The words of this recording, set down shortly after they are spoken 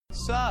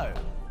So,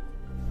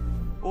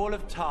 all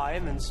of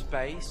time and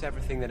space,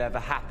 everything that ever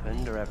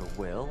happened or ever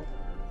will,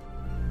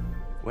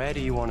 where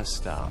do you want to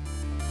start?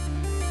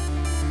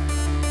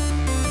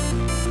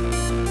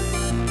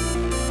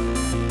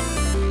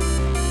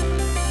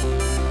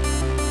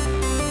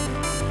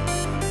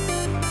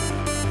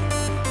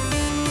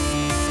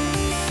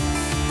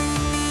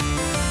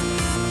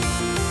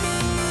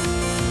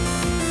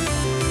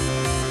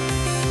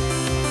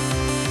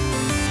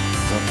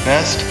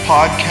 Best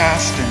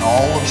podcast in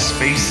all of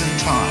space and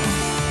time.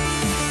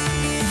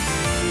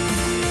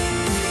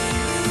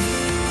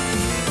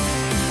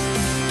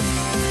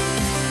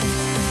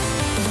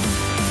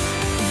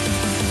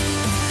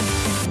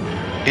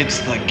 It's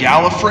the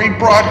Gallifrey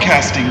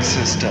Broadcasting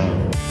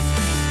System.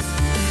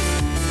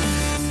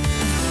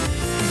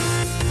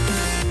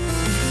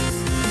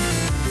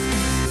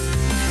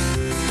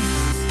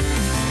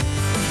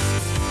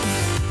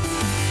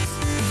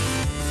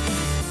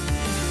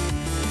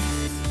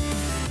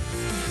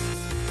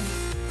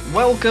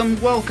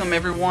 Welcome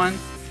everyone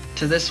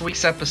to this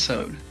week's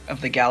episode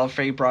of the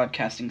Gallifrey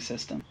Broadcasting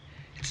System.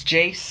 It's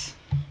Jace.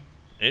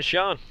 It's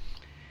Sean.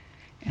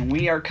 And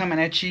we are coming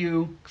at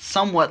you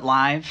somewhat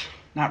live,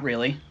 not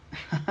really.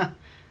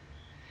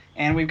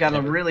 And we've got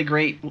a really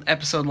great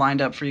episode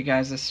lined up for you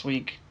guys this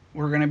week.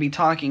 We're going to be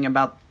talking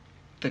about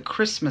the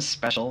Christmas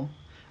special,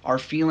 our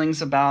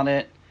feelings about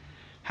it,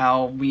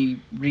 how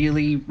we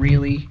really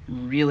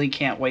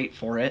can't wait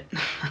for it.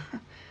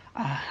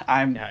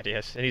 Yeah,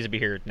 yes, it needs to be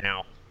here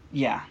now.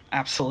 Yeah,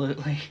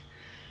 absolutely.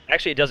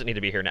 Actually, it doesn't need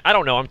to be here now. I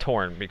don't know. I'm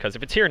torn because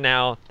if it's here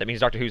now, that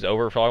means Doctor Who's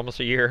over for almost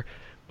a year.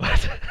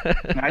 But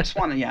I just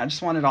want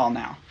it all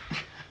now.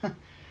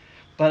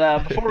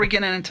 But before we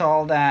get into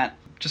all that,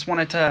 just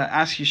wanted to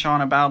ask you, Sean,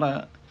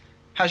 about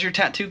how's your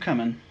tattoo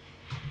coming?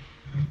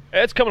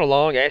 It's coming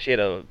along. I actually had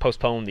to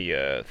postpone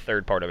the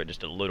third part of it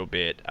just a little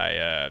bit.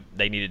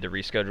 They needed to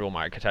reschedule.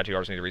 My tattoo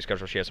artist needed to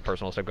reschedule. She has some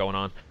personal stuff going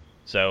on.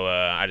 So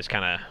I just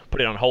kind of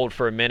put it on hold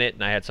for a minute,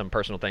 and I had some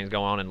personal things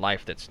going on in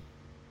life that's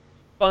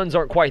funds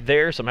aren't quite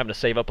there, so I'm having to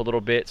save up a little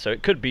bit. So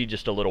it could be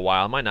just a little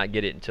while. I might not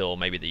get it until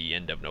maybe the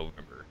end of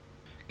November.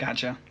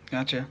 Gotcha.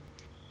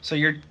 So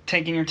you're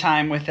taking your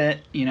time with it,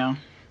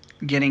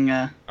 getting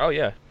Oh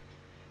yeah.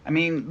 I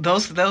mean,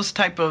 those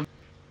type of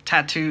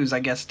tattoos, I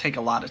guess, take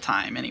a lot of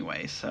time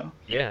anyway. So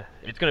yeah,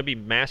 it's gonna be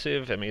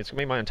massive. I mean, it's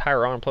gonna be my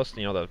entire arm plus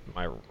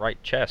my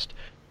right chest.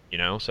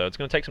 So it's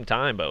going to take some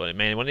time, but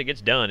man, when it gets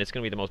done, it's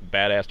going to be the most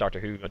badass Doctor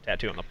Who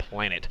tattoo on the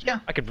planet.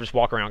 Yeah. I could just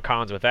walk around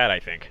cons with that, I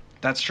think.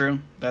 That's true.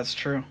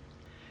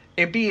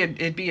 It'd be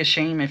a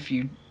shame if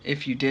you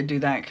did do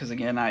that, because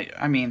again,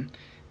 I mean,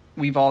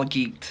 we've all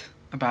geeked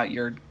about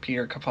your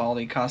Peter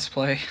Capaldi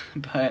cosplay,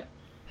 but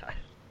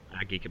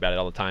I geek about it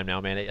all the time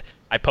now, man.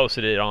 I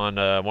posted it on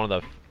one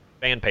of the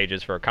fan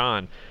pages for a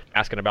con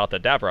asking about the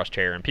Davros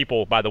chair, and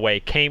people, by the way,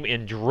 came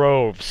in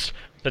droves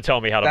to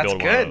tell me how to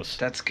build one of those.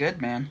 That's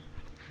good, man.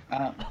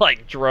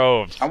 Like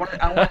droves. I want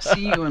to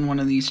see you in one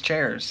of these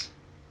chairs.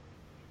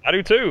 I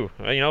do too.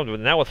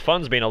 Now with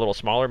funds being a little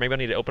smaller, maybe I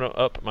need to open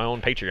up my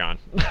own Patreon.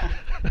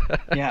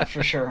 Yeah,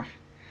 for sure.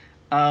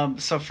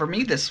 So for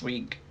me this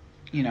week,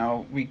 me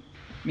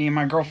and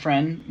my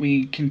girlfriend,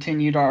 we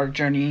continued our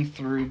journey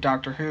through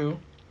Doctor Who.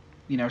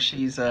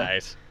 She's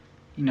nice.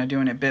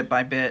 Doing it bit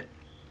by bit,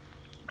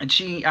 and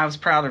I was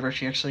proud of her.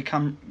 She actually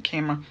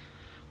came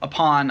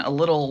upon a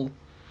little.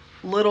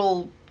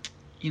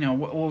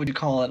 What would you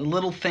call it? A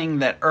little thing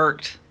that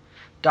irked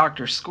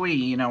Dr.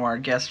 Squee, our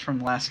guest from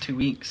the last 2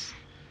 weeks.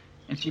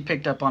 And she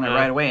picked up on it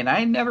right away, and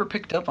I had never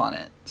picked up on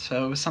it.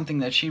 So it was something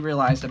that she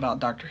realized about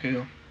Doctor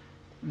Who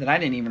that I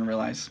didn't even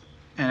realize.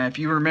 And if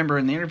you remember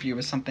in the interview, it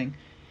was something...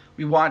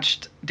 We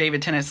watched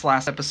David Tennant's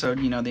last episode,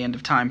 The End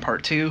of Time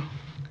Part 2.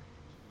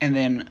 And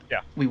then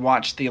we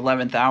watched The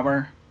 11th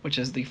Hour, which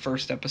is the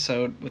first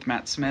episode with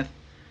Matt Smith.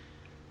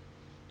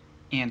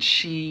 And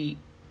she...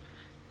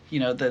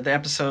 the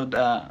episode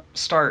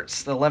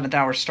starts, the 11th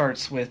hour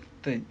starts with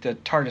the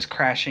TARDIS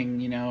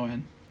crashing,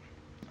 and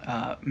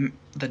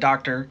the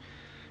Doctor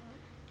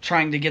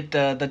trying to get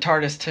the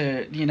TARDIS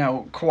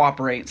to,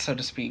 cooperate, so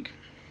to speak.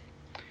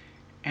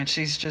 And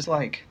she's just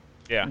like,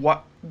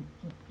 what?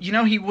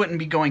 He wouldn't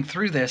be going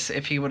through this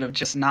if he would have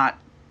just not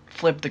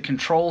flipped the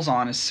controls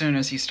on as soon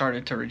as he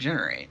started to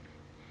regenerate.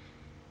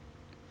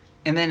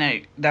 And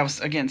then that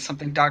was, again,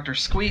 something Dr.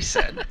 Squee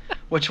said,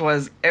 which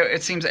was,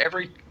 it seems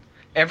every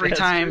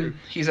time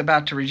he's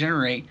about to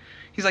regenerate,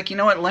 he's like, you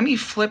know what, let me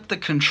flip the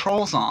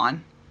controls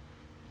on,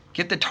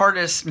 get the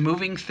TARDIS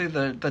moving through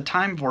the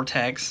time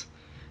vortex,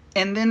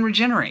 and then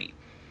regenerate.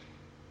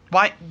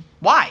 Why?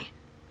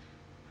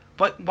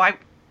 But why?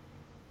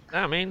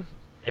 I mean,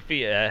 if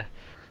he,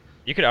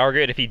 you could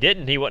argue it if he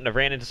didn't, he wouldn't have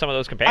ran into some of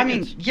those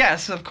companions. I mean,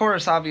 yes, of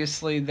course,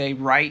 obviously they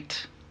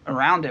write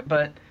around it,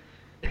 but...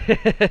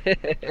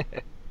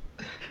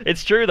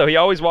 It's true, though. He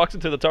always walks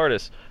into the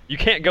TARDIS. You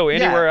can't go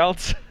anywhere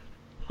else.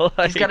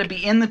 He's got to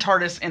be in the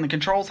TARDIS, and the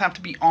controls have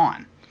to be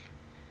on.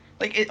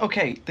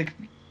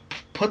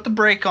 Put the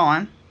brake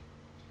on,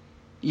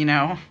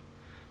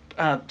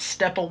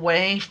 step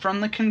away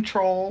from the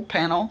control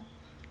panel,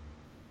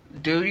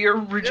 do your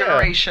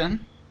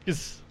regeneration,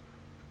 'Cause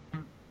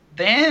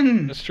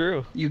then that's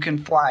true. you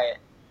can fly it.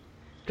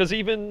 Because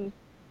even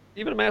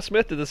Matt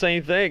Smith did the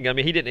same thing. I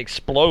mean, he didn't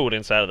explode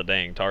inside of the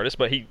dang TARDIS,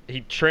 but he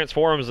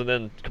transforms, and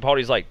then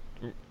Capaldi's like,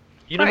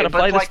 "You know how to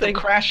fly this thing?" The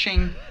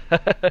crashing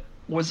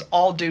was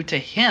all due to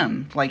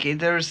him. Like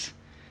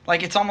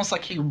it's almost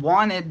like he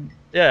wanted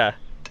Yeah,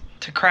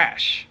 to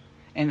crash.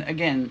 And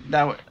again,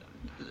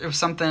 it was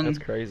something that's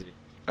crazy.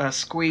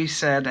 Squee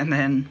said, and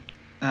then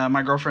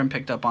my girlfriend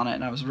picked up on it,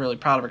 and I was really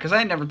proud of her because I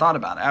had never thought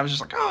about it. I was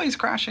just like, "Oh, he's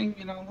crashing,"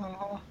 you know. Blah,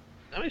 blah, blah.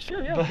 I mean,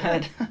 sure, yeah.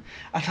 But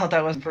I thought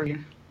that was pretty.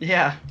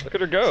 Yeah. Look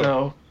at her go.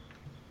 So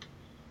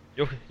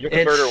you'll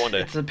convert her one day.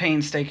 It's a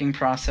painstaking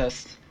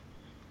process.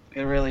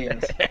 It really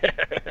is.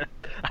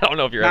 I don't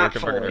know if you're Not ever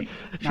converting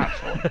fully. Not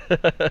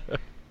fully.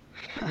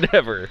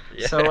 Never.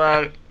 Yeah.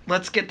 So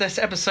let's get this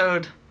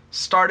episode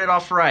started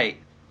off right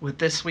with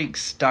this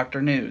week's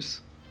Doctor News.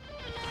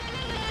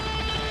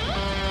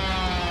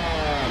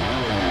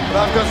 But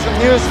I've got some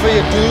news for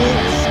you,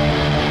 dudes.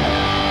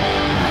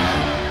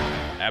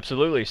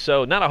 Absolutely.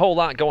 So not a whole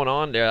lot going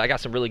on. I got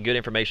some really good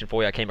information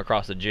for you. I came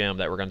across the gym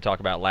that we're going to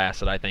talk about last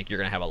that I think you're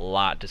going to have a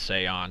lot to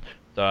say on.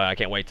 So I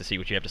can't wait to see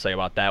what you have to say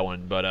about that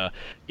one. But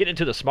getting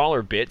into the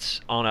smaller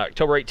bits, on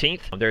October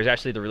 18th, there's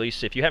actually the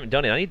release. If you haven't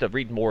done it, I need to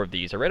read more of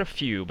these. I read a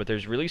few, but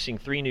there's releasing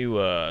 3 new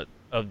of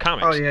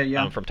comics. Oh,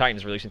 yeah. From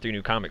Titans, releasing 3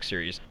 new comic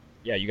series.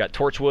 Yeah, you got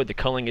Torchwood, the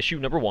Culling issue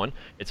 #1.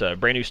 It's a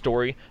brand new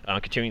story,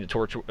 continuing the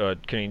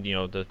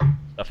the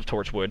stuff of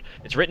Torchwood.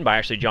 It's written by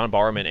actually John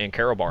Barrowman and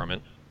Carol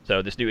Barrowman.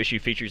 So this new issue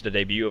features the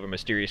debut of a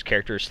mysterious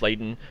character,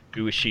 Sladen.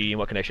 Who is she, and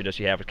what connection does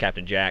she have with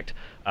Captain Jack?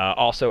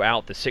 Also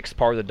out, the 6th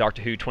part of the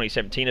Doctor Who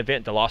 2017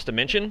 event, The Lost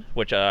Dimension,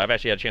 which I've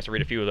actually had a chance to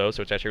read a few of those,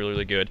 so it's actually really,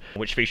 really good,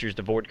 which features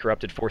the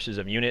void-corrupted forces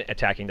of UNIT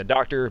attacking the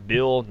Doctor,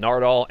 Bill,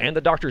 Nardole, and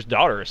the Doctor's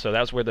daughter. So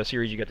that's where the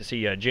series you get to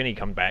see Jenny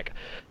come back.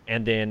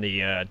 And then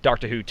the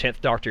Doctor Who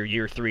 10th Doctor,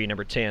 Year 3,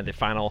 number 10, the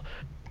final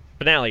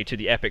finale to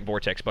the epic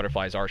Vortex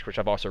Butterflies arc, which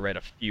I've also read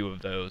a few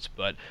of those.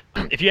 But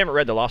if you haven't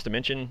read The Lost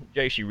Dimension,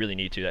 Jace, you really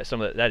need to.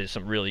 That is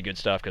some really good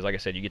stuff, because like I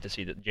said, you get to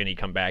see Jenny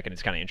come back, and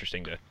it's kind of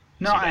interesting to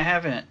No, see I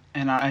haven't,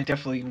 and I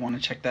definitely want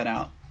to check that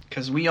out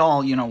because we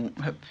all,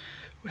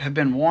 have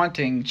been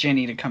wanting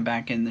Jenny to come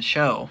back in the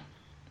show.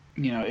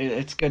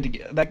 It's good to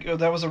get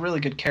that was a really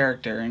good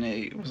character, and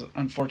it was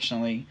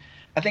unfortunately,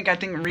 I think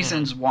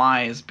reasons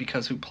why is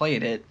because who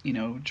played it,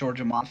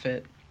 Georgia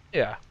Moffat.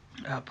 Yeah.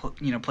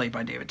 Played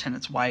by David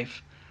Tennant's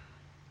wife.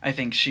 I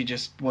think she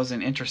just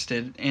wasn't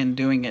interested in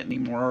doing it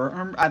anymore.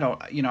 Or I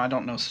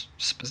don't know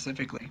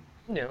specifically.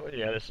 Yeah,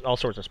 there's all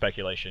sorts of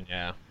speculation,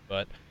 yeah.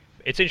 But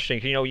it's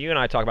interesting. You and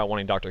I talk about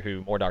wanting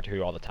more Doctor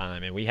Who all the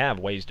time, and we have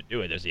ways to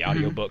do it. There's the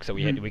audiobooks that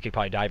we could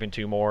probably dive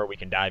into more. We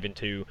can dive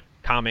into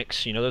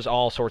comics. There's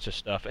all sorts of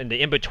stuff. And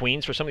the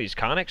in-betweens for some of these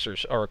comics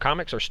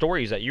or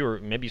stories that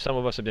maybe some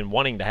of us have been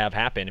wanting to have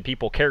happen,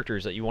 and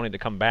characters that you wanted to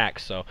come back.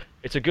 So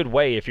it's a good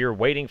way, if you're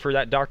waiting for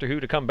that Doctor Who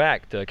to come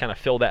back, to kind of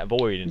fill that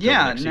void.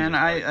 Yeah, and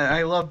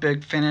I love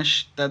Big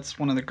Finish. That's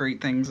one of the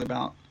great things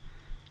about,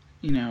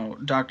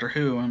 Doctor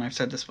Who, and I've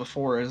said this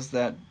before, is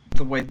that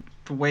the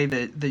way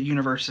that the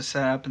universe is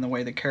set up and the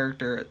way the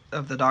character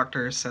of the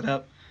Doctor is set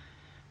up,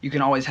 you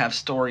can always have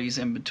stories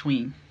in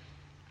between.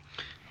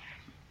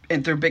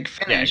 And through Big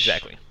Finish, yeah,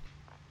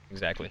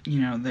 exactly.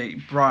 They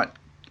brought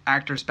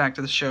actors back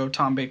to the show: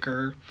 Tom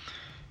Baker,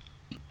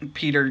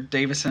 Peter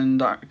Davison,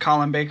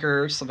 Colin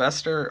Baker,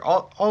 Sylvester.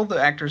 All the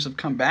actors have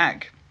come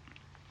back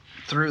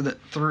through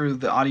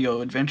the audio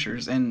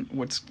adventures. And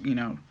what's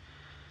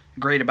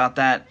great about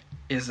that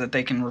is that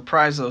they can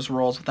reprise those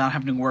roles without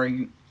having to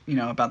worry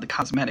about the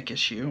cosmetic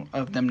issue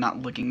of them not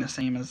looking the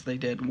same as they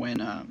did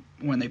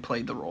when they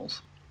played the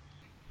roles.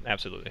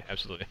 Absolutely.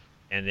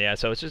 And yeah,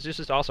 so it's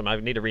just awesome. I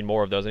need to read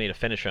more of those. I need to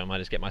finish them. I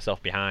just get myself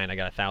behind. I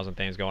got 1,000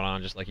 things going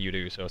on, just like you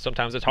do. So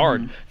sometimes it's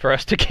hard for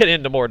us to get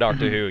into more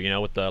Doctor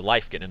Who, with the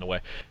life getting in the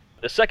way.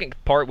 The second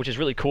part, which is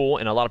really cool,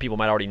 and a lot of people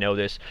might already know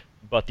this,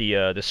 but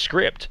the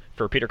script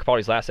for Peter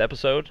Capaldi's last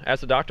episode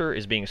as the Doctor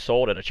is being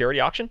sold at a charity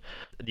auction.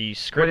 The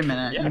script. Wait a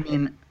minute. Yeah. You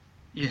mean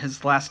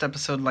his last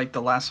episode, like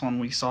the last one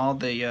we saw,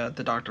 the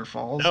Doctor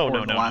Falls? No.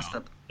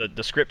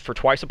 The script for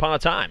Twice Upon a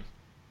Time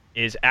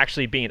is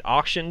actually being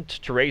auctioned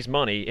to raise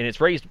money, and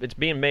it's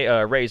being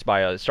raised by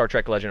a Star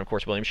Trek legend, of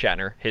course, William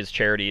Shatner, his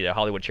charity, the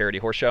Hollywood Charity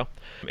Horse Show.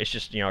 It's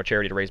just, a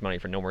charity to raise money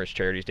for numerous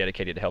charities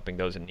dedicated to helping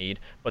those in need.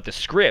 But the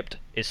script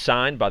is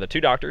signed by the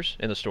 2 doctors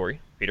in the story,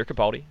 Peter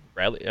Capaldi,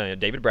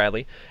 David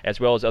Bradley, as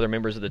well as other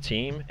members of the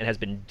team, and has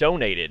been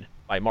donated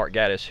by Mark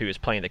Gatiss, who is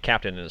playing the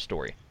captain in the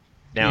story.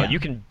 Now, you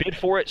can bid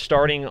for it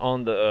starting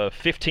on the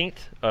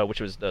 15th,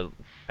 which was the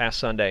past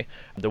Sunday.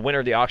 The winner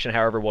of the auction,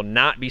 however, will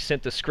not be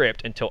sent the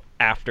script until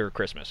after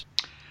Christmas.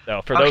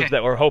 So for those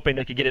that were hoping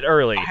they could get it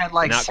early, I had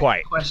not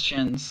quite.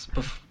 Questions.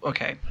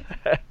 Okay.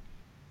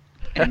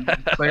 And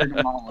cleared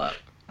them all up.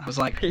 I was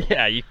like,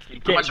 yeah, you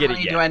can't how much get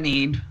money it yet. do I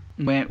need?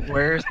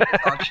 Where's the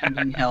auction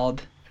being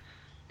held?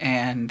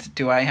 And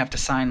do I have to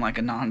sign like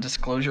a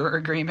non-disclosure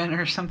agreement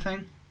or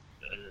something?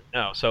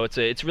 No. So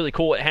it's really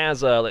cool. It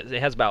has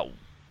about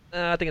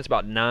I think it's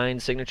about 9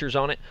 signatures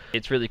on it.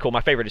 It's really cool.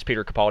 My favorite is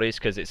Peter Capaldi's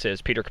because it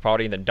says Peter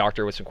Capaldi and then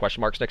Doctor with some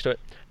question marks next to it.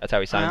 That's how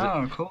he signs it.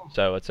 Oh, cool.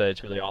 So it's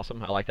really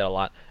awesome. I like that a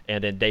lot.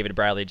 And then David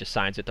Bradley just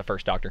signs it the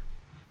first Doctor.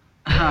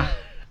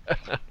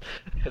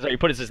 So he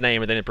puts his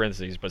name and then in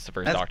parentheses puts the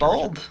first That's Doctor.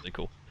 bold. Which is really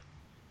cool.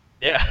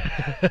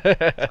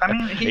 Yeah. I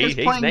mean, he's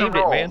playing named the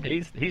role. it,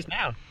 man. He's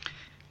now.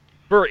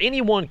 For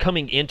anyone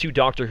coming into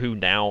Doctor Who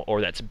now,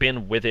 or that's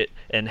been with it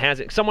and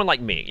has it, someone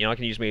like me, I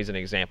can use me as an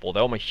example.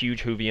 Though I'm a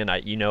huge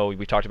Whovian,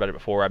 we talked about it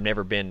before. I've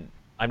never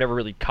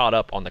really caught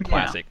up on the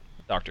classic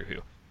Doctor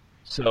Who.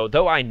 So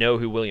though I know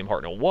who William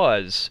Hartnell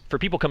was, for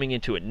people coming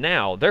into it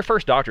now, their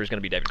first Doctor is going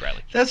to be David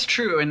Bradley. That's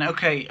true, and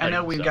okay, I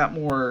know we've so. got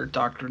more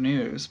Doctor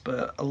news,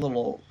 but a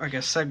little, I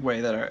guess,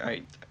 segue that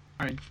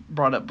I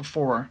brought up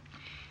before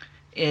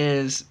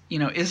is,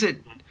 is it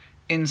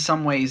in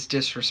some ways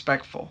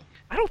disrespectful?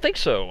 I don't think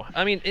so.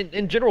 I mean,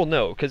 in general,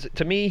 no, because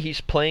to me, he's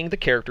playing the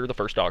character, the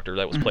first Doctor,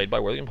 that was played by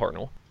William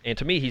Hartnell, and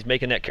to me, he's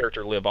making that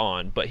character live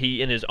on, but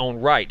he, in his own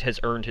right, has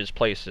earned his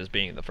place as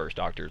being the first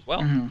Doctor as well.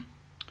 Mm-hmm.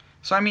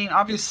 So, I mean,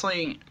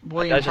 obviously,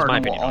 William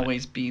Hartnell will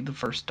always be the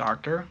first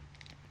Doctor,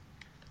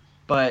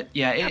 but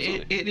yeah,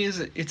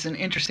 it's an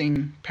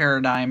interesting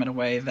paradigm in a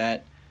way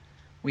that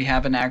we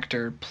have an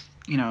actor,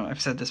 I've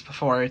said this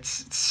before,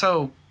 it's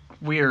so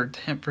weird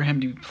for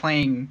him to be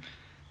playing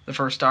the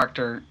first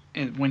Doctor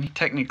when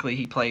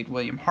he played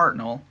William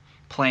Hartnell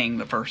playing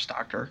the first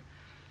Doctor.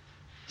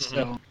 Mm-hmm.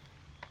 So,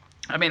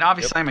 I mean,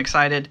 obviously I'm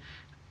excited.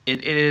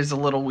 It is a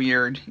little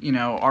weird,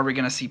 are we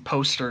going to see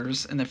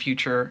posters in the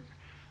future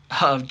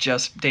of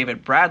just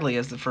David Bradley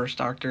as the first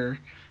Doctor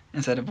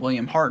instead of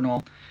William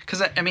Hartnell?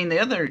 Because, I mean, the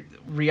other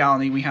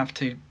reality we have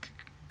to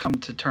come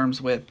to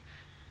terms with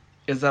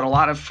is that a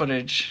lot of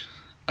footage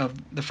of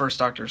the first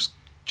Doctor's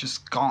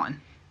just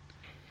gone.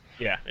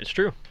 Yeah, it's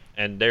true.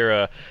 And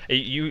they're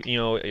we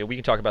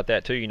can talk about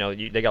that too.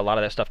 They got a lot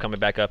of that stuff coming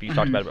back up. You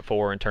talked about it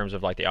before in terms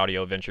of like the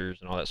audio adventures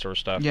and all that sort of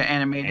stuff. Yeah,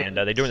 animated. And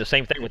they're doing the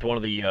same thing with one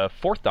of the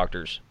Fourth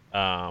Doctor's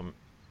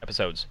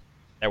episodes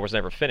that was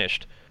never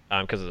finished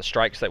because of the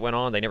strikes that went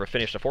on. They never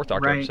finished the Fourth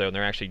Doctor episode, and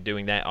they're actually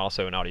doing that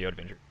also in audio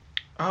adventure.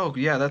 Oh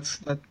yeah, that.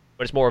 But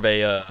it's more of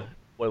a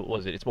what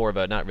was it? It's more of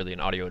a not really an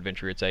audio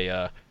adventure. It's a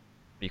what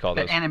do you call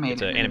those? Animated.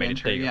 It's an animated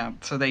adventure. Yeah.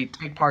 So they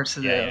take parts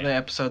of the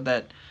episode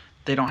that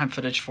they don't have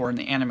footage for in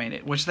the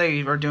animated, which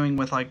they are doing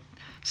with like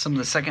some of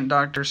the second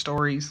Doctor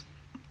stories.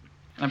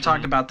 And I've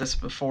talked about this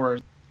before,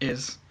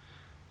 is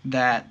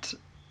that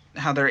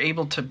how they're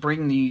able to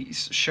bring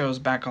these shows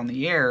back on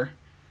the air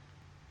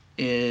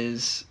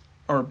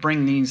or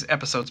bring these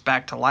episodes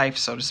back to life,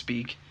 so to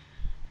speak,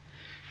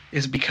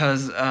 is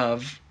because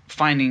of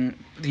finding,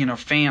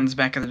 fans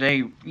back in the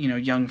day,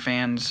 young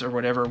fans or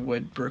whatever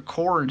would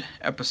record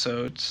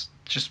episodes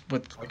just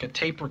with like a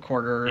tape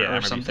recorder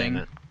or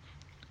something.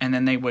 And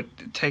then they would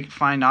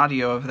find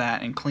audio of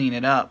that and clean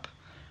it up,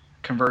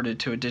 convert it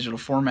to a digital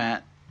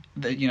format,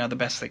 the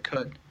best they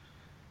could.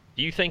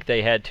 Do you think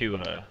they had to?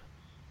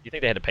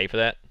 Pay for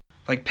that?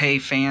 Like pay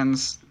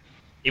fans,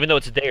 even though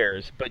it's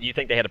theirs, but you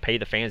think they had to pay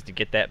the fans to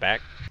get that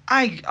back?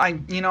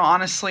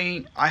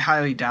 Honestly, I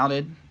highly doubt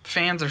it.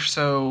 Fans are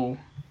so.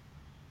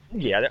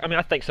 Yeah, I mean,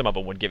 I think some of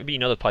them would give it. But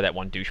there's probably that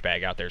one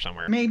douchebag out there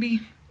somewhere.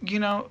 Maybe.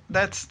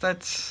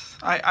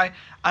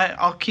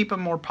 I'll keep a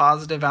more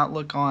positive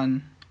outlook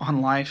on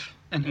life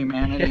and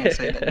humanity and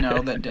say that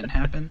no, that didn't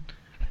happen.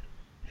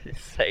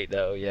 Say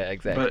no, yeah,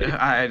 exactly. But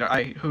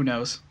I who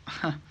knows?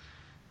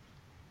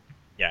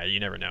 Yeah, you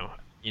never know.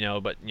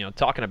 But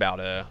talking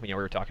about we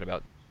were talking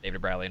about David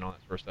Bradley and all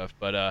that sort of stuff,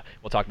 but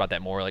we'll talk about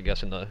that more, I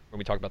guess, when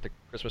we talk about the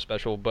Christmas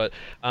special. But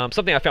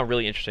something I found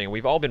really interesting,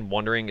 we've all been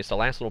wondering, it's the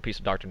last little piece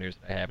of Doctor news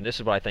that I have, and this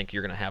is what I think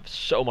you're going to have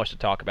so much to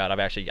talk about.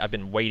 I've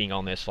been waiting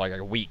on this for like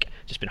a week,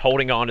 just been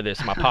holding on to this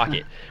in my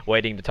pocket,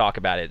 waiting to talk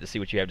about it, to see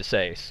what you have to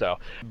say. So,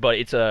 but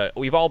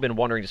we've all been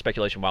wondering the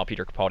speculation while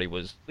Peter Capaldi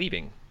was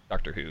leaving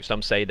Doctor Who.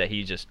 Some say that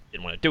he just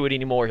didn't want to do it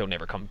anymore, he'll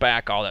never come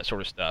back, all that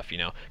sort of stuff,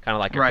 kind of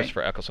like a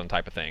Christopher Eccleston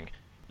type of thing.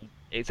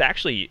 It's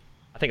actually,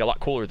 I think, a lot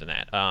cooler than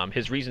that.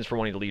 His reasons for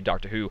wanting to leave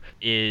Doctor Who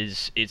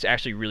it's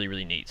actually really,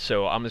 really neat.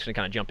 So I'm just going to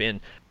kind of jump in.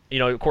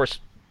 Of course,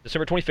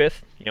 December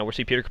 25th, we'll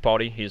see Peter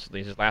Capaldi.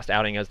 His last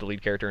outing as the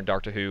lead character in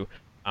Doctor Who.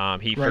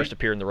 He first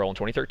appeared in the role in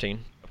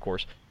 2013, of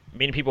course.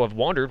 Many people have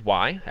wondered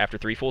why, after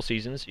 3 full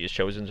seasons, he has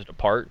chosen to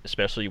depart,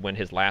 especially when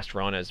his last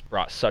run has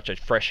brought such a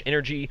fresh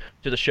energy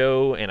to the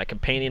show and a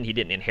companion he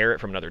didn't inherit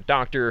from another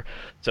Doctor.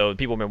 So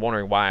people have been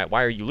wondering, why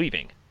are you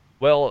leaving?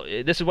 Well,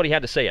 this is what he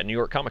had to say at New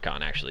York Comic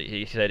Con, actually.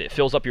 He said, it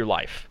fills up your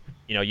life.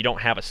 You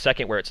don't have a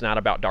second where it's not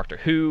about Doctor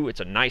Who. It's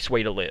a nice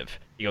way to live.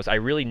 He goes, I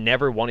really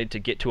never wanted to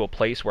get to a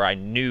place where I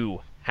knew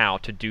how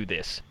to do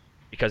this,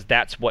 because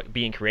that's what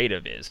being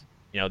creative is.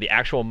 The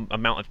actual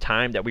amount of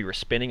time that we were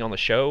spending on the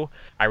show,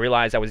 I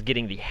realized I was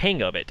getting the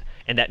hang of it,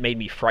 and that made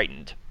me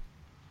frightened.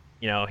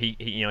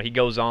 He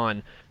goes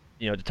on,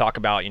 to talk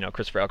about,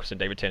 Christopher Eccleston,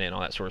 David Tennant, and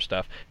all that sort of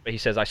stuff. But he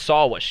says, I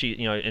saw what she,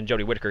 and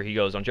Jodie Whittaker, he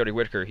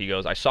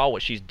goes, I saw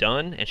what she's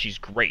done, and she's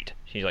great.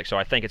 He's like, so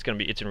I think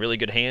it's in really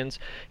good hands.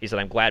 He said,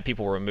 I'm glad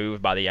people were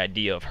moved by the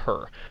idea of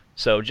her.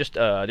 So just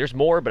there's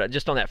more, but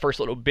just on that first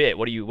little bit,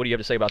 what do you have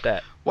to say about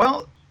that?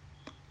 Well,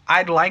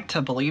 I'd like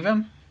to believe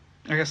him,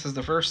 I guess is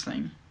the first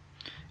thing.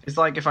 It's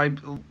like if I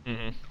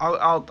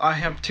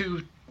have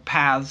two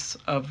paths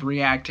of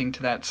reacting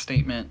to that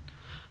statement.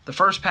 The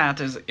first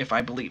path is if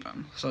I believe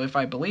him. So if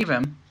I believe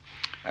him,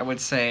 I would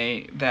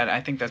say that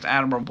I think that's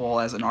admirable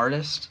as an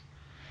artist.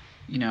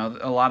 You know,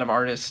 a lot of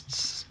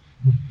artists,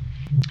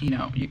 you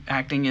know,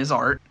 acting is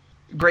art.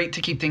 Great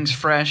to keep things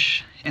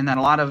fresh, and that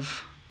a lot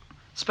of,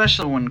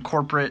 especially when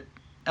corporate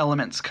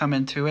elements come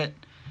into it,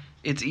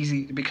 it's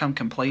easy to become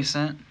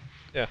complacent.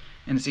 Yeah.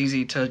 And it's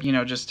easy to, you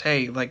know, just,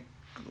 hey, like,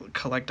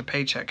 collect a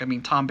paycheck. I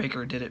mean, Tom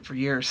Baker did it for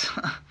years.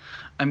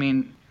 I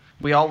mean,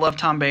 we all love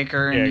Tom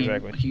Baker, and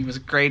exactly. he was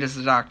great as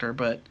the Doctor,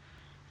 but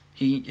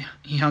he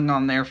hung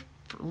on there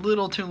for a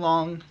little too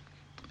long,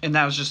 and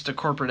that was just a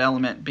corporate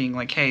element being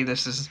like, hey,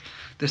 this is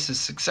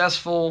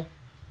successful.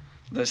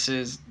 This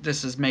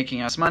is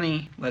making us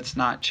money. Let's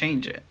not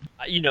change it.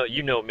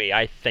 You know me.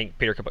 I think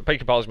Peter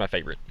Capaldi is my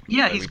favorite.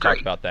 Yeah, we he's great.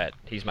 Talked about that.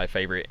 He's my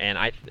favorite, and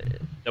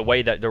the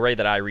way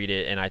that I read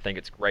it, and I think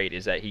it's great,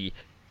 is that he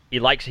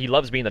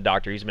loves being the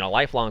Doctor. He's been a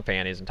lifelong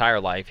fan his entire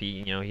life.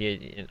 He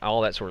and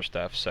all that sort of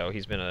stuff. So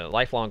he's been a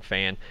lifelong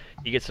fan.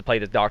 He gets to play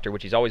the Doctor,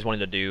 which he's always wanted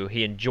to do.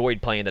 He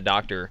enjoyed playing the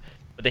Doctor,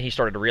 but then he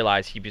started to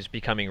realize he was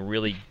becoming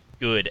really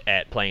good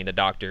at playing the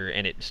Doctor,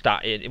 and it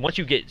stopped. Once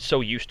you get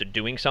so used to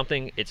doing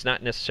something, it's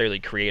not necessarily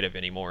creative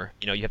anymore.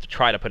 You know, you have to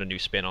try to put a new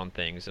spin on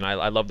things. And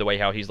I love the way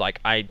how he's like,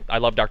 I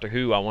love Doctor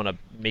Who. I want to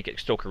make it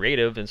still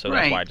creative, and so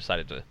that's Right. why I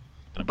decided to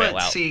bail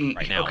out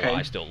right now. okay. While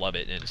I still love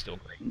it, and it's still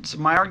great. So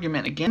my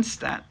argument against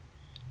that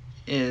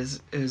is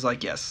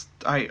like, yes,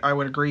 I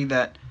would agree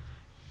that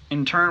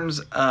in terms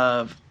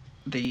of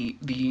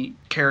the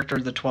character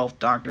of the 12th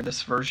Doctor,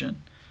 this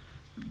version,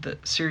 the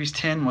Series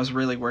 10 was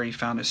really where he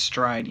found his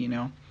stride, you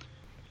know.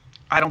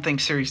 I don't think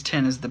Series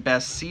 10 is the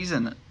best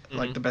season,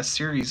 like the best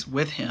series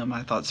with him.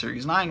 I thought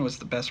Series 9 was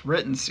the best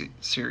written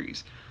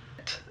series.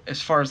 As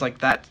far as like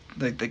that,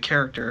 the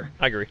character,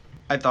 I agree.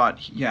 I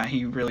thought, yeah,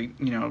 he really,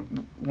 you know,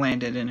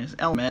 landed in his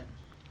element.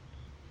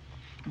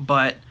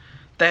 But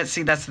that's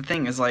the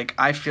thing, is like,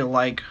 I feel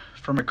like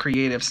from a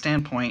creative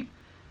standpoint,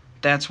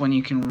 that's when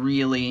you can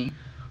really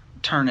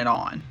turn it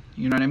on.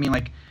 You know what I mean?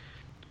 Like,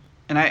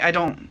 and I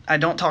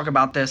don't talk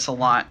about this a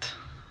lot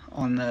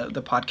on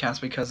the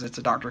podcast because it's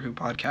a Doctor Who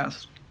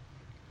podcast,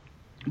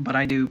 but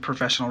I do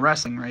professional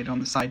wrestling right on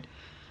the side,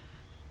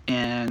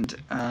 and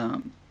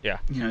Yeah.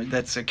 you know,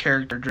 that's a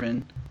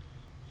character-driven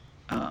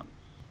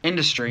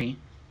industry,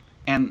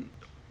 and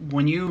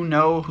when you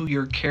know who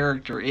your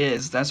character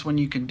is, that's when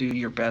you can do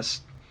your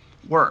best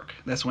work.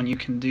 That's when you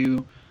can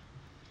do,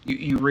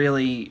 you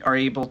really are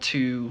able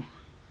to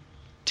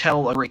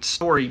tell a great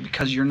story,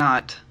 because you're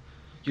not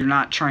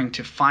trying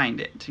to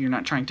find it. You're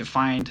not trying to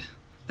find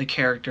the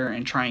character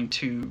and trying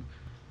to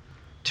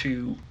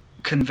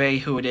convey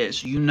who it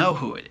is. You know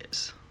who it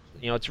is.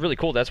 You know, it's really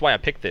cool. That's why I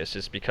picked this,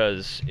 is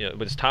because, you know,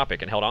 with this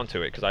topic, and held on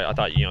to it, because I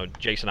thought, you know,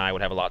 Jason and I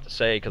would have a lot to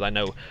say, because I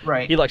know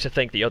Right. he likes to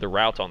think the other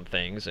route on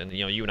things, and,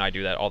 you know, you and I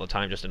do that all the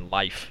time just in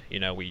life. You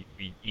know, we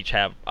each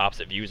have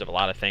opposite views of a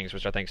lot of things,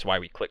 which I think is why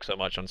we click so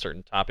much on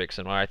certain topics,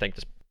 and why I think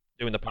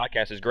doing the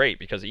podcast is great,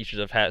 because each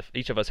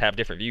of us have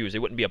different views. It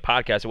wouldn't be a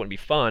podcast, it wouldn't be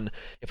fun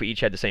if we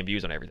each had the same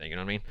views on everything, you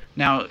know what I mean?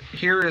 Now,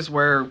 here is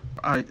where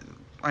I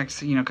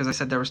see, you know, because I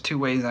said there was two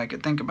ways I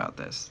could think about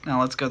this.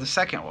 Now let's go the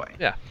second way.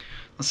 Yeah.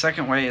 The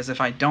second way is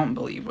if I don't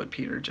believe what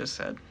Peter just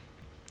said.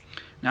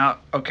 Now,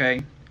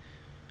 okay,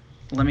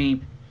 let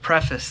me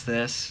preface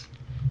this.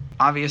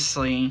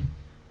 Obviously,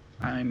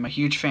 I'm a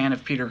huge fan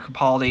of Peter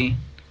Capaldi.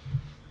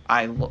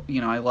 I love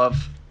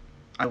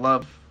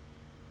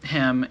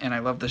him, and I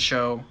love the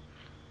show.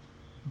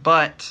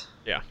 But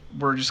Yeah.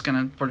 we're just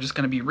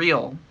gonna be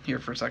real here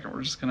for a second.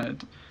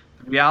 The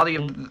reality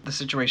of the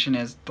situation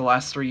is, the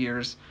last 3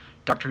 years,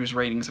 Doctor Who's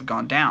ratings have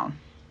gone down.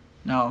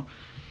 Now,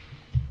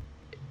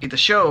 the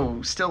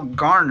show still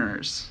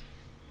garners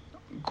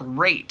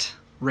great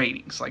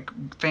ratings, like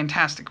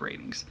fantastic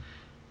ratings,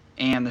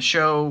 and the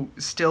show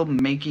is still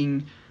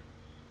making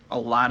a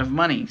lot of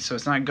money, so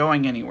it's not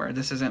going anywhere.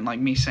 This isn't like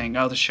me saying,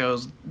 oh, the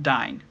show's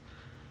dying,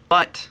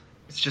 but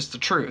it's just the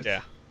truth.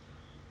 Yeah.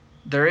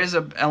 There is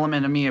an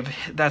element of me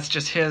that's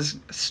just his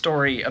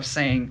story of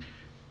saying,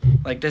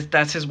 like,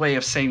 that's his way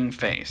of saving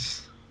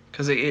face,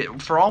 because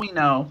for all we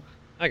know,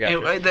 I got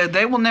you.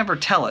 they will never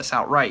tell us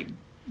outright.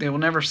 They will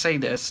never say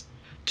this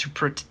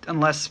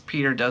unless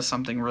Peter does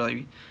something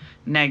really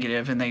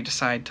negative and they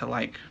decide to,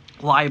 like,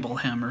 libel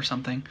him or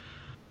something.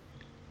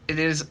 It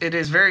is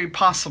very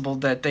possible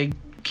that they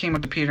came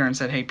up to Peter and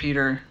said, hey,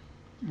 Peter,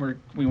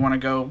 we want to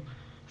go.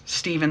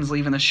 Steven's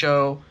leaving the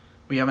show.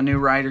 We have a new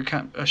a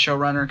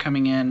showrunner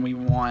coming in. We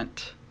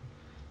want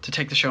to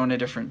take the show in a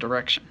different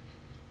direction.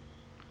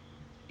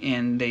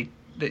 And they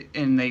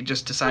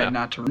just decided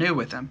not to renew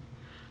with him.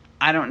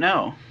 I don't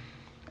know.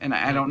 And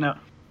I don't know.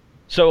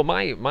 So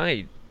my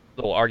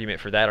little argument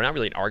for that, or not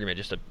really an argument,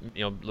 just a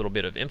little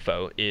bit of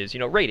info, is,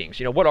 ratings.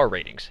 What are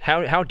ratings?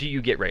 How do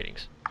you get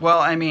ratings? Well,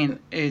 I mean,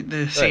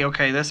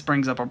 this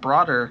brings up a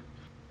broader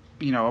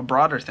a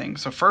broader thing.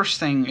 So first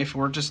thing, if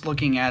we're just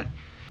looking at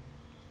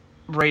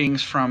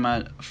ratings from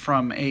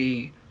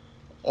a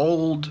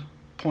old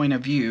point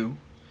of view,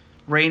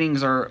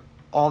 ratings are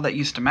all that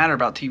used to matter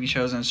about TV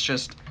shows, and it's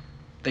just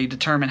they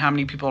determine how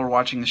many people are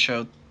watching the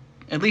show,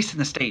 at least in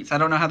the States. I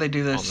don't know how they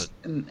do this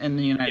in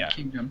the United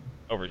Kingdom.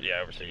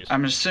 Overseas.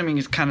 I'm assuming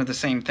it's kind of the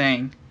same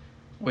thing,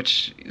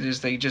 which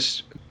is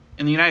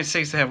in the United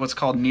States they have what's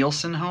called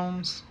Nielsen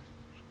homes.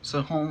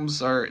 So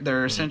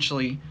they're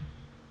essentially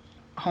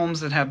homes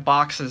that have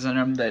boxes in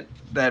them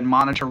that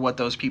monitor what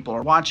those people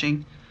are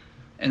watching,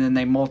 and then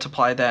they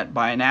multiply that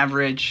by an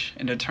average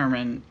and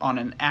determine on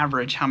an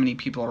average how many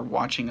people are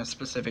watching a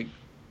specific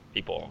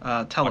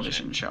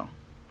television show.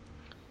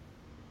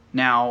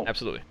 Now,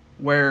 absolutely.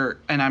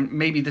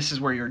 Maybe this is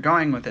where you're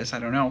going with this, I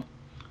don't know.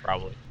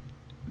 Probably.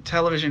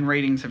 Television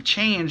ratings have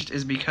changed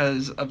is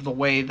because of the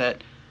way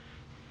that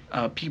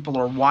people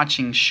are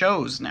watching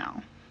shows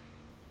now.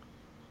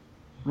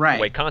 Right.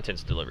 The way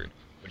content's delivered,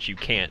 which you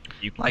can't.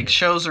 Like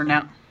shows are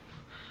now.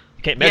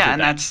 You can't measure that.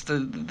 And that's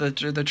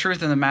the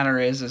truth of the matter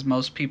is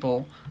most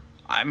people.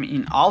 I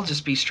mean, I'll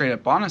just be straight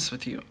up honest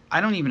with you.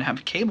 I don't even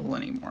have cable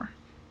anymore.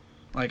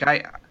 Like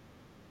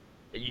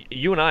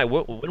You and I.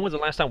 When was the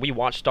last time we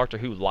watched Doctor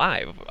Who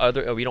live?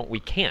 We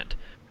can't.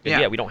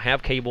 Yeah. We don't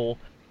have cable.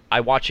 I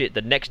watch it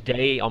the next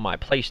day on my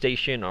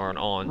PlayStation or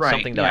on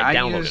something that I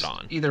downloaded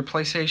on. Either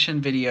PlayStation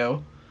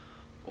Video,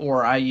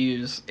 or I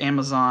use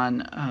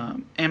Amazon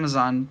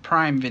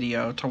Prime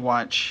Video to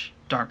watch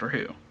Doctor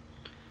Who.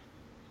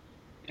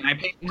 And I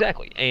pay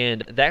exactly,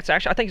 and that's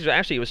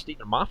actually it was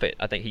Stephen Moffat.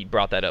 I think he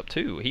brought that up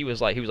too. He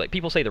was like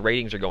people say the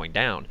ratings are going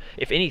down.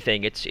 If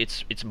anything,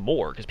 it's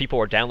more because people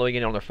are downloading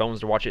it on their phones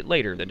to watch it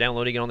later. They're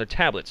downloading it on their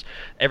tablets.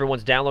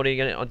 Everyone's downloading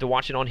it to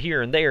watch it on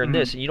here and there and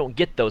this, and you don't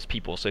get those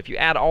people. So if you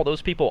add all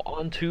those people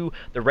onto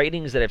the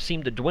ratings that have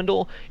seemed to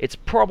dwindle, it's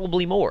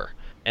probably more.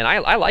 And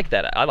I like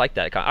that. I like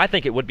that. I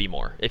think it would be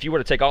more if you were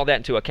to take all that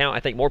into account. I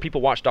think more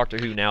people watch Doctor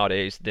Who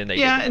nowadays than they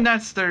did before. And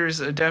there's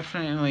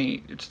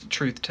definitely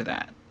truth to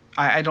that.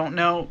 I don't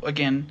know.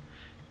 Again,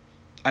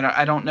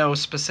 I don't know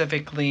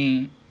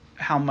specifically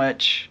how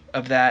much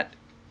of that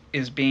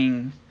is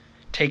being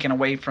taken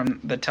away from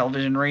the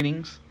television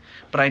ratings,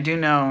 but I do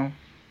know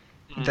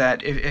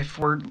that if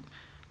we're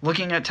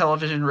looking at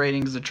television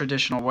ratings the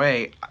traditional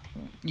way,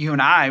 you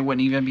and I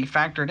wouldn't even be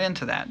factored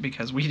into that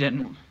because we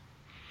didn't.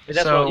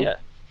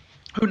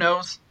 Who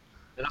knows?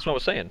 And that's what I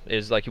was saying.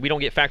 Is like we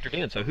don't get factored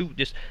in. So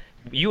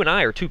you and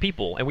I are two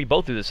people, and we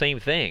both do the same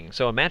thing.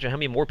 So imagine how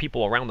many more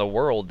people around the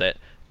world that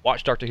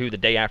watch Doctor Who the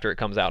day after it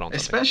comes out on something.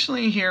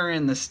 Especially here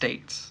in the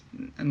States.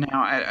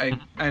 Now,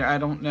 I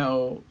don't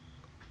know,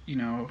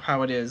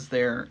 how it is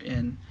there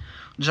in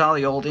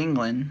jolly old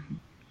England.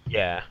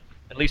 Yeah,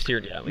 at least here.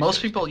 Yeah.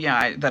 Most people,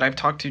 that I've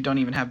talked to don't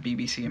even have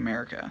BBC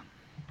America.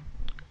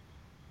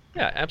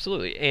 Yeah,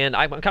 absolutely. And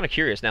I'm kind of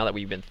curious now that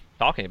we've been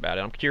talking about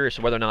it. I'm curious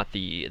whether or not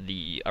the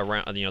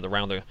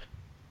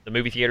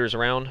movie theaters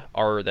around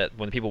are that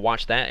when people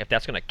watch that, if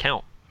that's going to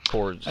count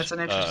towards. That's an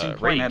interesting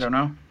point. ratings. I don't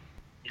know.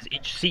 Is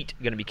each seat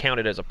going to be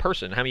counted as a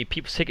person? How many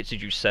people's tickets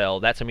did you sell?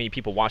 That's how many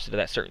people watched it at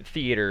that certain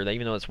theater.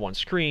 Even though it's one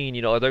screen,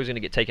 are those going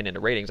to get taken into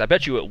ratings? I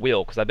bet you it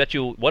will, because I bet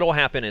you what will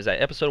happen is that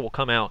episode will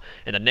come out,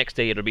 and the next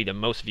day it'll be the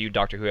most viewed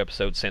Doctor Who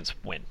episode since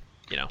when?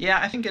 Yeah,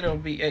 I think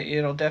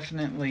it'll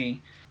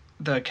definitely.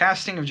 The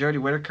casting of Jodie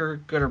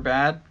Whittaker, good or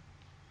bad,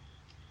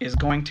 is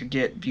going to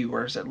get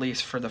viewers at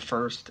least for the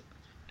first.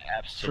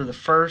 Absolutely. For the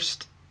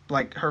first,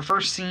 her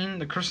first scene,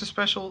 the Christmas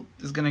special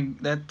is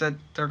that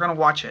they're gonna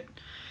watch it.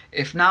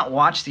 If not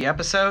watch the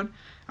episode,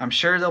 I'm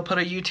sure they'll put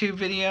a YouTube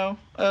video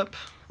up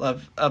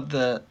of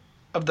the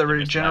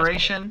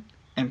regeneration,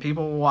 and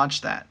people will watch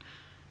that.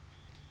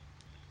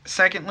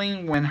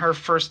 Secondly, when her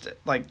first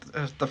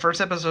the first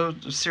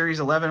episode of Series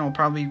 11 will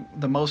probably be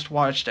the most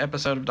watched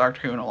episode of Doctor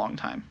Who in a long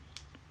time.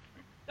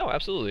 Oh,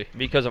 absolutely,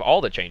 because of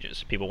all the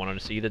changes. People wanted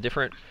to see the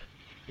different,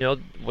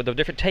 with a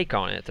different take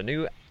on it. The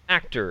new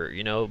actor,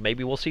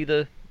 maybe we'll see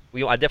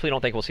I definitely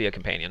don't think we'll see a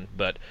companion,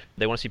 but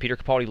they want to see Peter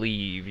Capaldi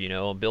leave,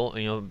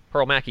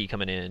 Pearl Mackie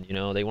coming in,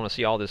 they want to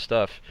see all this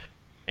stuff.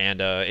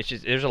 And it's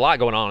just, there's a lot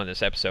going on in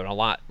this episode. A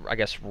lot, I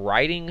guess,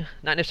 writing,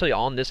 not necessarily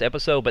on this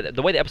episode, but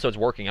the way the episode's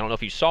working, I don't know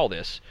if you saw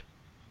this,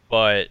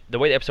 but the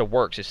way the episode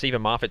works is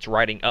Stephen Moffat's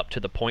writing up to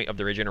the point of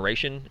the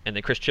regeneration, and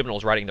then Chris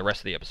Chibnall's writing the rest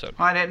of the episode.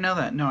 Oh, I didn't know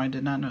that. No, I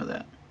did not know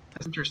that.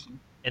 That's interesting.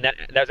 And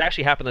that's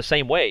actually happened the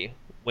same way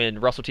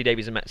when Russell T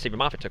Davies and Stephen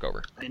Moffat took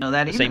over. I didn't know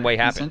that either. The same way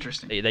happened.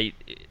 That's interesting.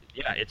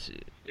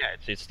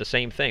 It's the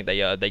same thing.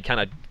 They kind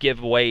of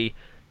give away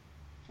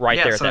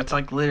right there. So at that it's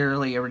point. like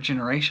literally a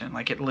regeneration.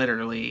 Like it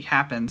literally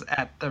happens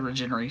at the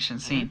regeneration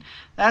scene.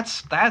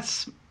 That's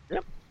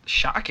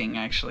shocking.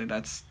 Actually,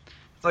 it's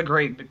a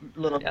great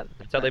little. Yeah,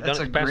 that's how they've done it. That's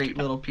a great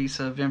little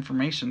piece of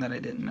information that I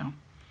didn't know.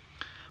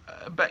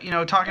 But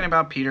talking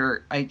about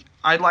Peter,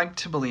 I'd like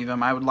to believe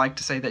him. I would like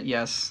to say that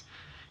yes,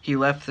 he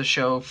left the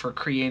show for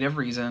creative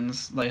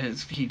reasons.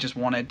 He just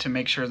wanted to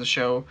make sure the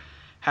show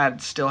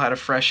still had a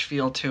fresh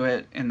feel to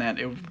it, and that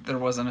there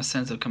wasn't a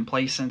sense of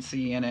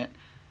complacency in it.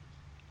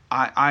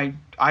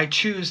 I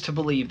choose to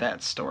believe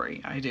that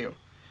story. I do.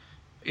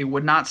 It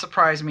would not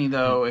surprise me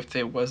though if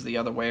it was the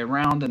other way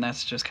around, and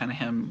that's just kind of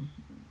him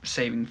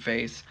saving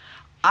face.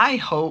 I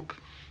hope,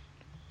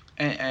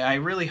 I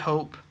really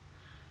hope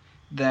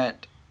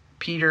that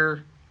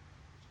Peter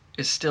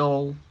is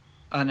still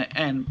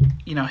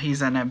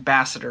he's an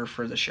ambassador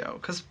for the show,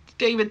 because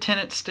David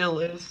Tennant still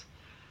is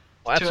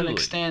to an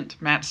extent.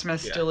 Matt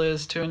Smith still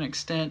is to an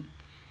extent,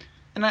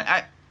 and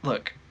I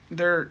look,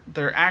 they're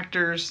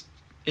actors.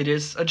 It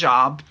is a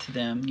job to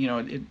them.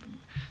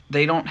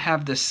 They don't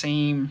have the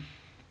same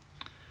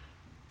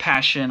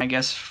passion, I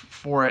guess,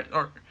 for it,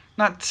 or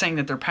not saying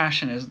that their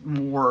passion is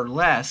more or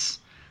less,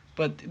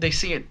 but they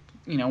see it,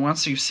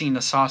 once you've seen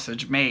the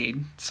sausage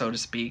made, so to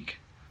speak.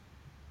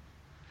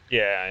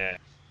 Yeah.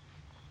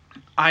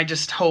 I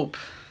just hope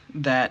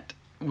that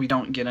we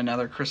don't get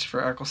another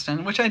Christopher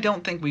Eccleston, which I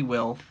don't think we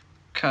will,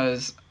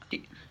 because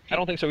I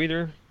don't think so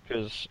either,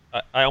 because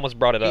I almost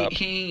brought it up.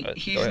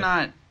 He's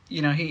not,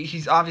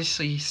 he's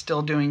obviously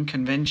still doing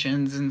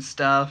conventions and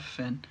stuff,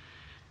 and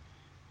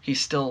he's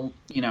still,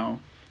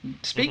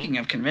 speaking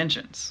of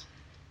conventions,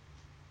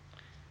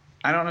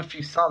 I don't know if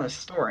you saw this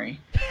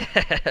story.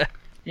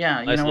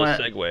 Yeah, nice you know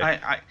what? Segue.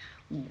 I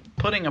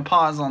putting a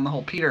pause on the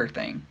whole Peter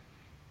thing,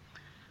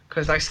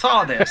 because I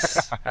saw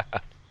this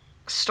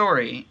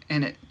story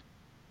and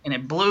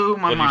it blew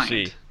my mind. What did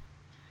you see?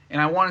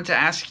 And I wanted to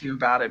ask you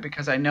about it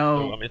because I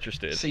know. Oh, I'm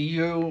interested. So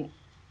you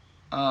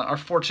are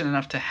fortunate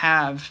enough to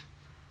have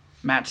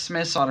Matt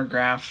Smith's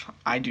autograph.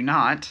 I do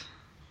not.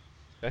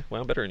 Okay,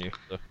 well, I'm better than you.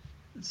 So.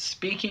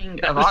 Speaking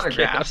of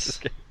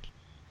autographs,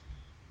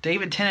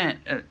 David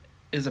Tennant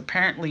is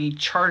apparently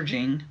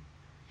charging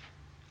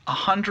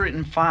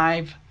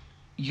 105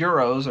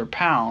 euros or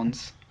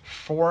pounds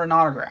for an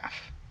autograph.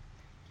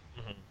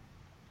 Mm-hmm.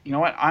 You know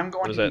what? I'm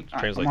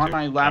on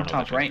my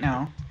laptop right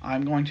now.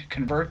 I'm going to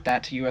convert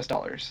that to US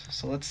dollars.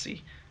 So let's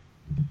see.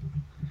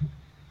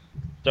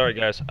 Sorry,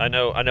 guys. I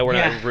know we're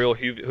not real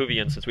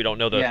Whovians since we don't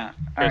know the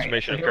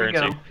transformation of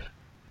currency.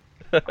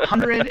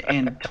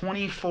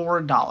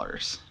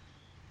 $124.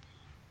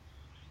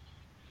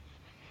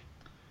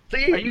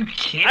 See, are you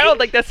kidding? I don't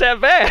think that's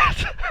that bad.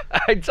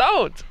 I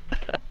don't.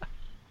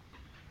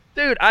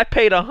 Dude, I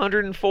paid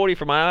 $140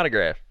 for my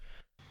autograph.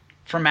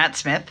 For Matt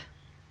Smith?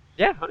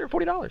 Yeah,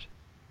 $140.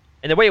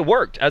 And the way it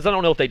worked, I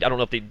don't know if they,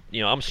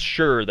 I'm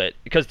sure that,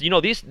 because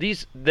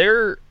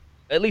they're,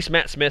 at least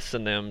Matt Smith's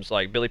and them's,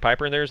 like Billy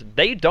Piper and theirs,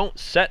 they don't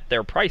set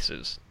their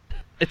prices.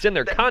 It's in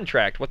their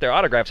contract what their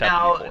autographs have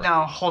to be for.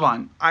 Now, hold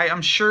on.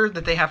 I'm sure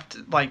that they have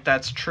to, like,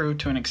 that's true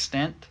to an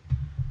extent.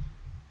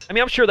 I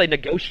mean, I'm sure they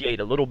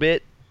negotiate a little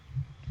bit.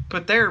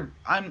 But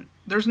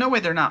there's no way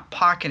they're not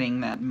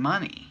pocketing that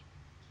money.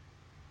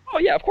 Oh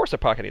yeah, of course they're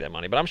pocketing that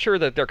money, but I'm sure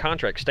that their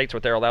contract states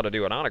what they're allowed to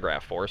do an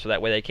autograph for, so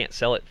that way they can't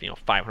sell it,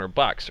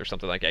 $500 or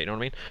something like that. You know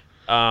what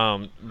I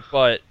mean?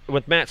 But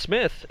with Matt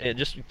Smith, and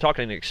just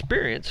talking in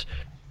experience,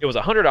 it was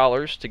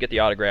 $100 to get the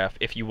autograph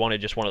if you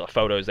wanted just one of the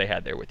photos they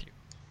had there with you.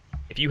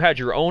 If you had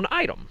your own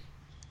item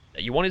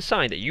that you wanted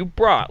signed that you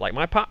brought, like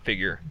my pop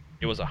figure,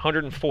 it was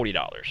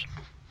 $140.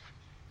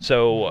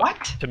 So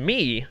what? To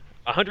me,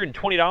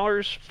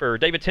 $120 for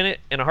David Tennant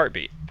in a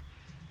heartbeat.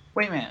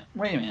 Wait a minute.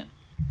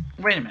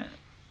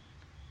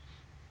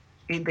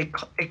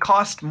 It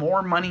cost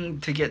more money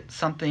to get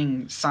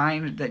something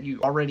signed that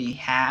you already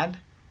had?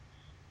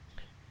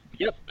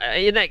 Yep.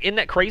 Isn't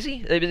that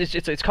crazy?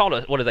 It's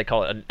called what do they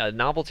call it? A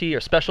novelty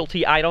or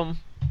specialty item.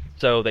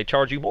 So they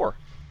charge you more.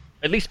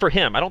 At least for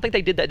him. I don't think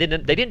they did that. They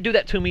didn't do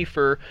that to me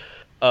for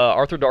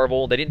Arthur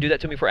Darvill. They didn't do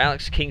that to me for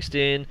Alex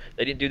Kingston.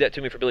 They didn't do that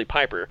to me for Billy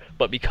Piper.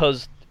 But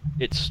because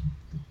it's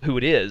who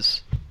it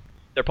is,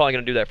 they're probably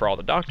going to do that for all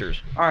the doctors.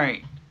 All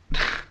right.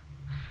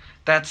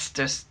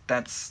 That's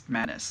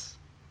madness.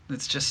 That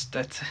just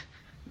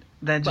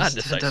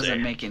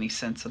doesn't make any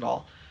sense at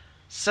all.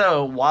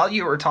 So while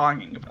you were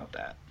talking about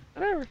that,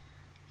 whatever.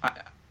 All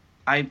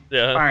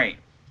right.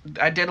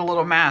 I did a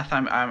little math.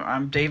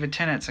 I'm David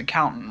Tennant's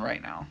accountant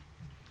right now.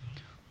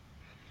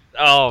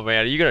 Oh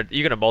man, are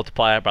you gonna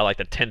multiply it by like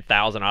the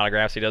 10,000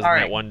 autographs he does in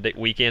that one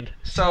weekend?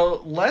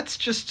 So let's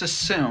just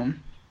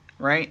assume,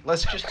 right?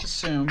 Let's just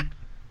assume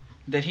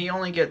that he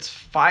only gets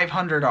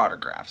 500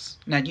 autographs.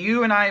 Now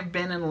you and I have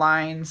been in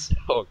lines.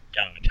 Oh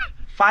God.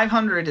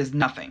 500 is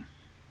nothing.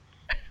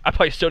 I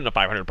probably stood in a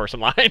 500 person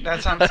line.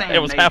 That's what I'm saying.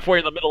 It was halfway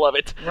in the middle of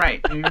it. Right.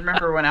 You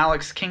remember when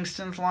Alex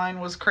Kingston's line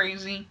was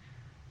crazy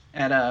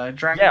at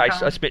DragonCon? Yeah,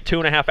 I spent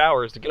 2.5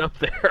 hours to get up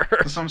there.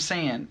 That's what I'm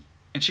saying.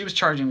 And she was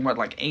charging what,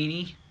 like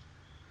 80?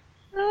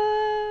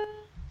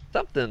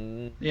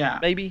 Something. Yeah.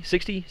 Maybe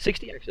 60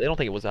 actually. I don't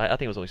think it was. I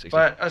think it was only 60.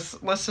 But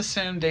let's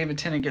assume David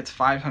Tennant gets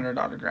 500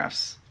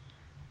 autographs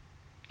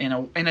in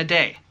a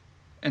day,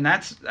 and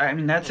that's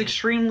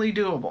extremely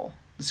doable.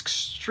 It's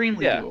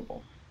extremely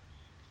doable.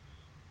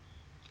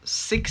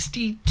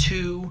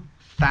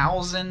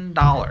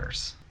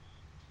 $62,000.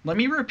 Let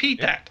me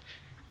repeat that.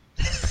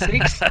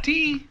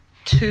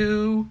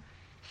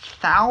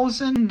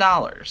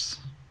 $62,000.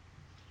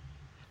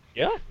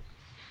 Yeah.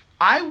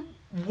 I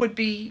would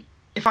be,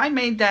 if I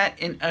made that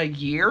in a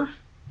year,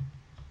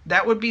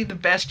 that would be the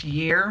best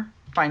year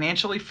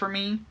financially for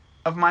me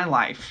of my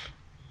life.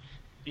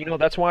 You know,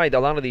 that's why a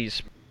lot of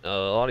these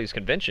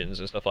conventions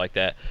and stuff like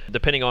that,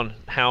 depending on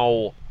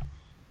how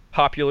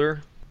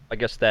popular, I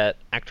guess, that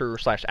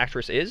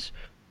actor/actress is,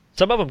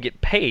 some of them get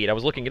paid. I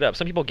was looking it up.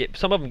 Some of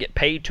them get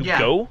paid to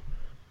go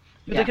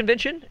to the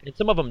convention, and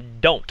some of them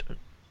don't.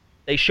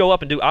 They show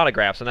up and do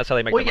autographs, and that's how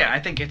they make their money. I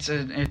think it's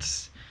and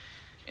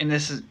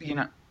this is,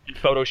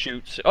 photo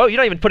shoots. Oh, you're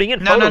not even putting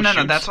in No,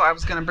 shoots. that's why I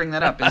was going to bring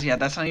that up. That's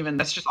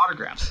just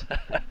autographs.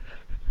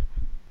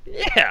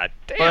 Yeah,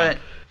 damn.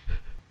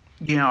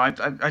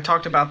 But I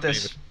talked about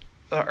this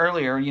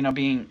earlier.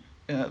 Being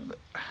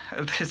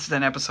this is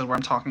an episode where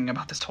I'm talking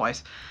about this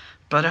twice.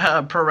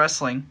 But pro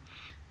wrestling,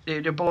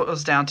 it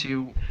boils down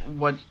to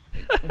what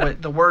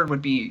the word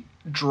would be: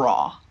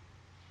 draw.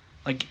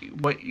 Like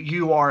what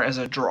you are as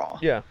a draw.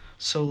 Yeah.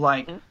 So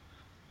like.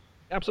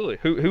 Absolutely.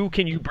 Who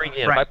can you bring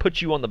in? Right. If I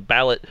put you on the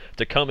ballot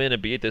to come in and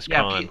be at this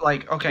con,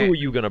 okay. who are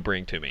you going to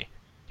bring to me?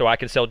 So I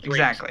can sell drinks.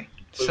 Exactly.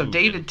 So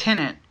David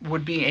Tennant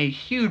would be a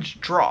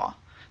huge draw.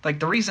 Like,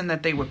 the reason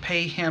that they would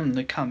pay him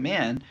to come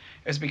in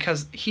is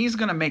because he's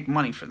going to make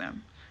money for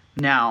them.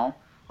 Now,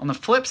 on the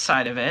flip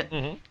side of it,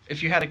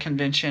 if you had a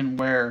convention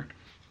where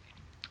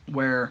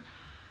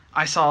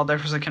I saw there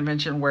was a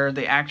convention where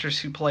the actress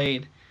who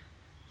played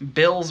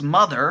Bill's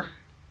mother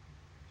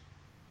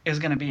is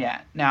going to be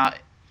at. Now,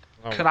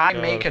 could I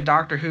make a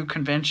Doctor Who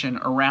convention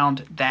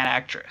around that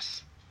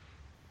actress?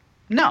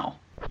 No.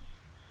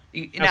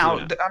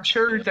 Now, I'm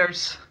sure there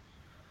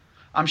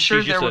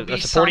would be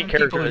some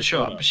people who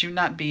show up, but she would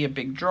not be a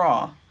big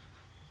draw.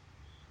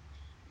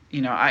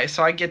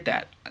 So I get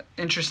that.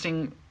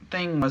 Interesting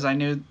thing was I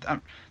knew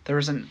there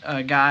was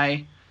a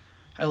guy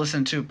I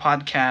listened to a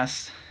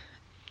podcast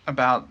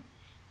about.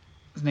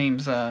 His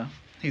name's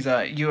he's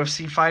a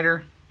UFC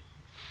fighter,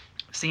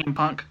 CM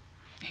Punk.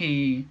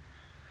 He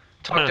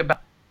talked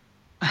about.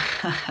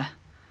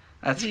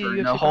 That's for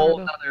a whole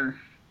nother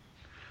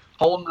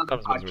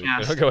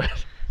podcast. Go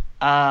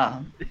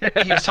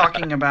ahead. He was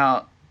talking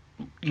about,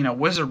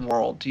 Wizard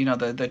World,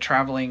 the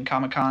traveling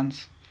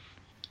Comic-Cons.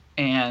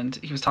 And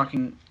he was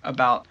talking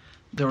about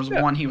there was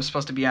one he was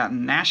supposed to be out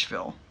in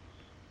Nashville.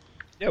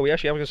 Yeah, we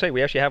actually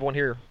have one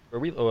here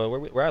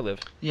where I live.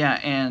 Yeah,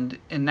 and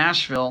in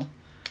Nashville,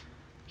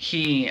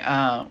 he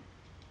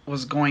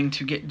was going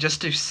to get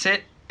just to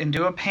sit and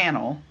do a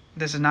panel.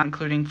 This is not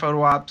including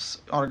photo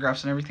ops,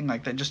 autographs, and everything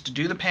like that. Just to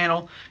do the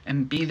panel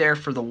and be there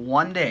for the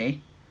one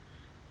day,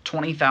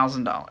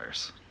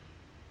 $20,000.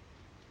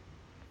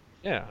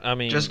 Yeah, I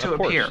mean, just to of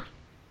course,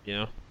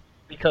 appear.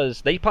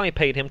 Because they probably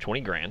paid him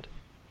 $20,000,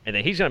 and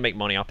then he's gonna make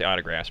money off the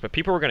autographs. But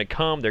people are gonna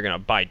come, they're gonna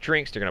buy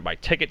drinks, they're gonna buy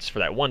tickets for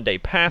that one day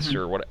pass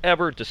or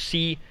whatever to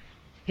see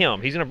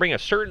him. He's gonna bring a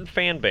certain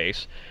fan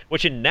base,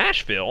 which in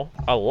Nashville,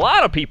 a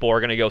lot of people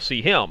are gonna go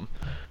see him.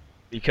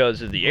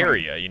 Because of the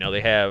area,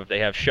 they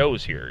have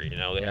shows here,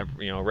 they have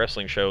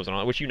wrestling shows and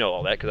all, which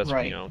all that because that's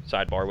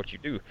sidebar what you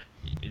do.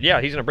 Yeah,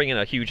 he's gonna bring in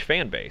a huge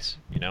fan base,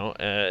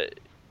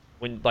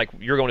 when like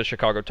you're going to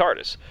Chicago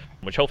TARDIS,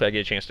 which hopefully I get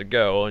a chance to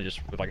go, and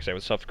just like I said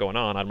with stuff going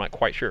on, I'm not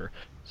quite sure.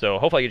 So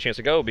hopefully I get a chance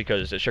to go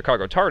because at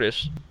Chicago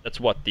TARDIS, that's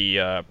what the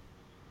I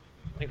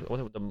think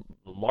the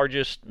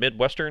largest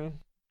Midwestern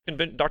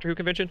Doctor Who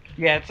convention.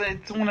 Yeah,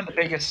 it's one of the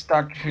biggest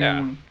Doctor Who.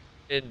 Yeah.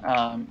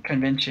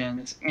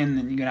 Conventions in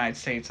the United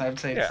States. I would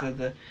say it's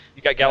the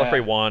you got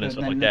Gallifrey 1 and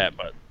stuff like that,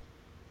 but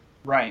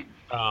right.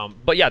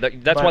 But yeah,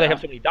 that's why they have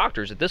so many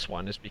doctors at this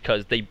one is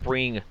because they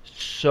bring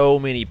so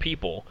many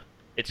people.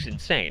 It's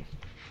insane.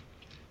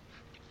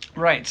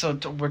 Right. So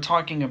we're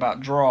talking about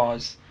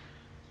draws.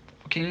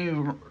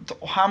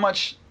 How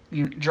much?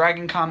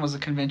 Dragon Con was a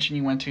convention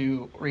you went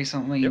to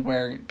recently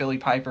where Billy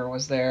Piper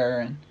was there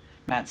and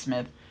Matt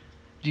Smith.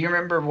 Do you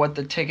remember what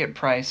the ticket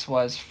price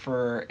was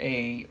for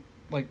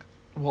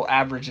we'll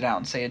average it out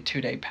and say a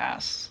 2-day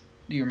pass.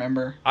 Do you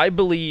remember? I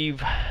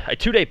believe a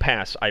 2-day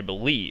pass,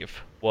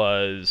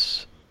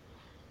 was...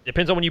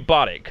 Depends on when you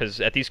bought it, because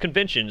at these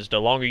conventions,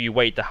 the longer you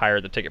wait, the higher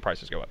the ticket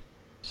prices go up.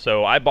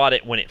 So I bought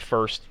it when it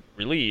first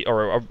released,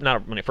 or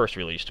not when it first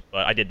released,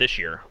 but I did this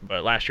year.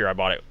 But last year I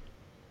bought it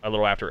a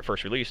little after it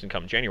first released, and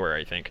come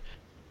January, I think.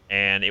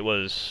 And it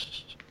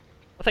was,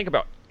 I think,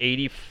 about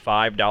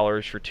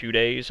 $85 for 2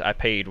 days. I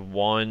paid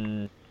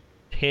 $110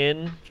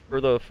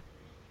 for the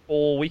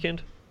full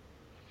weekend.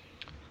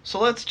 So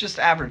let's just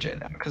average it,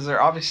 because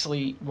there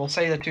obviously, we'll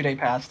say the 2-day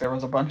pass, there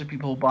was a bunch of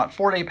people who bought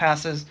 4-day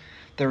passes,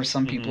 there were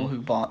some people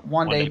who bought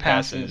 1-day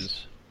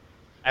passes.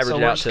 So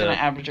we're just going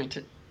to average it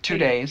to 2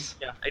 days.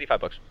 Yeah,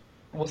 $85.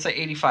 We'll say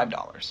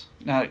 $85.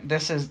 Now,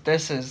 this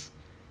is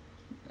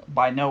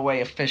by no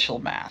way official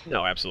math.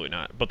 No, absolutely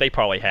not. But they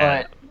probably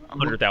had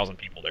 100,000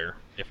 people there,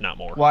 if not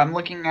more. Well, I'm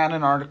looking at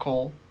an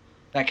article.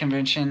 That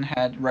convention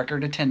had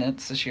record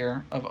attendance this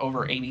year of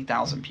over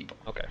 80,000 people.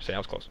 Okay, so that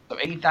was close. So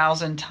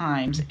 80,000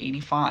 times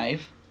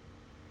 85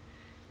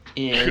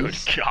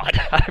 is... Good God.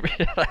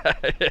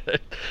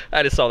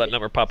 I just saw that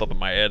number pop up in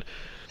my head.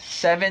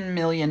 $7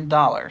 million. And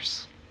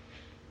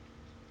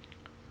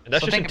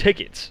that's just in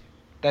tickets.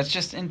 That's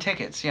just in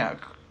tickets, yeah.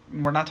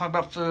 We're not talking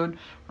about food.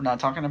 We're not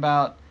talking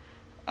about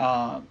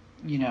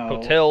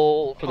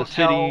Hotel for the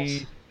hotels,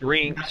 city,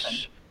 drinks. nothing.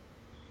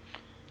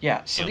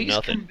 Yeah, so these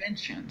nothing.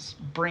 conventions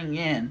bring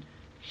in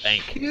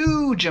Bank.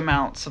 huge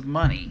amounts of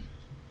money.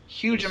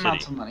 Huge the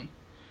amounts city. of money.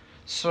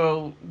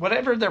 So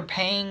whatever they're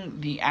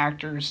paying the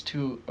actors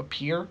to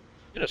appear,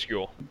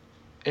 Minuscule.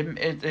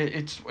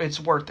 it's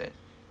worth it.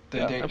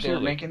 Yeah, They're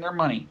absolutely. making their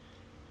money.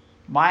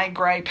 My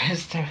gripe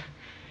is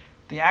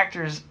the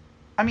actors.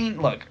 I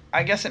mean, look,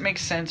 I guess it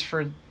makes sense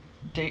for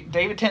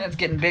David Tennant's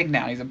getting big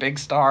now. He's a big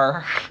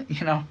star,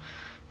 you know.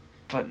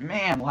 But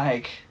man,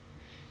 like,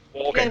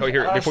 Well, okay, give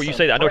here, us before you a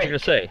say that, I know what you're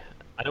break. going to say.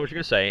 I know what you're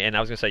going to say, and I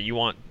was going to say you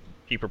want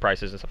cheaper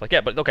prices and stuff like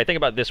that. But, okay, think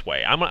about it this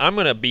way. I'm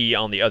going to be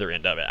on the other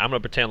end of it. I'm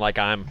going to pretend like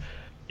I'm,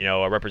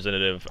 a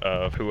representative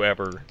of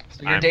whoever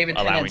So you're I'm David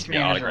allowing Tennant's to get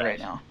manager autographs.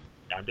 right now.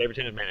 I'm David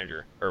Tennant's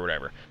manager, or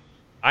whatever.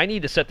 I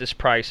need to set this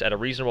price at a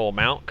reasonable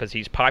amount because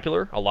he's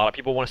popular. A lot of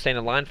people want to stand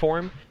in line for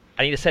him.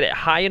 I need to set it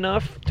high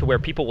enough to where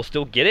people will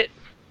still get it,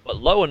 but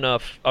low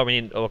enough so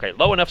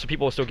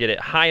people will still get it,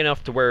 high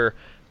enough to where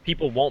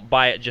people won't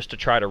buy it just to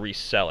try to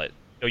resell it.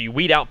 So you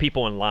weed out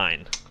people in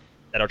line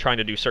that are trying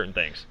to do certain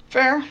things.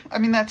 Fair. I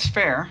mean, that's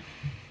fair.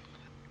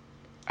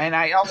 And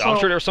I also, I'm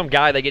sure there's some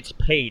guy that gets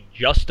paid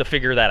just to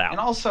figure that out. and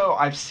also,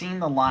 I've seen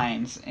the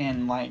lines,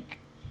 and like,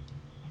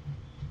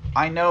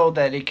 I know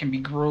that it can be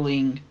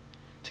grueling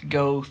to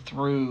go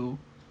through,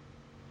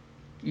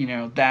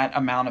 that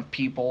amount of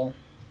people,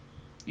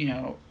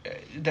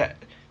 that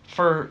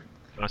for.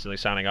 Constantly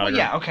signing Well,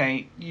 autographs. yeah,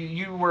 okay.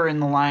 You were in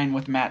the line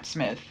with Matt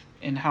Smith,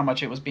 and how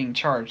much it was being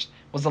charged.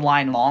 Was the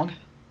line long?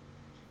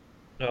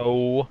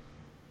 No,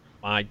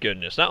 my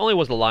goodness. Not only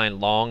was the line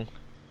long,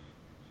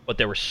 but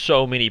there were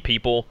so many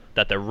people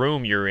that the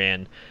room you're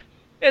in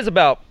is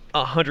about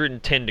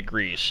 110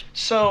 degrees.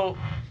 So,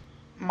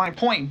 my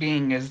point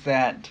being is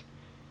that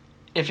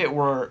if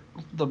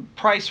the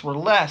price were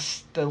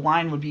less, the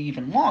line would be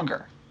even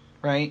longer,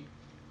 right?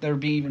 There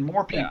would be even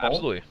more people. Yeah,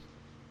 absolutely.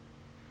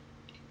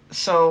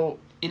 So,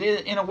 it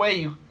is, in a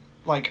way,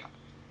 like,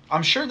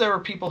 I'm sure there were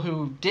people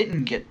who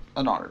didn't get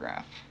an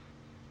autograph.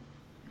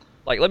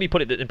 Like, let me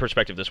put it in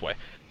perspective this way.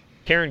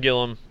 Karen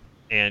Gillan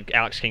and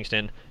Alex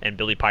Kingston and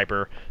Billy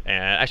Piper, and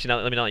actually,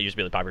 let me not use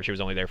Billy Piper. She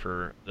was only there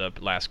for the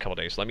last couple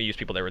days. Let me use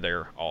people that were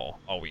there all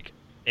week.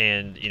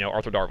 And,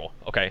 Arthur Darvill.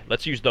 Okay,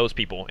 let's use those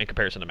people in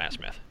comparison to Matt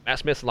Smith. Matt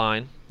Smith's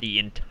line, the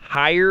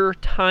entire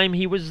time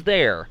he was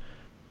there,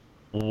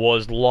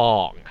 was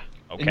long.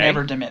 Okay? It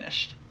never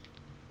diminished.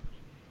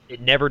 It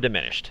never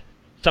diminished.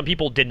 Some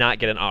people did not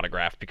get an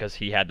autograph because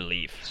he had to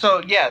leave.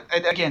 So, yeah,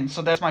 again,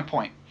 so that's my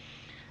point.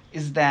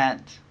 Is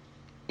that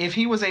if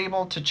he was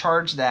able to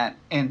charge that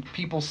and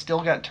people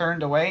still got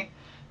turned away,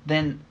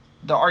 then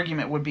the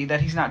argument would be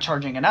that he's not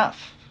charging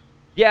enough.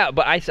 Yeah,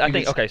 but I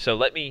think, okay, so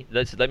let me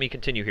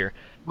continue here.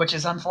 Which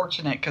is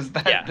unfortunate because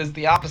that is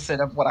the opposite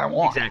of what I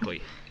want.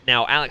 Exactly.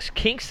 Now, Alex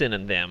Kingston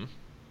and them,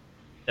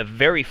 the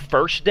very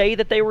first day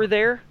that they were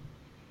there,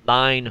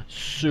 line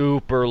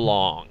super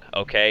long,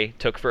 okay?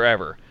 Took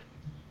forever.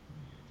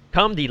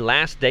 Come the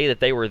last day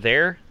that they were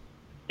there,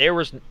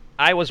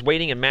 I was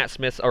waiting in Matt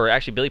Smith's, or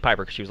actually Billy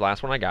Piper, because she was the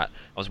last one I got.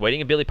 I was waiting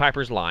in Billy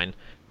Piper's line,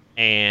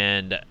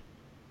 and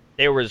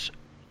there was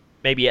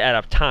maybe at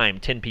a time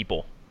 10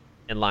 people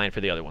in line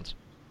for the other ones.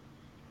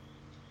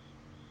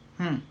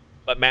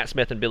 But Matt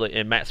Smith and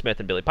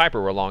Billy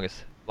Piper were long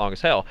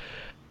as hell.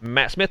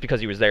 Matt Smith, because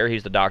he was there,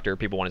 he's the doctor,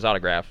 people want his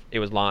autograph. It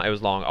was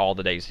long all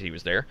the days he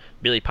was there.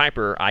 Billy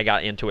Piper, I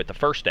got into it the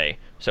first day,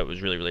 so it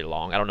was really, really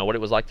long. I don't know what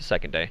it was like the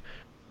second day.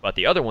 But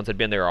the other ones had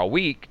been there all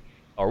week,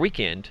 or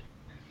weekend,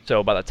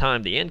 so by the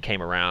time the end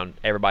came around,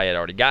 everybody had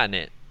already gotten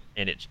it,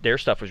 and their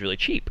stuff was really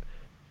cheap.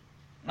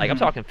 Like, I'm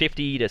talking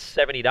 $50 to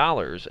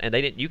 $70,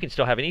 and you can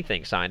still have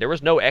anything signed. There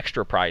was no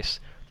extra price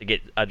to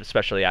get a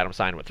specialty item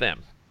signed with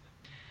them.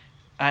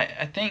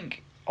 I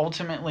think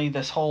ultimately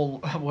this whole,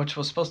 which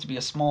was supposed to be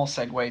a small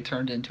segue,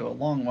 turned into a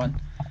long one.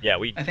 Yeah,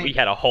 we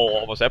had a whole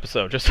almost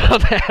episode just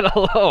on that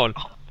alone.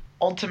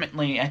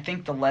 Ultimately, I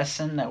think the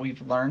lesson that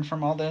we've learned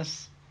from all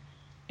this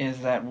is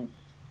that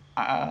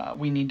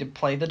we need to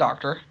play the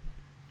doctor.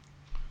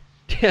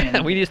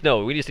 And we just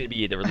need to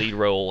be the lead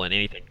role in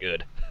anything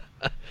good.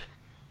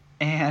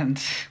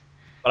 And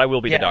but I will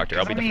be the doctor.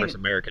 I'll be the first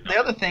American doctor.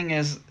 The other thing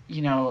is,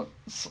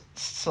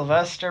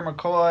 Sylvester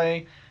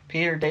McCoy,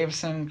 Peter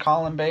Davison,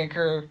 Colin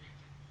Baker,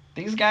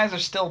 these guys are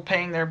still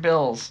paying their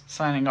bills,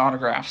 signing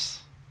autographs.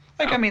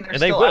 Like, I mean, there's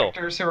still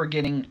actors who are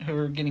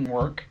getting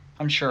work,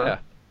 I'm sure.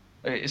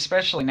 Yeah.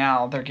 Especially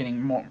now, they're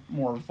getting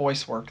more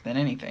voice work than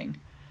anything.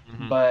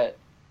 Mm-hmm. But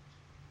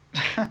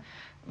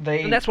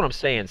and that's what I'm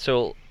saying.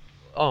 So,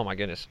 oh my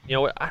goodness, you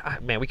know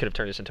what? Man, we could have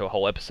turned this into a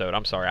whole episode.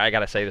 I'm sorry, I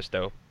gotta say this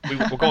though.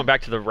 We're going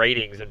back to the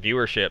ratings and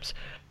viewerships.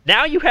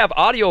 Now you have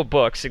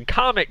audiobooks and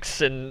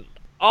comics and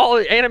all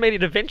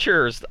animated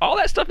adventures. All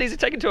that stuff needs to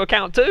take into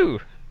account too.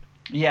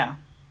 Yeah,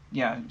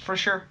 for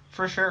sure.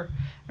 I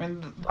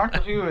mean, Doctor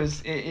Who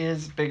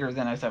is bigger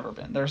than it's ever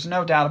been. There's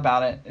no doubt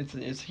about it.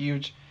 It's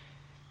huge.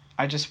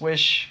 I just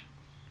wish,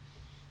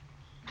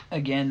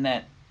 again,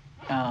 that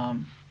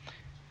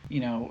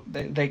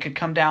they could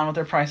come down with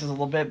their prices a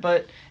little bit.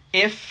 But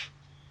if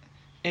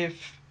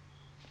if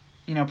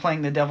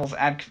playing the devil's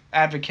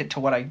advocate to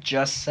what I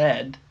just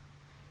said,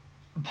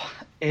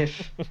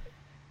 if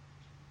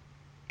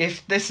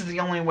this is the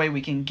only way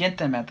we can get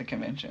them at the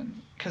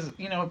convention, because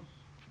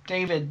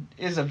David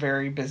is a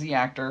very busy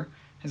actor,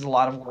 has a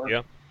lot of work.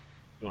 Yeah,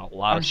 doing a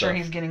lot I'm of sure stuff.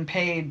 he's getting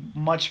paid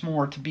much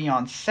more to be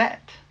on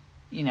set,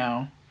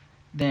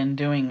 than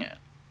doing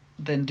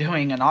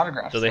an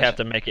autograph. So they session. have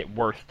to make it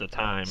worth the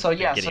time. So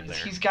yeah, getting there.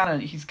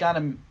 he's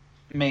gotta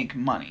make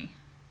money,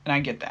 and I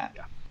get that.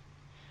 Yeah.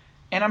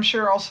 And I'm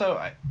sure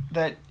also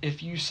that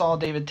if you saw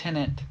David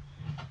Tennant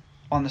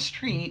on the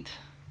street,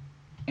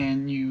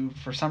 and you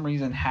for some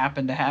reason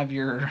happen to have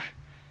your,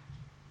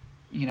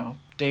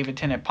 David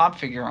Tennant pop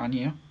figure on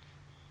you,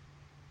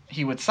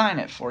 he would sign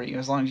it for you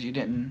as long as you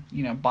didn't,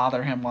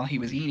 bother him while he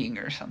was eating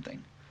or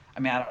something. I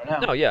mean, I don't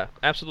know. No, yeah,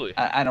 absolutely.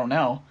 I don't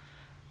know,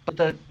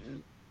 but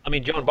I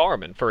mean, John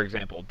Barrowman, for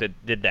example,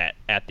 did that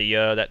at the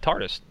that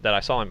TARDIS that I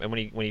saw him, and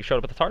when he showed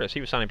up at the TARDIS,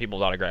 he was signing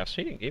people's autographs.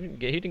 He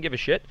didn't give a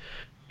shit,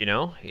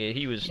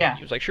 He was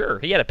like, sure.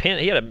 He had a pen,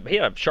 he had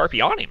a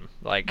Sharpie on him,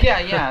 like.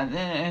 Yeah,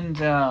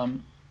 and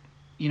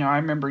I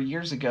remember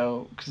years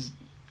ago, because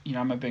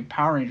I'm a big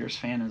Power Rangers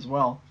fan as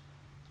well.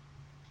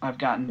 I've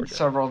gotten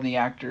several of the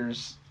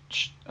actors'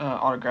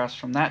 autographs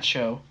from that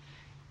show,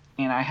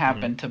 and I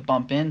happened to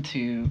bump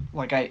into,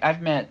 like,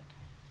 I've met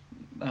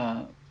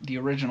the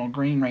original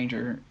Green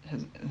Ranger.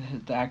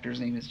 The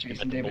actor's name is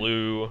Jason The David.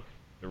 blue,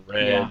 the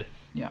red.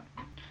 Yeah.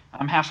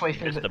 I'm halfway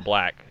through the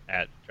black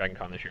at Dragon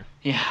Con this year.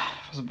 Yeah,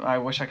 I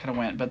wish I could have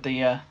went, but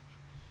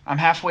I'm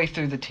halfway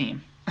through the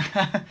team.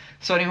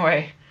 So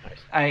anyway, Nice.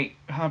 I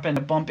happened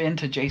to bump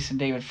into Jason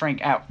David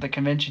Frank at the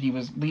convention. He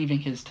was leaving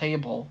his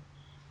table,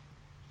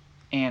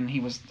 and he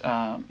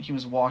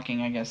was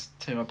walking, I guess,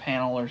 to a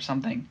panel or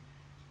something,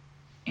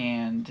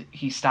 and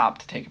he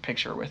stopped to take a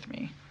picture with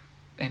me,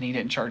 and he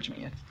didn't charge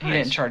me. He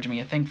didn't charge me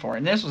a thing for it.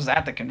 And this was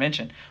at the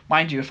convention,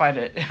 mind you. If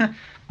I'd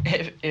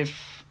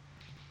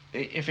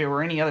if it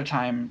were any other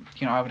time,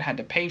 I would have had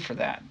to pay for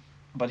that.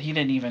 But he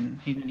didn't even.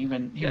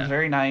 He was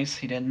very nice.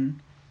 He didn't.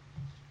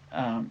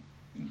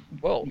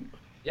 Well,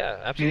 yeah,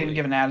 He absolutely. didn't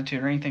give an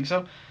attitude or anything.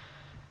 So,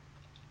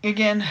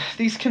 again,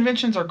 these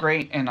conventions are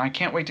great, and I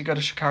can't wait to go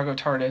to Chicago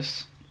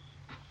TARDIS.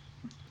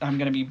 I'm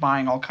going to be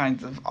buying all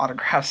kinds of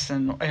autographs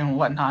and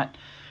whatnot.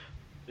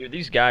 Dude,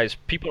 these guys,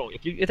 people,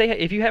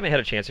 if you haven't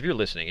had a chance, if you're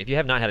listening, if you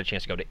have not had a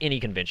chance to go to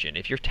any convention,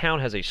 if your town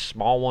has a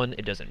small one,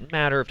 it doesn't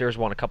matter if there's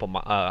one a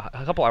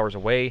couple hours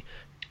away,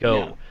 go.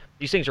 Yeah.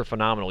 These things are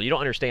phenomenal. You don't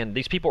understand.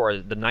 These people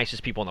are the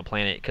nicest people on the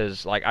planet,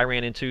 because like I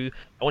went to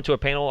a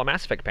panel, a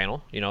Mass Effect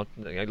panel, a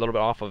little bit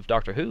off of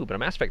Doctor Who, but a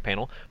Mass Effect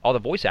panel, all the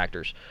voice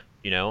actors,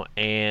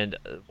 and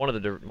one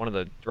of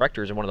the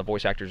directors and one of the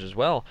voice actors as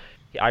well.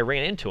 I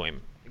ran into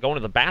him going to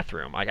the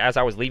bathroom. Like, as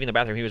I was leaving the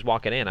bathroom, he was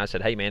walking in. I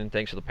said, "Hey man,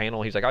 thanks for the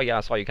panel." He's like, "Oh yeah,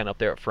 I saw you kind of up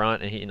there up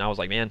front." And I was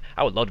like, "Man,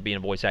 I would love to be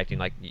in voice acting.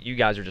 Like, you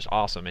guys are just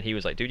awesome." And he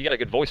was like, "Dude, you got a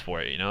good voice for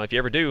it. If you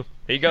ever do,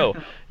 here you go.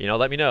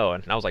 Let me know."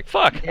 And I was like,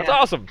 "Fuck, that's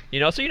awesome."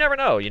 So you never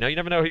know. You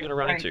never know who you're gonna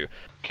run into.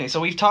 Okay, so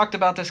we've talked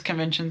about this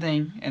convention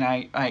thing, and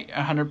I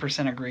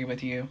 100% agree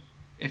with you.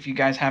 If you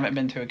guys haven't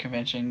been to a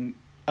convention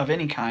of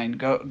any kind,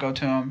 go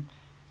to them.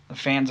 The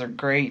fans are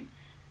great.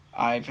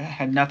 I've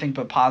had nothing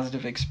but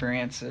positive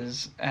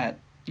experiences at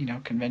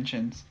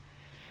conventions.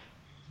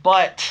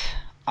 But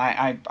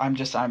I'm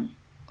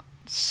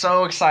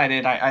so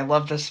excited. I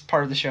love this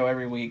part of the show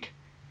every week.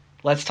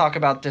 Let's talk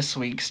about this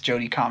week's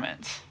Jody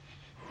comments.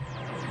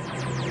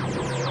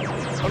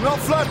 I'm not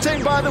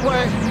flirting, by the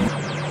way.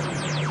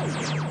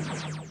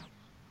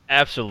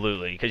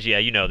 Absolutely, because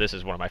this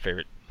is one of my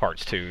favorite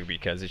parts too,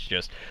 because it's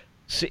just,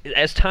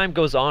 as time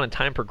goes on and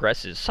time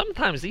progresses,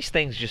 sometimes these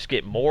things just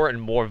get more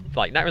and more,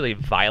 like, not really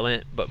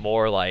violent, but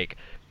more like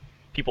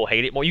people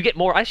hate it more. You get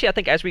more. Actually, I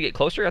think as we get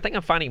closer, I think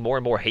I'm finding more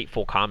and more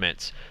hateful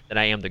comments than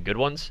I am the good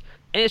ones,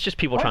 and it's just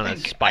people trying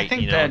to spite,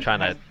 trying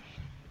to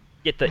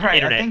get the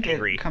internet I think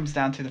angry. It comes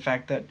down to the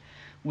fact that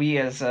we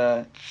as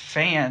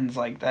fans,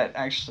 like, that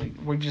actually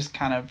we just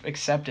kind of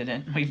accepted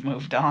it and we've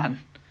moved on.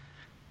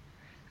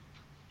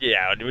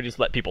 Yeah, we just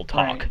let people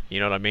talk. Right. You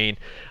know what I mean?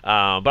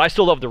 But I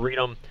still love to read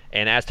them,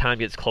 and as time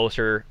gets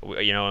closer,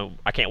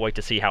 I can't wait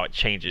to see how it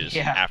changes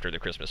after the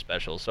Christmas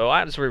special. So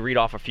I just will read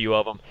off a few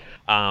of them.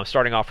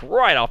 Starting off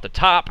right off the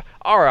top,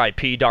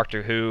 R.I.P.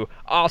 Doctor Who,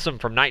 awesome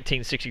from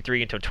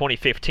 1963 until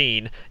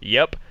 2015.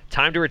 Yep,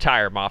 time to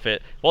retire,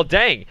 Moffat. Well,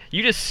 dang,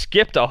 you just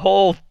skipped a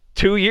whole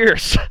 2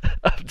 years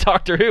of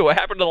Doctor Who. What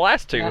happened to the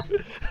last two? Yeah.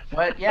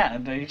 What? Yeah,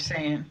 you're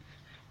saying,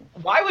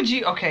 why would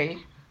you? Okay.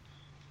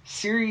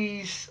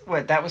 Series,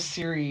 what, that was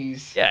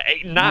series... Yeah,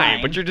 8 and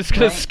 9, but you're just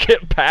going to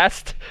skip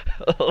past,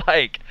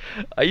 like,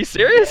 are you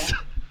serious?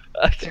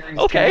 Yeah. Series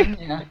okay. 10,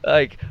 yeah.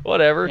 Like,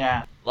 whatever.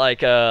 Yeah.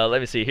 Like,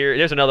 let me see here.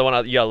 There's another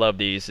one. You gotta love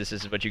these. This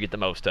is what you get the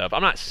most of.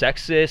 I'm not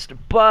sexist,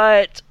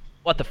 but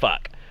what the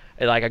fuck?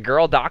 Like, a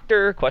girl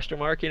doctor, question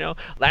mark,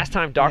 Last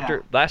time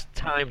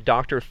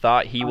Doctor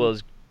thought he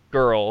was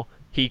girl,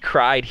 he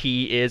cried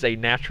he is a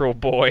natural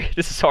boy.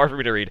 This is hard for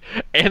me to read.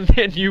 And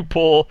then you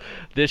pull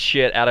this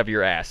shit out of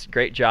your ass.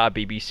 Great job,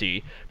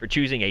 BBC, for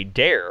choosing a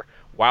dare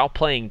while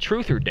playing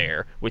Truth or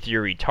Dare with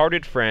your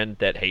retarded friend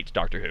that hates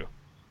Doctor Who.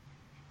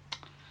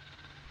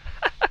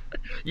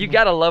 You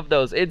gotta love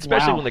those,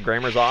 especially when the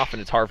grammar's off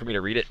and it's hard for me to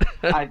read it.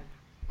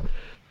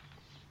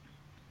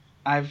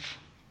 I've.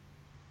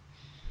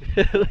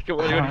 What do you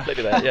want to say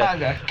to that? Yeah.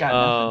 I've got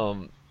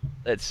nothing.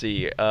 Let's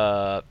see.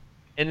 And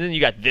then you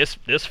got this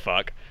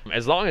fuck.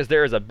 As long as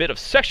there is a bit of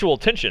sexual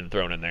tension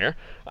thrown in there,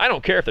 I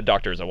don't care if the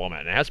Doctor is a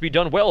woman. It has to be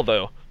done well,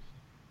 though.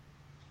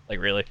 Like,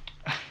 really?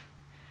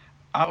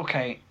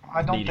 Okay,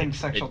 I don't think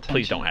sexual tension.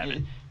 Please don't have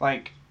it.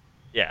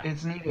 Yeah,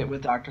 it's needed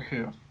with Doctor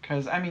Who.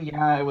 Because, I mean,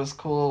 yeah, it was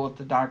cool with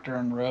the Doctor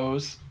and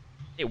Rose.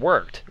 It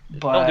worked.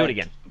 But don't do it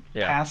again.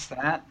 Yeah. Past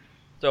that,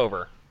 it's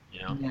over.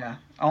 You know? Yeah.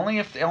 Only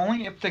if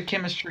the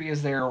chemistry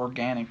is there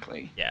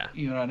organically. Yeah.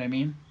 You know what I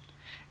mean?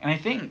 And I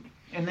think,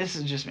 and this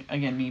is just,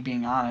 again, me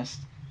being honest,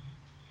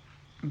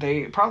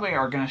 they probably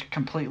are going to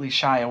completely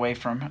shy away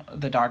from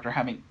the Doctor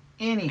having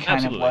any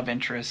kind of love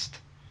interest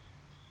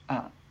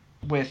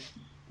with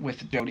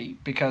Jodie,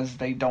 because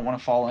they don't want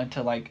to fall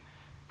into, like,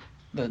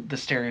 the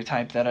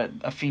stereotype that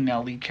a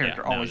female lead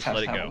character always has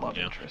to have a love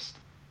interest.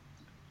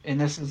 And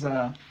this is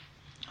a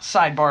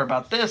sidebar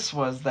about this,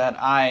 was that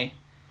I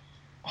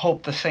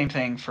hope the same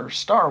thing for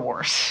Star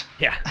Wars.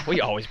 Yeah,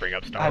 we always bring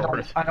up Star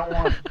Wars. I don't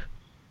want...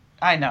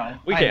 I know.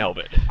 We can't help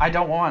it. I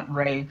don't want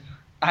Rey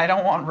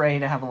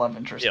to have a love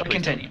interest. Yeah, but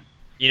continue.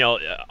 You know,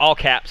 all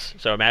caps.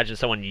 So imagine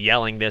someone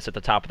yelling this at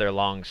the top of their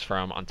lungs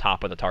from on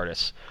top of the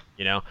TARDIS.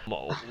 You know,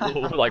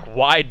 like,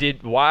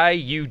 why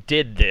you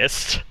did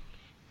this?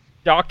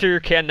 Doctor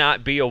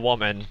cannot be a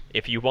woman.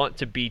 If you want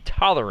to be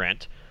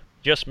tolerant,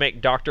 just make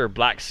Doctor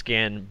black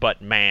skin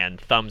but man.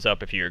 Thumbs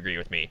up if you agree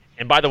with me.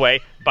 And by the way,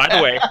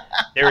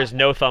 there is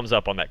no thumbs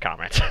up on that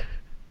comment.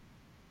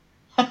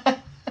 Like,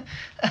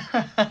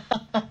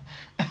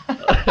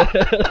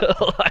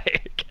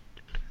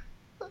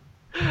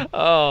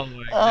 oh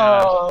my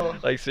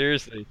gosh. Like,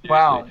 seriously.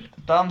 Wow.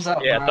 Thumbs up.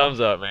 Yeah, bro. thumbs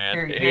up,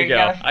 man. Here you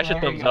go. I should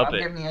thumbs up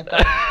it. Give me a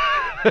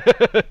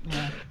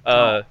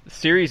thumbs.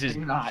 Series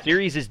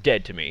is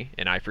dead to me,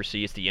 and I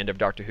foresee it's the end of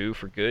Doctor Who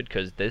for good,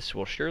 because this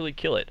will surely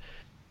kill it.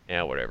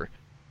 Yeah, whatever.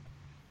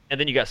 And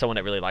then you got someone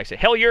that really likes it.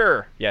 Hell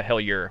yer! Yeah, hell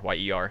yer.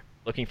 Y-E-R.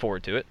 Looking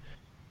forward to it.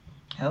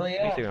 Hell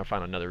yeah. I think I'll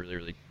find another really,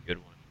 really good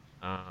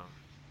one.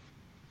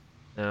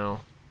 No.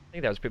 I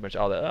think that was pretty much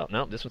all that. Oh,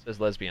 no, this one says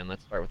lesbian.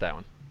 Let's start with that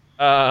one.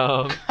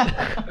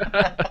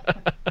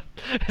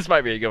 This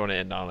might be a good one to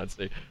end on. Let's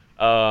see.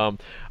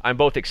 I'm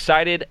both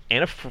excited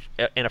and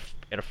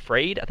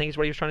afraid, I think is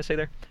what he was trying to say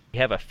there. We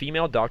have a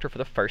female Doctor for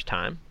the first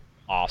time.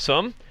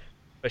 Awesome.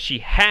 But she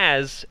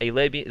has a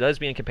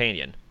lesbian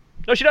companion.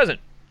 No, she doesn't.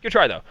 Good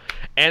try, though.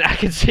 And I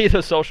can see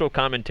the social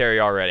commentary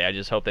already. I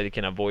just hope they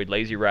can avoid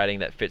lazy writing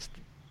that fits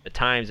the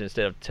times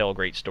instead of tell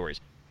great stories.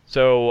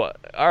 So,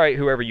 all right,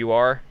 whoever you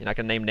are, you're not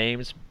going to name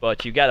names,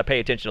 but you got to pay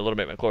attention a little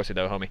bit more closely,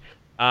 though, homie.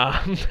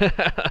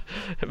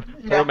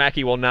 Poor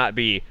Mackie will not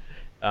be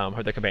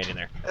the companion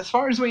there. As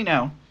far as we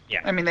know.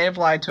 Yeah. I mean, they have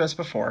lied to us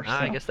before. So.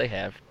 I guess they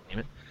have. Damn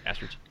it.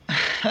 Bastards.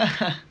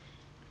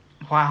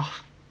 Wow.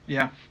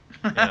 Yeah.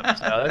 Yeah,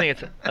 so I think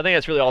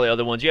that's really all the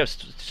other ones. You have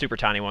super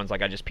tiny ones,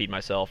 like I just peed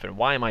myself. And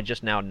why am I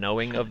just now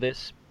knowing of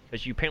this?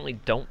 Because you apparently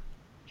don't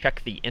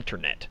check the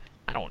internet.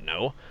 I don't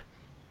know.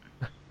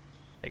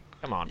 Like,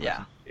 come on.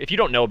 Yeah. If you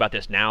don't know about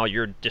this now,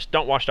 just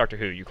don't watch Doctor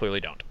Who. You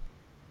clearly don't.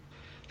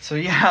 So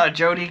yeah,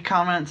 Jodie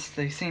comments,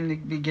 they seem to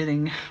be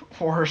getting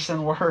worse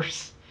and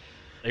worse.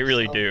 They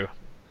really do.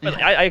 But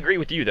yeah. I agree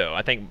with you, though.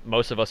 I think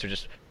most of us are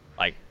just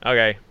like,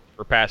 okay,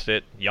 we're past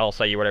it. Y'all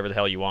say whatever the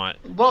hell you want.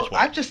 Well,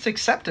 I've just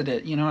accepted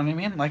it. You know what I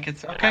mean? Like,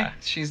 it's okay. Yeah.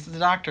 She's the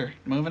Doctor.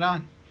 Moving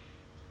on.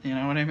 You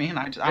know what I mean?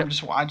 I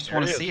just want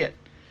to see it.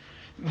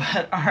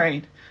 But all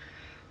right.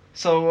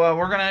 So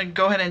we're gonna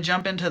go ahead and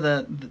jump into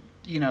the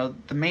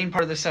main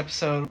part of this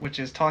episode, which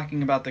is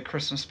talking about the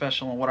Christmas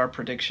special and what our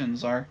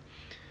predictions are.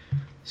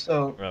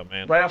 So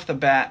right off the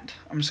bat,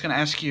 I'm just gonna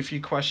ask you a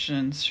few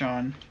questions,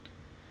 Sean.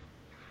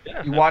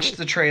 Yeah, you watched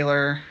the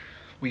trailer.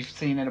 We've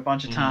seen it a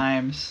bunch of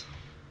times.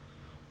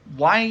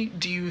 Why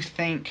do you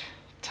think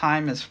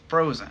time is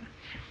frozen?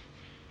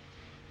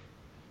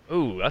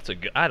 Ooh, that's a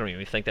good. I don't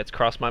even think that's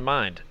crossed my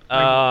mind.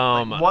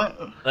 What?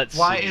 Let's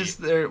why see. is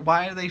there?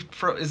 Why are they?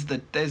 Is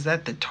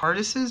that the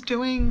TARDIS is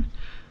doing?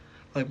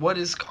 Like, what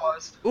is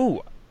caused?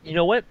 Ooh, you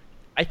know what?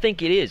 I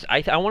think it is. I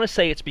want to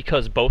say it's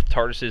because both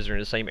TARDISes are in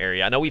the same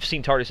area. I know we've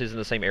seen TARDISes in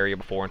the same area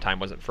before and time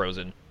wasn't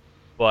frozen,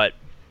 but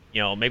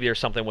maybe there's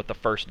something with the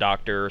first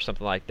Doctor or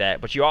something like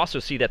that. But you also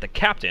see that the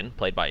Captain,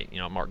 played by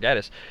Mark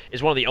Gatiss,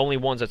 is one of the only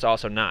ones that's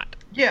also not.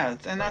 Yeah,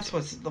 and that's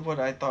what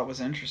I thought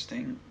was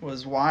interesting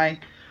was why.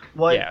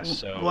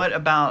 What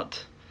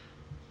about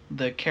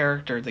the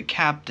character, the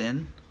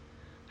Captain,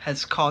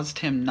 has caused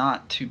him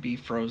not to be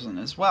frozen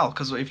as well?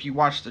 Because if you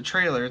watch the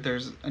trailer,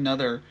 there's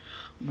another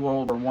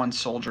World War I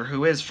soldier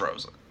who is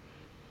frozen.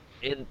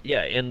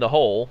 In the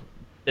hole,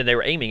 and they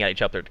were aiming at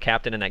each other. The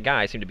Captain and that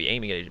guy seemed to be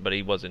aiming at each other, but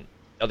he wasn't.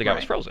 The other guy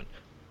was frozen.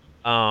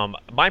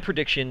 My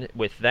prediction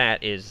with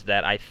that is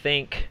that I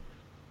think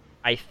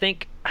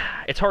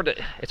it's hard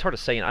to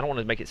say, and I don't want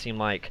to make it seem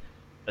like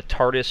the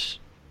TARDIS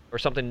or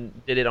something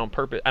did it on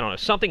purpose. I don't know.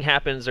 Something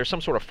happens. There's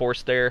some sort of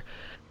force there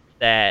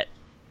that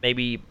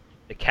maybe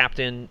the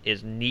captain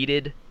is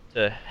needed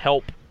to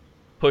help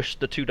push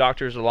the two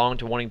doctors along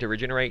to wanting to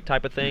regenerate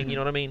type of thing. You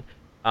know what I mean?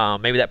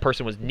 Maybe that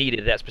person was needed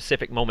at that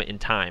specific moment in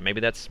time.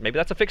 Maybe that's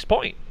a fixed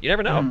point. You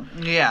never know.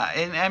 Yeah,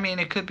 and I mean,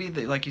 it could be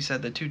like you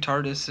said, the two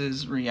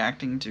TARDISes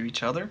reacting to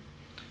each other,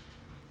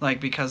 like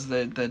because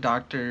the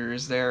Doctor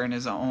is there in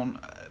his own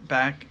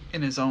back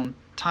in his own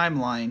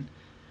timeline,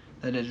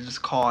 that it has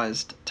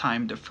caused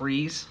time to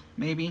freeze.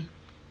 Maybe.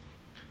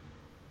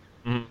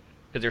 Because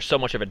there's so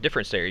much of a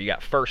difference there. You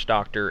got First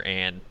Doctor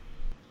and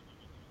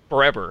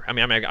forever. I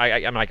mean,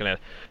 I'm not gonna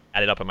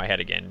add it up in my head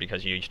again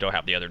because you still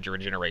have the other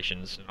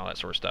generations and all that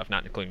sort of stuff,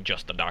 not including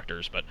just the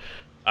Doctors. But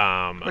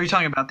are you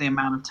talking about the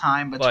amount of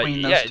time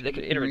between those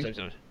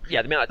two?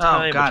 Yeah, the amount of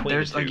time. Oh God, between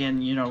there's the two.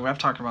 again, I've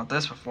talked about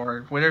this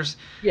before. Where there's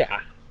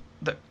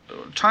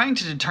trying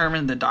to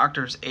determine the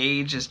Doctor's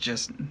age is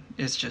just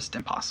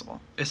impossible.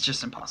 It's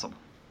just impossible.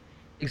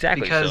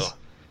 Exactly. Because so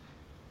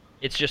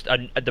it's just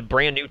the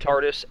brand new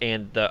TARDIS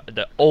and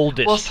the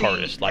oldest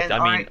TARDIS. Like,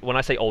 I mean, when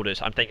I say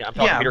oldest, I'm talking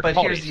Peter but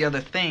Capaldi. here's the other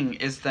thing: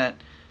 is that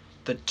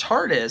the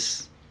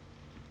TARDIS,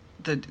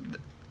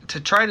 to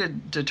try to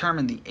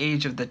determine the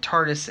age of the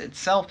TARDIS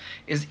itself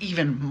is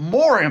even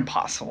more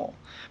impossible,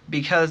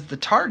 because the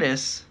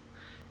TARDIS,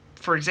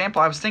 for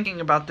example, I was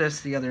thinking about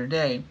this the other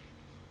day.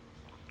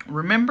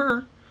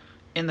 Remember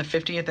in the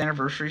 50th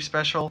anniversary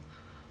special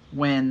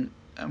when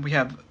we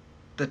have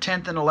the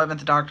 10th and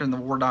 11th Doctor and the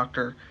War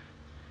Doctor,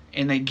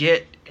 and they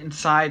get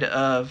inside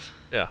of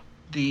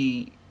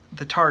the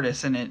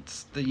TARDIS, and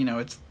it's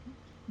it's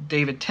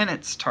David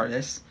Tennant's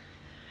TARDIS,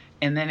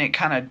 and then it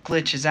kind of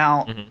glitches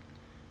out,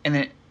 and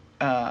then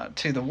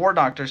to the War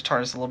Doctor's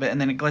TARDIS a little bit,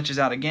 and then it glitches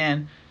out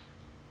again,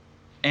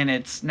 and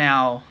it's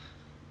now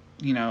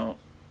the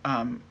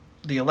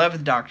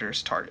 11th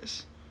Doctor's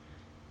TARDIS,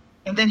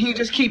 and then he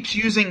just keeps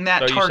using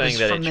that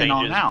TARDIS from then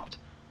on out.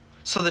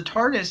 So the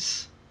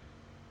TARDIS,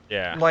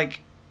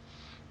 like,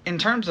 in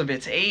terms of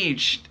its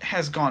age,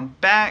 has gone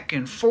back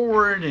and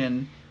forward,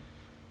 and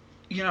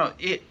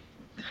it.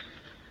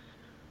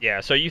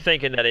 Yeah, so you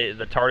thinking that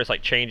the TARDIS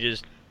like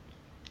changes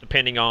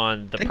depending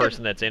on the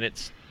person that's in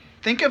it?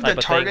 Think of the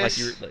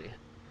TARDIS.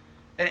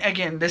 And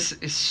again, this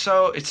is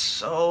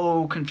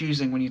so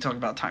confusing when you talk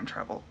about time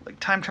travel. Like,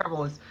 time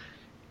travel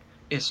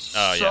is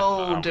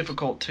so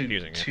difficult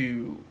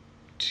to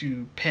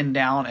pin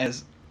down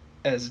as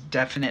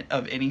definite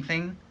of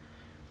anything.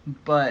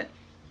 But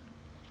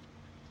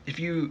if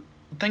you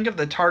think of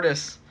the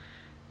TARDIS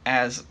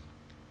as,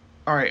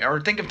 all right, or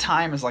think of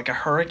time as like a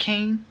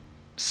hurricane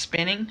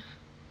spinning,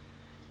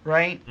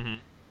 right? Mm-hmm.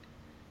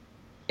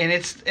 And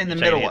it's in the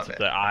middle of it.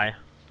 The eye.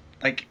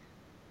 Like,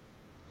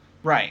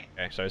 right.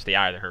 Okay, so it's the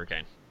eye of the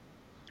hurricane.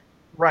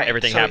 Right.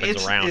 Everything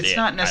happens around it. It's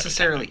not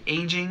necessarily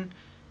aging.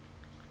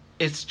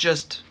 It's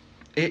just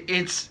it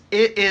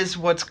is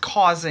what's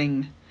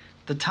causing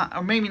the time,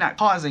 or maybe not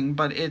causing,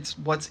 but it's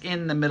what's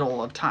in the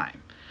middle of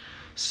time.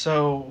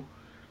 So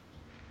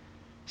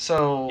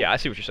yeah, I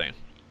see what you're saying.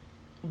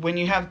 When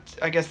you have,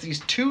 I guess, these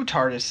two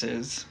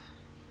TARDISes,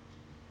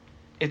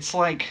 it's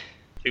like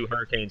two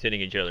hurricanes hitting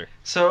each other.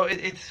 So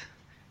it's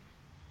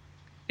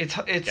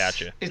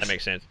gotcha. That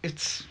makes sense.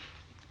 It's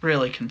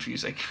really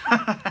confusing.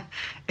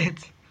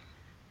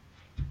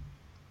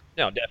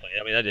 No, definitely.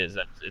 I mean,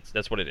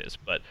 that's what it is.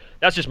 But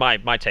that's just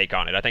my take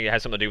on it. I think it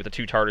has something to do with the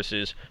two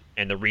TARDISes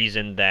and the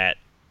reason that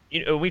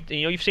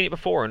you've seen it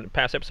before in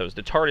past episodes.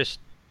 The TARDIS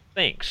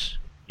thinks.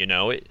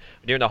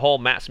 During the whole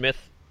Matt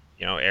Smith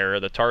era,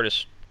 the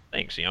TARDIS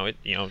thinks. The whole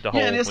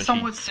it is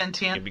somewhat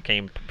sentient. It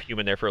became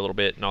human there for a little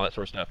bit and all that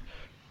sort of stuff.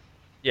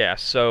 Yeah,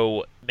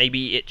 so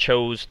maybe it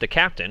chose the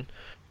captain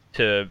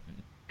because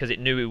it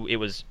knew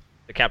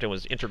the captain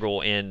was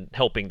integral in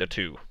helping the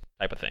two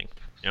type of thing.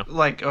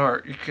 Like, or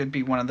it could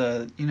be one of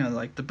the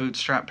like the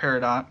bootstrap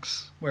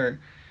paradox, where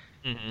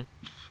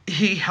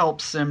he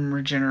helps them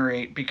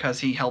regenerate because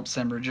he helps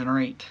them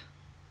regenerate.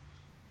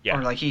 Yeah.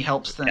 Or like he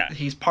helps them. Yeah.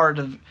 He's part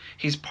of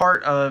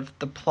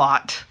the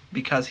plot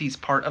because he's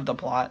part of the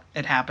plot.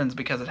 It happens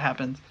because it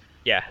happens.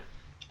 Yeah.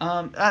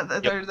 Yeah,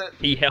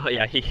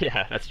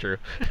 that's true.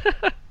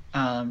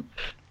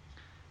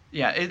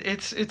 Yeah,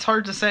 it's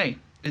hard to say.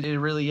 It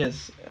really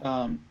is.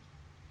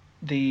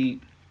 The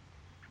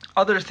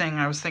other thing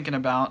I was thinking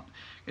about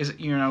is,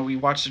 we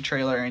watch the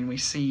trailer and we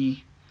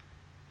see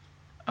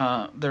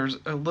there's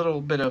a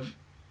little bit of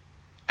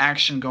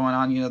action going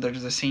on.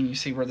 There's a scene you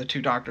see where the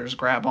two doctors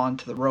grab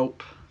onto the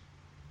rope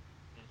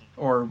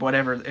or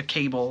whatever, a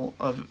cable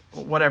of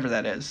whatever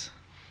that is.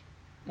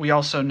 We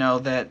also know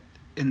that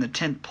in the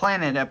 10th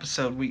Planet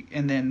episode,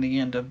 and then the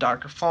end of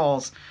Dr.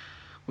 Falls,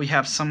 we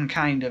have some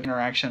kind of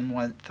interaction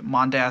with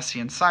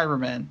Mondasian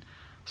Cybermen.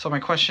 So my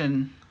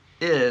question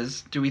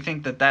is, do we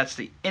think that that's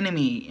the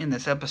enemy in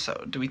this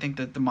episode? Do we think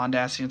that the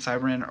Mondasian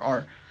Cybermen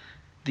are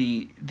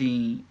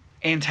the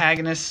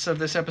antagonists of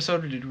this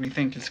episode, or do we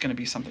think it's going to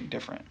be something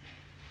different?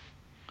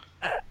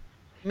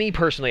 Me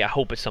personally, I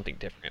hope it's something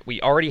different. We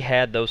already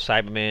had those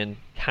Cybermen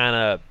kind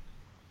of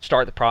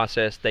start the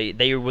process.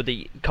 They were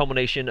the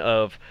culmination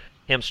of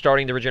him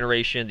starting the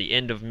regeneration, the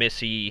end of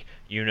Missy,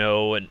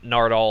 and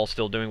Nardal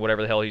still doing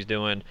whatever the hell he's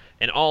doing,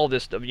 and all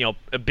this,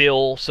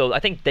 Bill. So I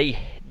think they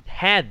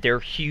had their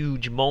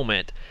huge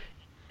moment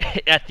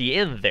at the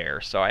end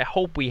there. So I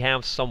hope we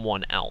have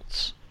someone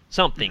else.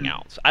 Something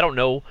else. I don't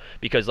know,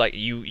 because like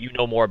you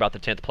know more about the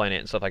 10th Planet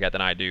and stuff like that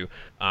than I do.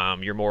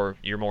 You're more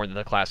into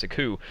the classic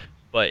Who.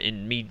 But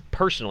in me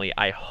personally,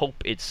 I hope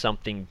it's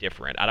something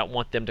different. I don't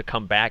want them to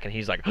come back and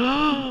he's like,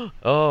 oh,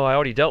 I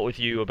already dealt with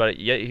you, but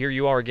yet here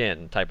you are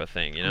again, type of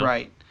thing,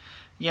 Right.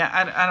 Yeah,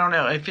 I don't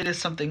know. If it is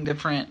something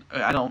different,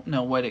 I don't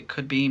know what it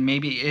could be.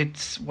 Maybe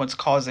it's what's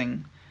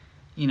causing,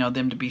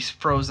 them to be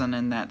frozen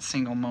in that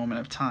single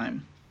moment of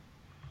time.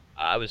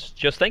 I was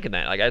just thinking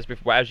that, like as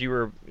you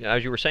were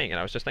saying it,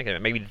 I was just thinking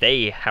that maybe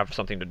they have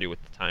something to do with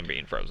the time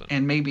being frozen.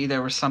 And maybe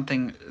there was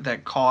something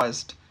that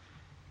caused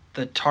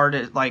the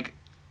TARDIS, like,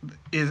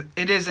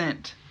 it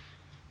isn't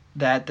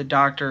that the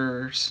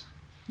doctors,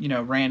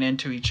 ran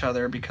into each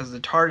other because the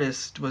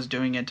TARDIS was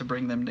doing it to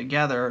bring them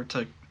together,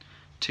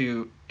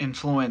 to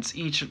influence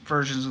each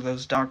versions of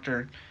those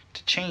doctor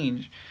to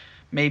change.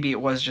 Maybe it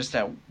was just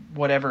that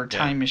whatever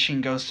time machine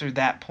goes through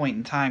that point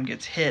in time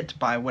gets hit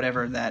by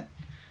whatever that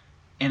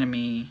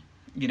enemy,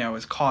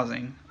 is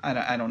causing.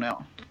 I don't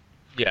know.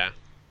 Yeah.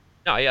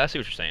 No, yeah, I see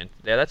what you're saying.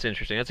 Yeah, that's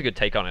interesting. That's a good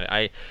take on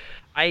it.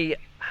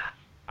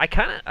 I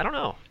kind of, I don't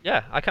know.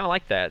 Yeah, I kind of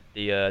like that.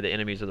 The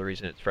enemies are the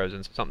reason it's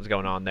frozen. So something's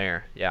going on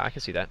there. Yeah, I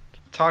can see that.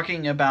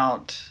 Talking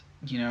about,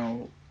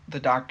 the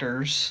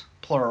doctors,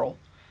 plural,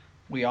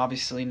 we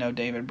obviously know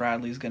David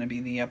Bradley's going to be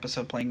in the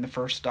episode playing the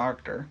first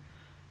Doctor.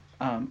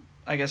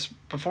 I guess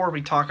before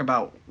we talk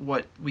about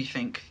what we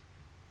think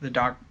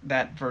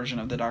that version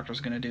of the Doctor's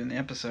going to do in the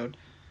episode,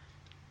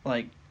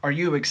 like, are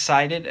you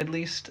excited at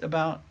least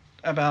about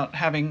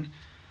having,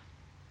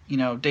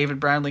 David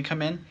Bradley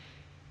come in?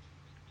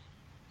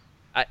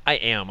 I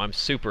am. I'm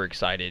super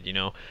excited,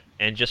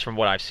 and just from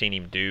what I've seen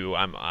him do,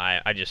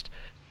 I've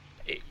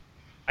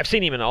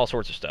seen him in all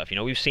sorts of stuff.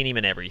 We've seen him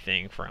in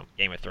everything from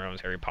Game of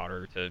Thrones, Harry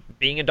Potter, to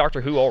being in Doctor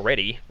Who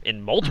already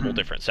in multiple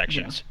different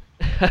sections.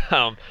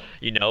 Yeah.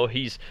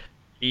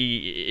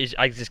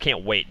 I just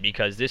can't wait,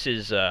 because this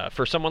is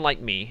for someone like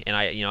me, and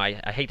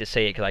I hate to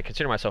say it because I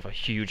consider myself a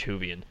huge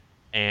Whovian,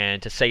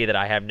 and to say that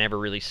I have never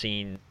really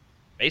seen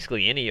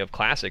basically any of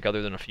classic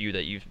other than a few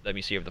that you've let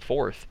me see of the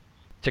fourth,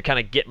 to kind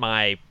of get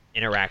my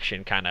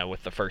interaction kind of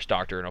with the first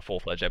Doctor in a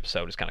full-fledged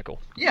episode is kind of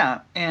cool. Yeah,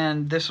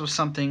 and this was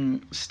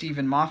something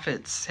Stephen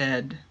Moffat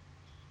said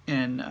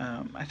in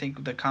I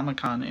think the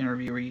Comic-Con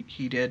interview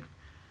he did,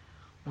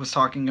 was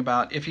talking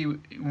about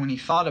when he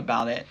thought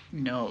about it,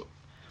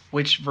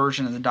 which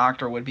version of the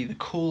Doctor would be the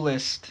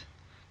coolest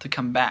to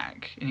come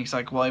back. And he's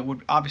like, well, it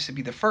would obviously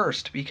be the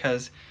first,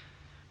 because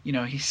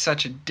he's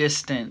such a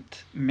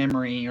distant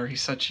memory, or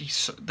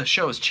the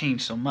show has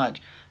changed so much,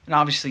 and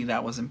obviously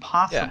that was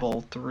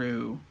impossible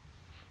through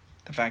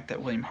the fact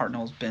that William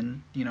Hartnell's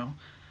been,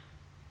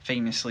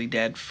 famously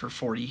dead for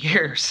 40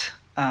 years.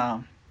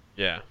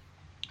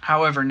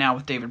 However, now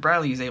with David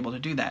Bradley, he's able to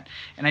do that.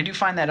 And I do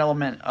find that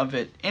element of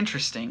it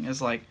interesting,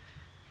 is like,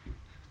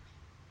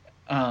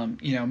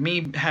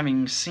 me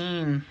having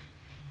seen,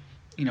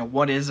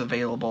 what is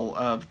available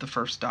of the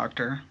first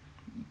Doctor,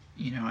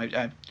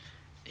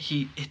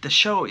 the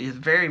show is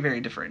very, very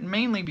different,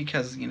 mainly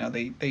because,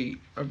 they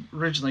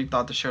originally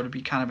thought the show to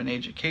be kind of an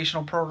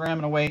educational program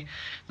in a way.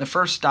 The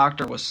first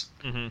Doctor was,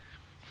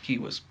 he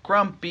was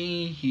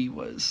grumpy, he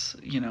was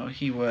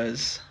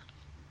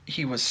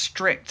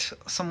strict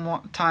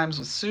sometimes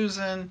with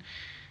Susan,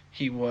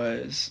 he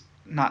was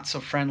not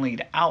so friendly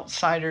to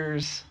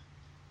outsiders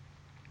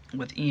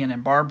with Ian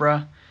and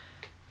Barbara.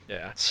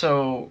 Yeah.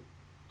 So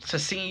to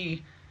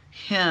see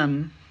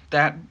him,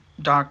 that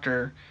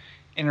Doctor,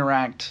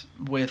 interact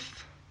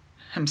with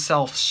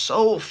himself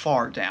so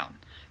far down,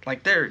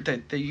 like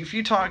if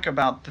you talk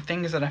about the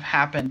things that have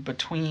happened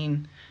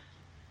between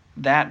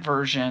that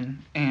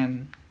version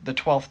and the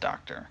 12th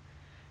Doctor,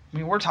 I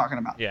mean, we're talking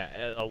about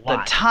a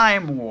lot. The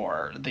Time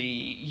War,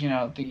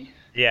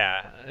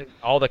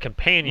 all the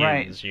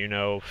companions,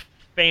 right.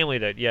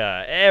 Family,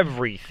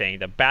 everything,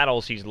 the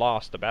battles he's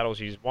lost, the battles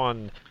he's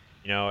won,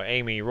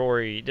 Amy,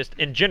 Rory, just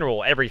in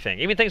general, everything,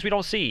 even things we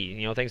don't see,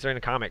 things that are in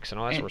the comics and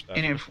all that sort of stuff.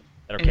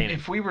 And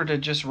if we were to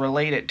just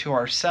relate it to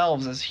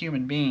ourselves as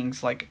human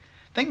beings, like,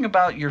 think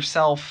about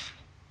yourself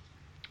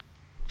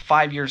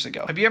 5 years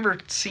ago. Have you ever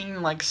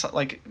seen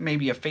like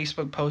maybe a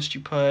Facebook post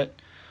you put,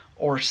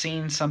 or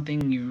seen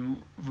something you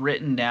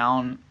written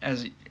down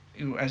as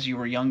you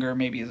were younger,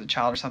 maybe as a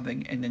child or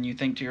something, and then you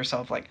think to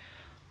yourself, like,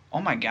 oh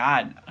my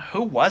God,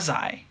 who was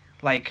I?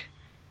 Like,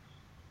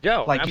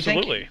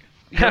 absolutely.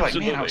 You're like,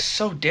 man, I was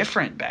so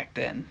different back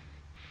then.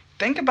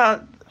 Think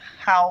about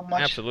how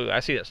much. Absolutely, I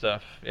see that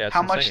stuff. Yeah, it's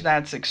how insane. much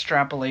that's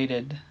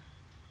extrapolated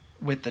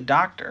with the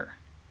Doctor.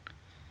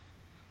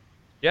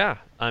 Yeah,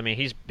 I mean,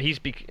 he's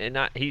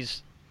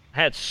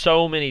had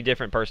so many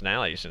different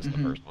personalities since the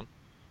first one.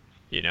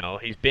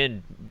 He's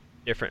been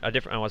different.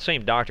 Well,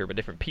 same Doctor, but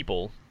different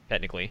people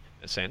technically,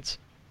 in a sense.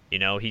 You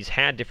know, he's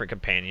had different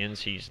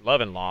companions. He's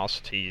loved and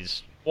lost.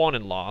 He's won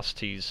and lost.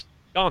 He's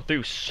gone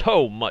through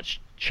so much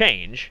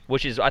change,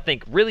 which is, I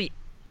think, really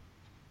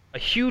a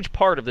huge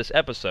part of this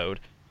episode.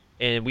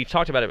 And we've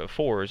talked about it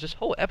before, is this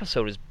whole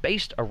episode is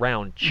based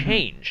around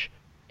change.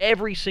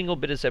 Every single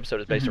bit of this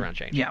episode is based around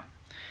change. Yeah.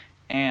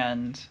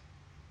 And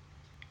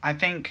I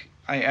think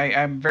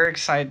I'm very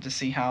excited to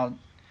see how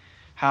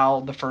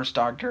the First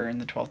Doctor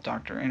and the 12th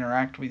Doctor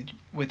interact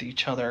with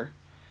each other.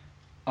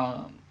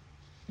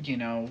 You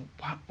know,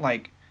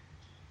 like,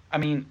 I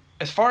mean,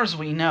 as far as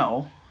we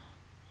know,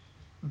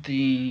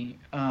 the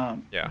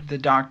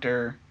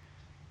Doctor,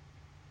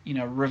 you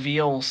know,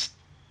 reveals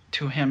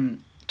to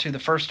the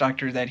First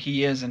Doctor that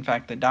he is in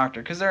fact the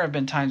Doctor, because there have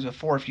been times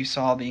before, if you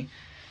saw the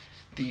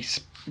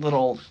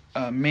little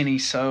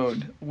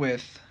mini-sode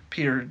with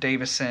Peter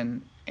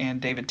Davison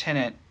and David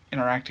Tennant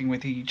interacting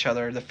with each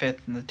other, the 5th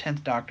and the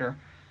 10th Doctor,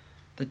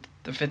 the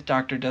 5th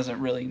Doctor doesn't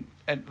really,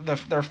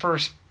 their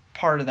first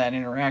part of that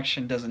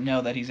interaction doesn't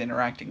know that he's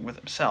interacting with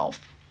himself.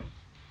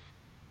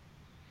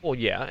 Well,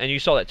 yeah, and you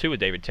saw that too with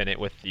David Tennant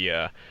with the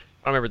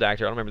I don't remember the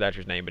actor. I don't remember the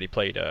actor's name, but he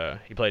played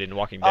in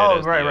Walking Dead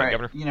as the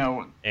governor. You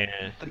know, and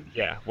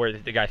where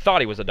the guy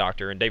thought he was the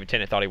Doctor, and David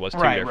Tennant thought he was too.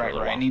 Right,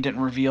 and he didn't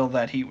reveal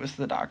that he was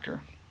the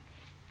Doctor.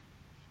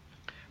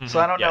 Mm-hmm. So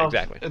I don't know.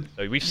 Exactly.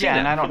 So we've seen that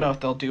and I don't before. know if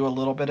they'll do a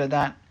little bit of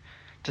that,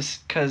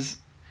 just because.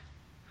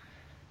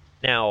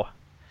 Now.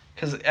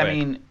 Because I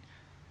mean,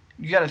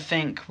 you got to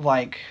think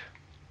like.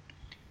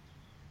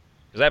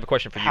 Because I have a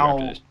question for you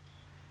after this.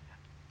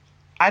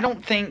 I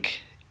don't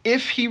think.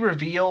 If he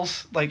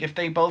reveals, like, if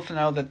they both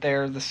know that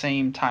they're the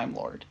same Time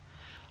Lord,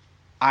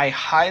 I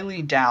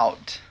highly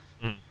doubt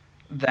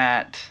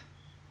that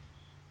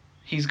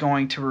he's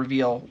going to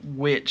reveal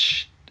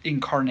which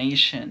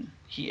incarnation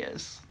he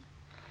is.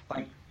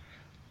 Like,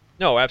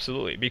 no,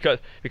 absolutely, because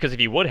if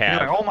he would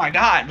have, like, oh my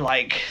God,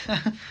 like.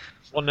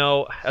 Well,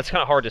 no, that's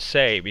kind of hard to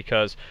say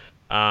because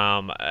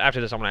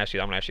after this I'm gonna ask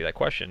you that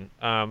question.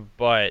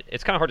 But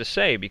it's kind of hard to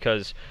say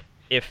because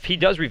if he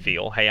does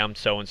reveal, hey, I'm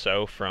so and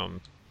so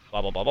from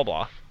blah blah blah blah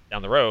blah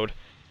down the road,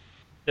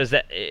 does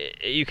that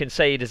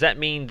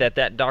mean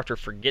that Doctor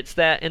forgets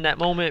that in that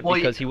moment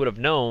because he would have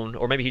known,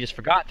 or maybe he just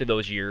forgot through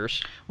those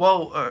years?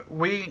 Well,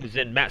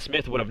 then Matt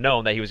Smith would have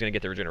known that he was going to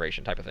get the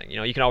regeneration type of thing. You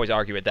know, you can always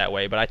argue it that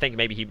way, but I think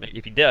maybe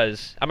if he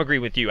does, I'm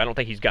agreeing with you. I don't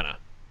think he's gonna.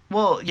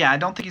 Well, yeah, I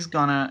don't think he's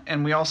gonna,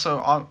 and we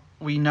also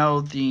we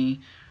know the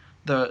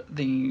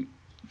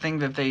thing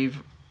that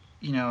they've,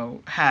 you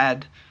know,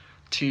 had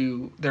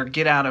to their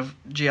get out of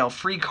jail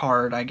free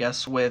card, I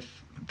guess, with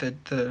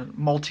the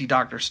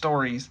multi-Doctor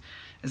stories,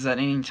 is that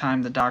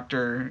anytime the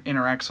Doctor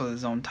interacts with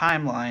his own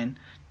timeline,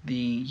 the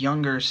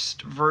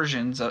youngest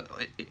versions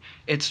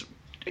it's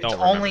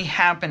only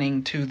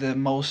happening to the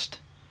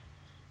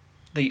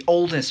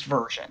oldest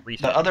version.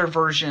 Recent. The other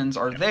versions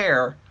are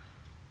there,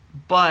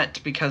 but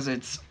because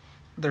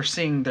they're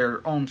seeing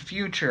their own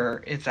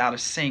future, it's out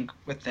of sync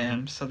with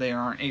them, so they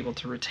aren't able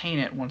to retain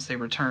it once they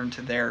return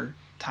to their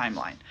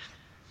timeline.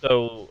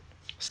 So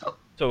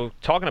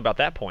talking about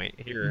that point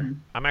here,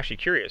 I'm actually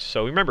curious.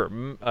 So remember,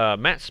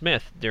 Matt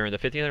Smith during the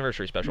 50th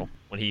anniversary special,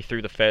 when he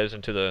threw the Fez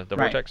into the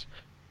vortex,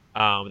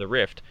 the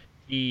rift,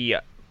 he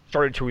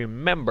started to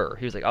remember.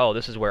 He was like, "Oh,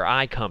 this is where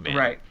I come in."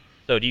 Right.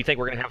 So do you think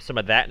we're gonna have some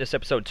of that in this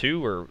episode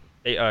too, or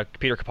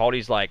Peter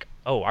Capaldi's like,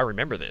 "Oh, I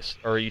remember this,"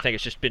 or you think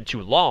it's just been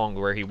too long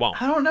where he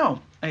won't? I don't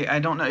know. I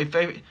don't know if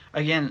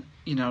again,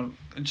 you know,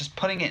 just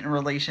putting it in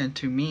relation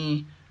to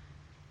me.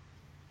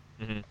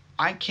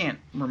 I can't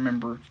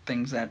remember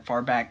things that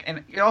far back,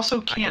 and you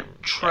also can't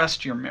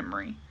trust your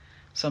memory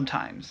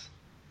sometimes.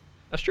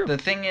 That's true. The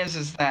thing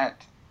is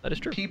that is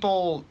true.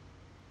 People,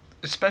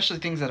 especially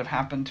things that have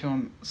happened to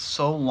them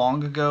so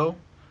long ago,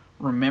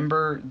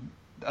 remember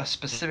a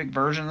specific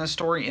version of the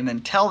story and then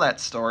tell that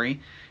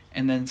story,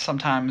 and then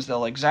sometimes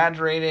they'll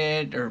exaggerate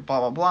it or blah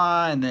blah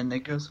blah, and then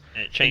it goes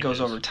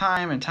over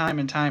time and time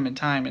and time and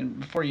time, and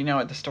before you know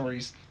it, the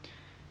story's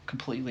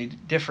completely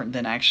different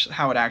than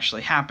how it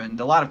actually happened.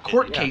 A lot of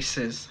court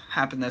cases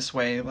happen this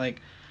way.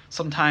 Like,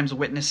 sometimes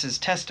witnesses'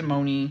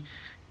 testimony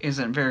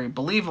isn't very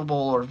believable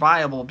or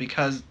viable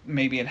because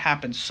maybe it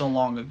happened so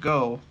long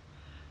ago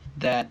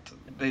that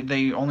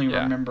they only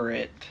remember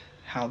it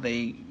how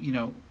they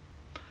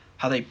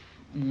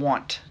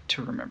want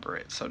to remember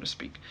it, so to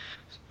speak.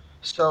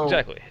 So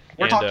exactly.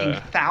 We're talking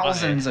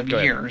thousands of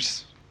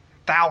years.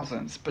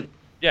 Thousands, but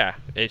yeah,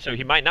 so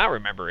he might not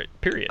remember it,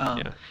 period.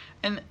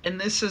 And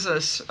this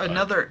is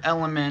another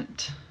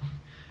element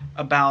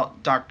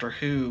about Doctor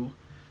Who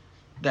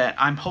that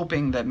I'm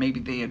hoping that maybe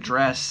they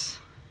address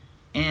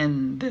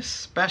in this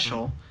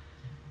special,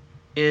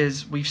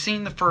 is we've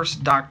seen the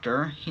First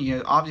Doctor. He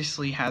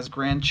obviously has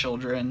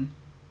grandchildren,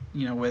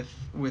 you know,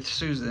 with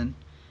Susan.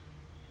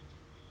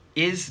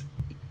 Is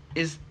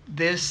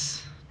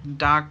this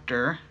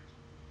Doctor,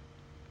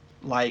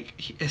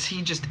 like, is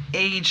he just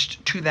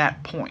aged to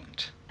that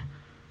point?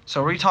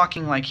 So are we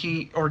talking like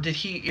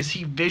is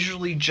he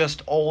visually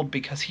just old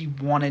because he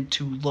wanted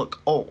to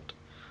look old?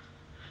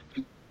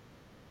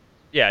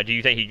 Yeah, do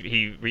you think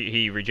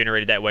he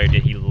regenerated that way, or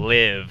did he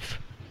live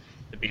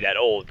be that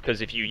old,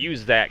 because if you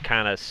use that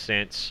kind of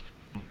sense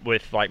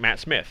with like Matt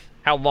Smith,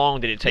 how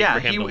long did it take for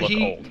him to look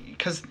old?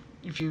 Because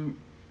if you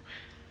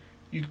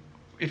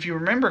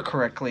remember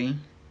correctly,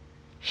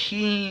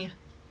 he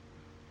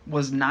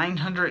was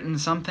 900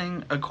 and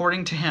something,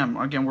 according to him.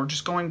 Again, we're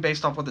just going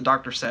based off what the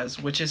doctor says,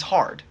 which is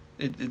hard.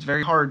 It's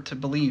very hard to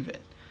believe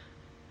it.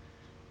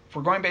 If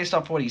we're going based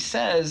off what he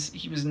says,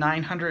 he was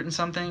 900 and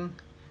something.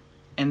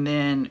 And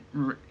then,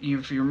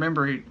 if you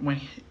remember,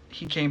 when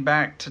he came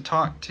back to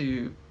talk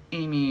to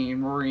Amy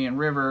and Rory and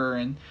River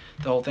and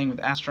the whole thing with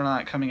the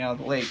astronaut coming out of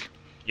the lake.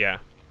 Yeah.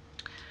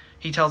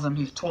 He tells them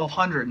he's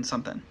 1200 and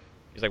something.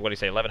 He's like, what did he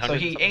say, 1100? So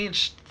he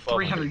aged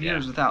 300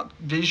 years without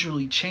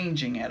visually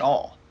changing at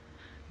all.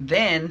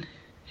 Then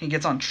he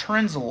gets on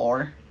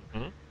Trenzalore,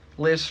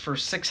 lives for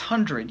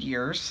 600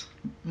 years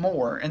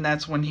more, and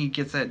that's when he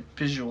gets that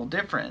visual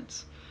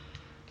difference.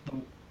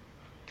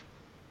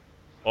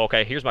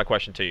 Okay, here's my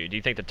question to you. Do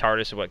you think the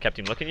TARDIS is what kept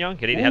him looking young?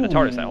 He didn't have the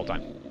TARDIS that whole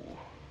time.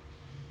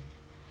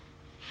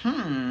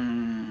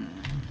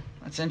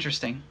 That's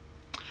interesting.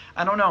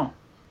 I don't know.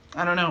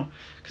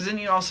 Because then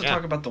you also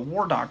talk about the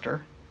War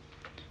Doctor.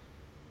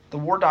 The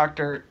War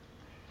Doctor...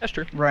 That's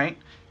true. Right?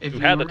 If Who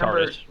you had the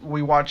remember, TARDIS.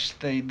 we watched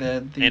the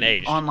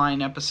aged.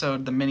 online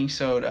episode, the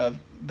mini-sode of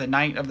The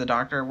Night of the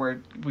Doctor,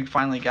 where we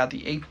finally got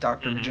the 8th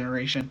Doctor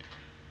regeneration.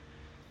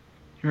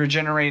 He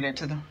regenerated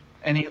to the...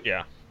 And he...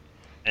 Yeah.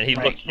 And he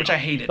right, looked, which I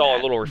hated. Saw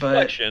a little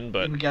reflection,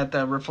 but we got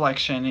the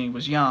reflection. And he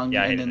was young,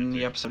 Yeah, I and hated then in it the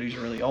too. episode he's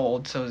really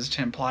old. So as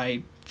to imply,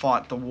 he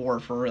fought the war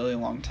for a really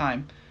long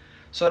time.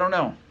 So I don't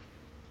know.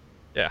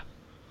 yeah.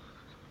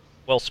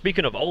 Well,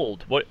 speaking of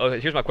old,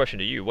 here's my question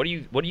to you. What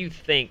do you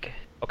think?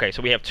 Okay,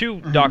 so we have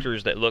two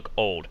doctors that look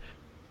old,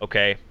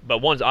 okay, but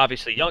one's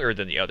obviously younger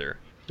than the other.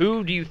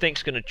 Who do you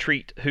think's going to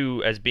treat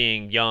who as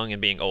being young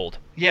and being old?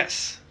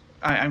 Yes,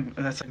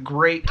 that's a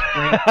great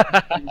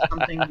question,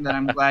 something that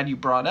I'm glad you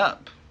brought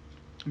up,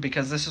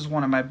 because this is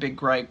one of my big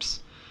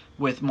gripes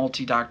with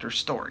multi-doctor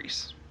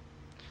stories.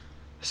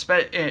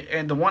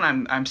 And the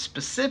one I'm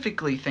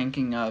specifically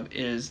thinking of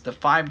is the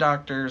 5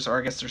 doctors, or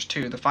I guess there's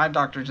 2, the 5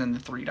 doctors and the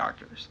 3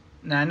 doctors.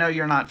 Now, I know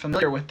you're not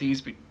familiar with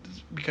these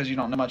because you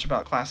don't know much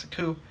about Classic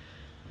Who.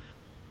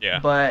 Yeah.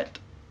 But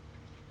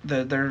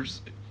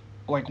there's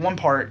like one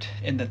part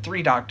in the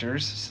 3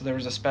 doctors. So there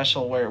was a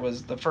special where it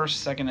was the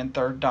 1st, 2nd, and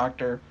 3rd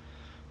doctor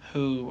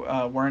who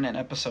were in an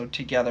episode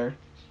together.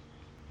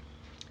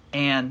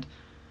 And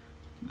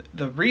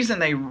the reason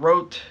they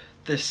wrote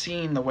this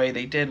scene the way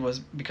they did was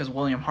because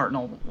William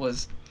Hartnell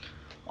was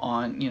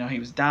on, he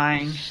was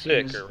dying.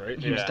 Sick, right?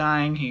 He was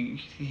dying.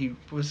 He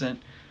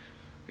wasn't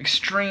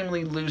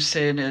extremely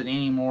lucid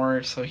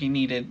anymore, so he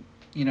needed,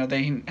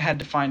 they had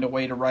to find a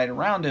way to write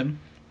around him.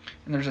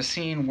 And there's a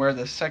scene where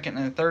the 2nd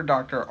and the 3rd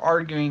Doctor are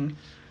arguing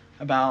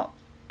about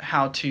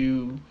how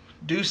to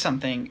do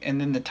something,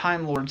 and then the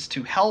Time Lords,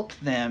 to help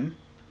the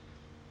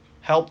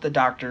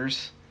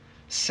Doctors,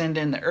 send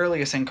in the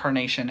earliest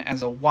incarnation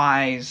as a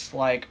wise,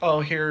 like,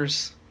 oh,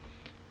 here's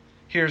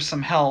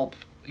some help,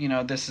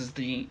 this is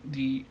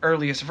the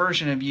earliest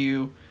version of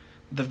you,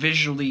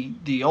 visually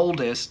the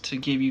oldest, to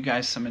give you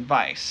guys some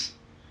advice.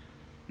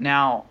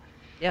 Now,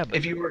 Yeah, but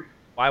if you were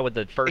why would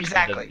the first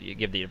Exactly.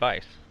 give the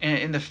advice?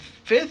 in the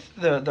 5th,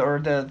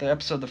 the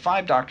episode, the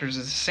 5 Doctors,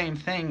 is the same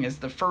thing as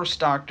the 1st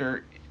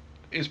Doctor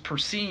is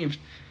perceived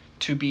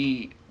to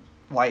be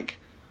like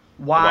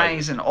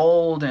wise and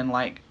old, and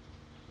like,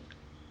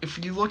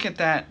 if you look at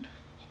that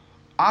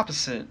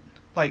opposite,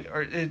 like,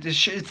 or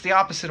it's the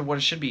opposite of what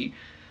it should be.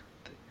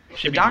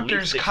 The be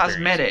Doctor's least experienced.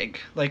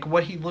 cosmetic, like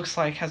what he looks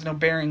like, has no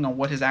bearing on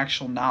what his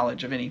actual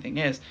knowledge of anything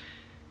is.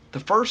 The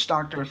 1st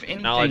Doctor, if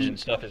anything, Knowledge and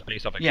stuff is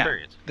based off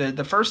experience. the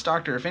 1st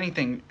Doctor, if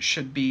anything,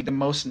 should be the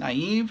most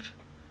naive,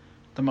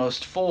 the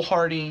most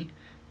foolhardy,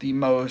 the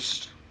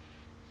most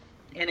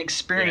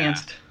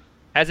inexperienced.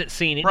 Hasn't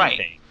seen anything.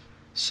 Right.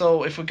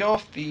 So if we go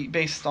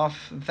based off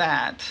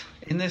that,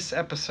 in this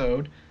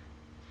episode,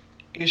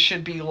 it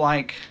should be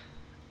like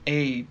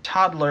a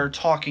toddler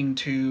talking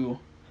to,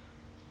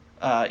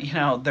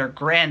 their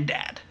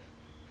granddad.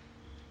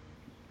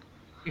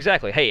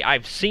 Exactly. Hey,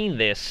 I've seen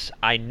this.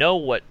 I know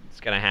what's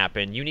going to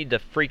happen. You need to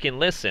freaking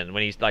listen.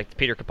 When he's like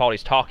Peter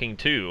Capaldi's talking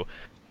to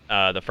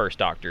the 1st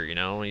Doctor,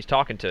 when he's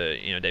talking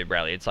to Dave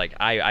Bradley, it's like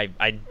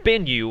I've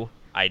been you.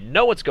 I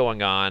know what's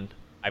going on.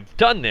 I've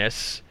done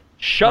this.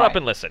 Shut up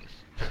and listen.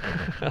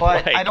 But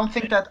Like, I don't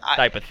think that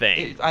type of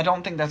thing. I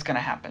don't think that's going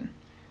to happen.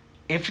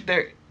 If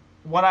there,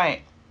 what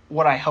I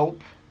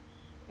hope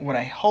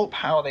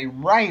how they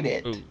write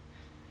it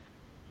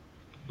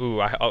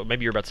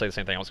maybe you're about to say the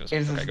same thing I was going to say.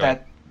 is Okay, go that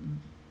ahead.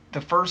 the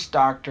 1st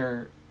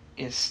Doctor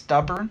is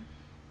stubborn,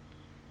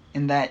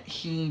 in that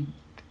he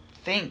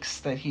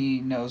thinks that he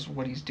knows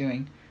what he's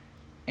doing,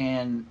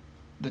 and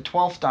the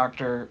 12th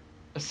Doctor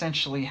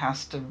essentially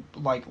has to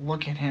like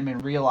look at him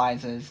and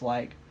realizes,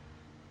 like,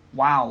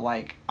 wow,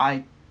 like,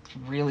 I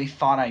really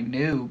thought I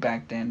knew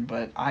back then,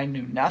 but I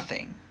knew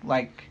nothing.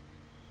 Like,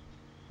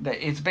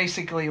 that it's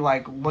basically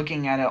like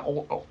looking at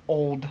an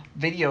old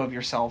video of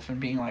yourself and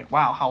being like,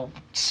 wow, how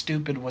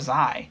stupid was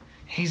I?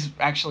 he's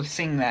actually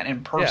seeing that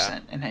in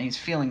person, and he's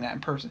feeling that in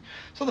person.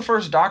 So the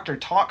first Doctor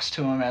talks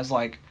to him as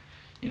like,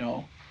 you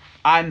know,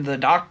 I'm the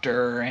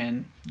Doctor,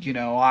 and you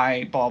know,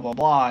 I blah blah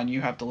blah, and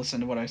you have to listen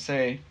to what I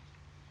say.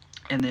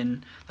 And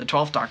then the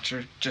 12th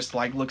Doctor just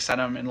like looks at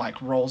him and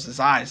like rolls his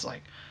eyes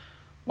like,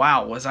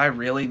 wow, was I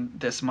really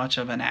this much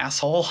of an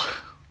asshole?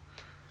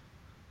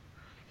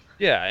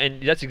 Yeah,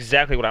 and that's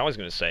exactly what I was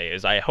going to say,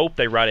 is I hope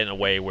they write it in a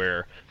way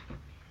where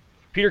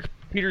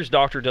Peter's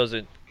Doctor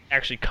doesn't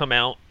actually come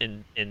out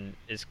and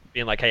is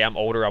being like, hey, I'm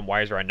older, I'm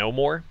wiser, I know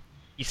more.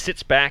 He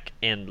sits back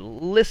and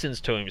listens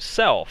to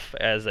himself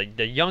as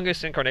the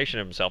youngest incarnation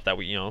of himself that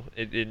we, you know,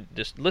 it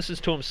just listens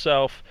to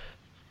himself,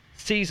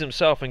 sees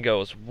himself and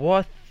goes,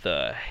 what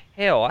the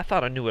hell? I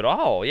thought I knew it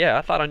all. Yeah,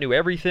 I thought I knew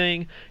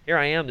everything. Here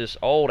I am, this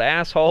old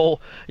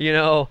asshole, you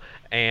know,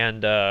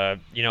 and,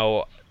 you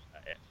know,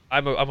 I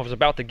was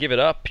about to give it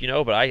up, you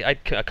know, but I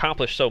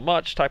accomplished so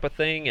much type of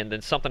thing, and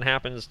then something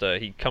happens,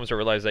 he comes to a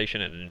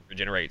realization and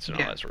regenerates and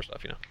all that sort of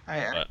stuff, you know.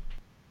 But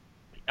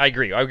I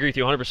agree. I agree with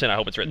you 100%. I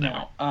hope it's written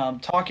that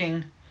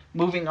way.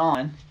 Moving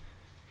on,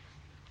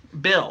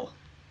 Bill,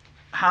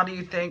 how do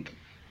you think,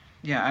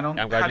 how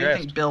do you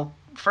think Bill,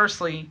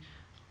 firstly,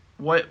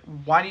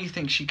 why do you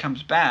think she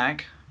comes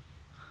back?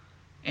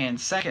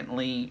 And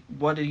secondly,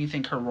 what do you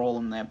think her role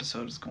in the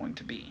episode is going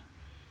to be?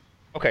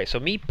 Okay, so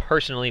me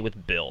personally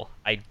with Bill,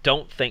 I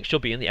don't think she'll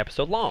be in the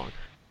episode long.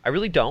 I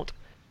really don't.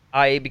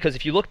 Because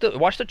if you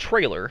watch the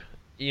trailer,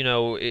 you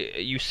know,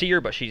 you see her,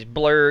 but she's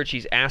blurred.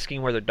 She's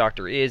asking where the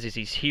Doctor is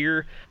he's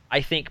here.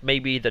 I think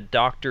maybe the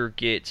Doctor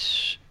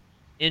gets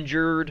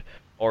injured,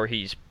 or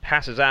he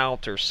passes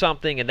out or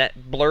something, and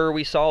that blur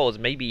we saw is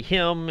maybe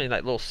him, and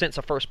that little sense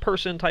of first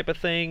person type of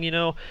thing, you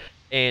know.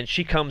 And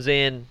she comes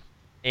in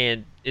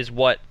and is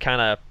what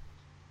kind of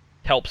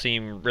helps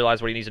him realize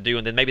what he needs to do,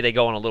 and then maybe they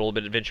go on a little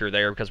bit of adventure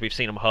there because we've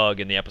seen them hug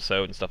in the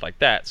episode and stuff like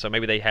that. So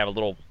maybe they have a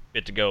little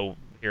bit to go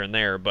here and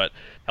there, but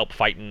help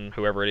fighting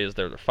whoever it is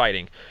they're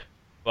fighting.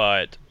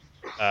 But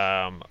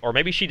or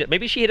maybe she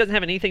doesn't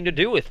have anything to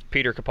do with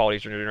Peter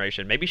Capaldi's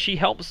regeneration. Maybe she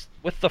helps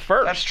with the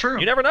first. That's true.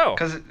 You never know.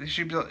 Because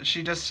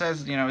she just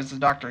says, you know, is the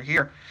Doctor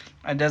here?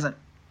 It doesn't.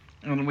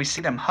 When we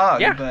see them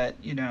hug, but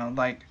you know,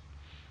 like,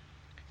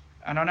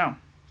 I don't know.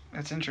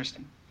 That's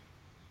interesting.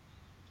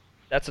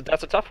 That's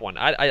a tough one.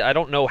 I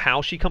don't know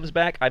how she comes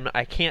back.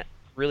 I can't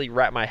really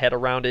wrap my head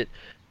around it.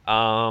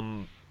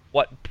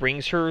 What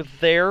brings her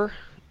there?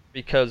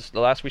 Because the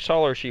last we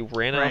saw her, she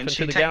ran off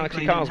into the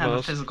galaxy cosmos. Didn't have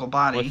a physical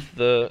body.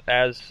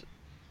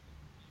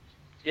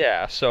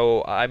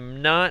 So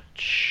I'm not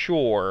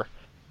sure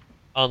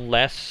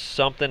unless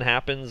something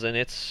happens and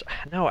it's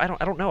I don't know. I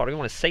don't even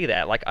want to say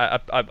that. Like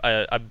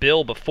a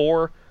Bill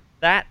before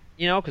that,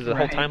 you know, because the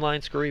whole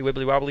timeline screwy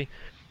wibbly wobbly.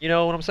 You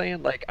know what I'm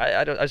saying? Like,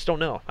 I just don't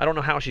know. I don't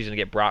know how she's going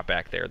to get brought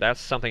back there. That's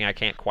something I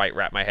can't quite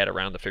wrap my head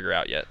around to figure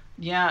out yet.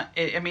 Yeah,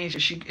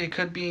 it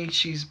could be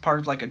she's part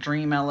of, like, a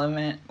dream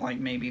element. Like,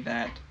 maybe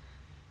that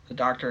the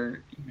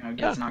Doctor, you know,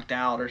 gets knocked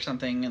out or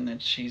something, and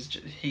that he's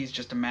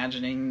just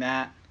imagining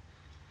that.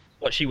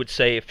 What she would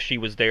say if she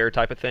was there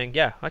type of thing.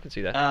 Yeah, I can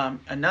see that.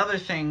 Another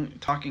thing,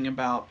 talking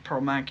about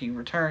Pearl Mackie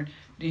return,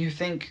 do you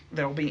think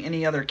there will be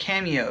any other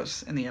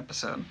cameos in the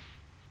episode?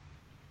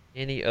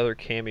 Any other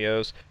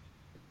cameos?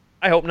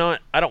 I hope not.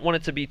 I don't want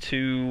it to be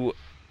too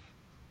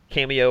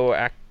cameo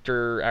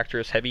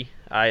actress heavy.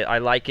 I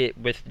like it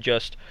with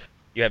just,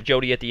 you have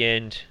Jodie at the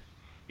end,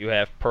 you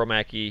have Pearl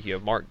Mackie, you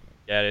have Mark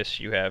Gatiss,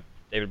 you have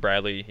David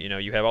Bradley, you know,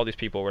 you have all these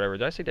people, whatever.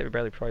 Did I say David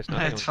Bradley twice? No,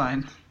 that's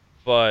fine.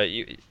 But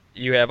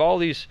you have all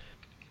these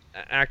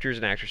actors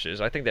and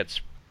actresses. I think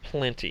that's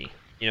plenty.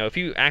 You know, if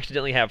you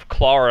accidentally have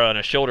Clara and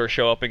a shoulder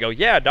show up and go,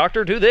 yeah,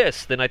 Doctor, do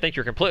this, then I think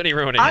you're completely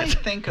ruining it. I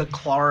think a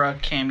Clara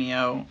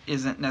cameo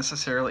isn't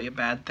necessarily a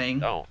bad thing.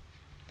 No.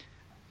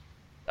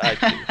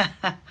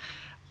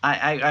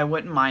 I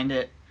wouldn't mind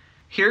it.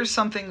 Here's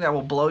something that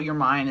will blow your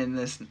mind, and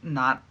this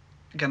not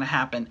gonna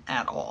happen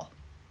at all.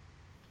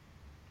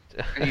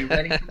 Are you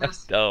ready for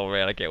this? Oh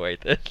man, I can't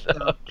wait.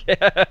 Okay.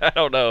 I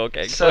don't know.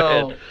 Okay, so go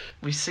ahead.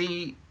 We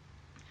see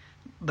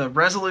the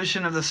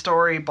resolution of the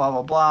story. Blah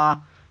blah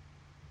blah.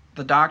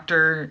 The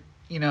Doctor,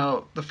 you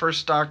know, the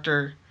first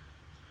Doctor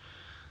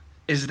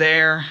is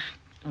there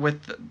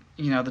with the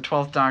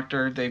 12th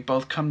Doctor. They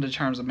both come to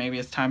terms of maybe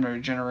it's time to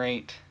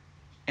regenerate.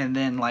 And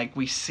then, like,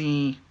 we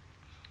see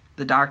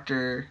the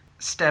Doctor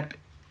the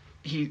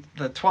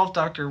 12th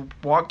Doctor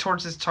walk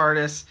towards his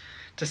TARDIS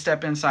to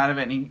step inside of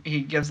it, and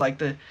he gives, like,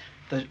 the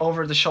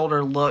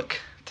over-the-shoulder look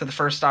to the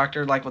first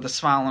Doctor, like, with a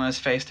smile on his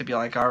face to be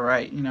like, all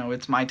right, you know,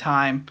 it's my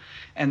time.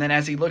 And then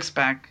as he looks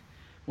back,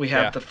 we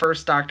have the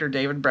first Doctor,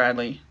 David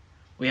Bradley.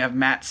 We have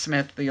Matt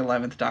Smith, the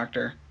 11th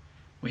Doctor.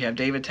 We have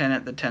David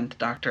Tennant, the 10th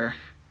Doctor.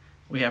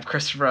 We have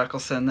Christopher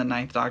Eccleston, the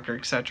 9th Doctor,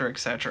 etc.,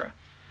 etc.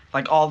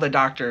 Like, all the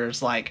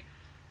Doctors, like,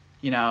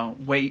 you know,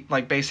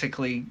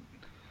 basically...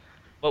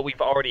 Well,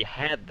 we've already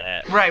had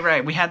that.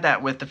 Right. We had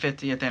that with the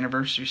 50th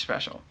anniversary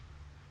special.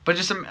 But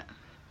just...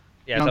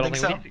 Yeah, I don't think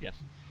we need it again.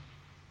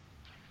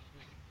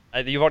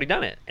 You've already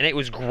done it, and it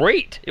was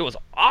great. It was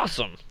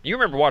awesome. You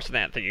remember watching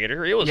that in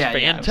theater? It was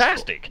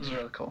fantastic. It was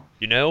really cool.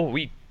 You know,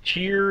 we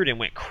cheered and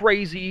went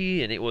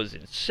crazy, and it was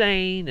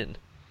insane. And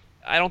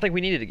I don't think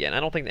we need it again. I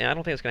don't think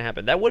it's gonna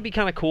happen. That would be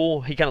kind of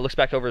cool. He kind of looks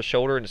back over his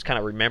shoulder and just kind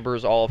of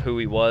remembers all of who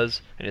he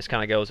was, and just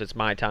kind of goes, "It's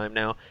my time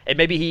now." And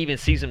maybe he even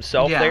sees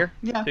himself there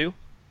too.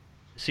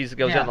 Sees it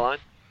goes down the line.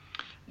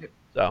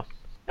 So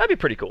that'd be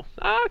pretty cool.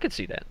 I could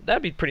see that.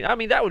 That'd be pretty. I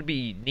mean, that would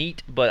be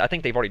neat. But I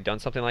think they've already done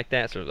something like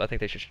that, so I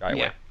think they should shy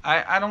away.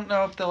 I don't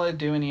know if they'll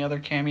do any other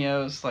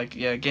cameos. Like,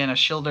 again, a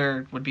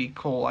Shielder would be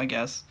cool, I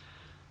guess.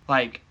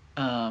 Like,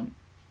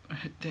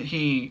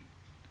 he,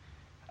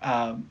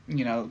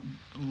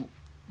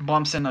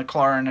 bumps into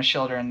Clara and a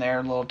Shielder in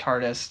their little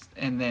TARDIS,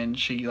 and then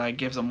she like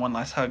gives him one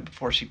last hug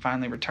before she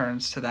finally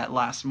returns to that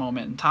last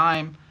moment in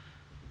time.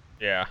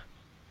 Yeah.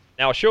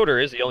 Now,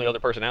 Shielder is the only other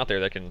person out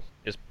there that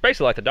is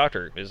basically like the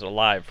Doctor, is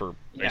alive for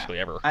basically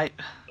ever.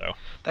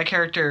 That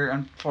character,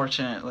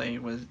 unfortunately,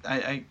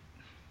 I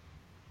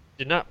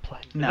did not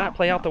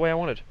play out the way I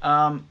wanted.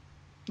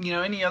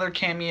 Any other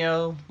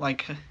cameo,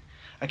 like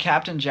a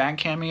Captain Jack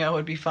cameo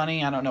would be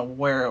funny. I don't know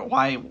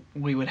why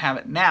we would have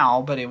it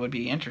now, but it would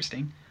be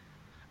interesting.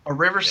 A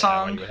River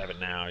Song would have it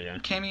now,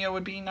 cameo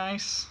would be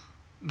nice.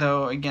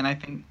 Though, again, I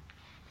think...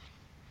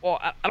 Well,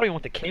 I don't even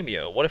want the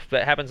cameo. What if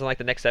that happens in, like,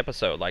 the next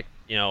episode? Like,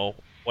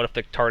 what if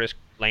the TARDIS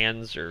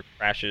lands or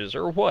crashes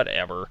or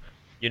whatever,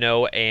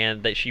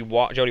 and that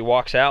Jodie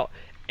walks out,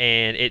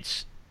 and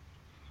it's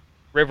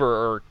River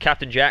or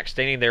Captain Jack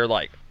standing there,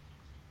 like,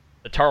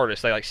 the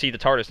TARDIS. They, like, see the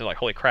TARDIS, and they're like,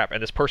 holy crap,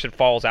 and this person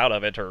falls out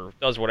of it or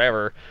does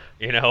whatever,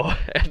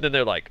 and then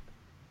they're like,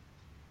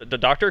 the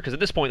Doctor? Because at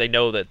this point, they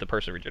know that the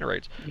person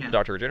regenerates. Yeah. The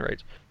Doctor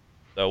regenerates.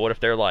 So what if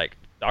they're like,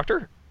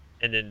 Doctor?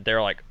 And then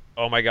they're like,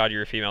 oh my god,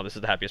 you're a female. This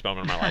is the happiest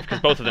moment of my life.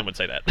 Because both of them would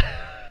say that.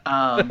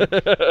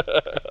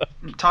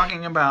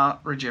 Talking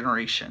about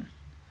regeneration.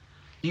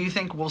 Do you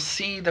think we'll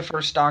see the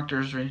first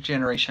Doctor's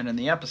regeneration in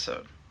the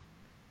episode?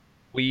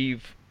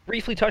 We've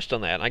briefly touched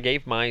on that. I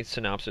gave my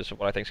synopsis of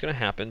what I think is going to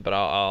happen, but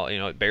I'll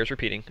it bears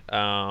repeating.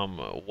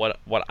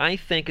 What I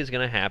think is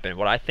going to happen,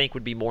 what I think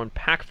would be more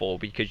impactful,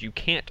 because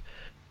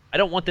I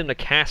don't want them to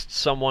cast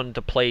someone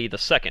to play the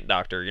second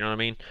Doctor, you know what I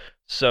mean?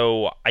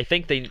 So I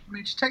think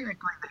which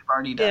technically they've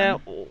already done.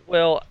 Yeah,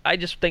 well, I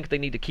just think they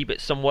need to keep it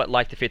somewhat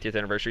like the 50th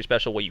anniversary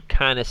special, where you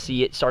kind of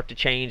see it start to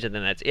change, and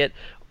then that's it.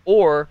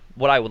 Or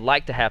what I would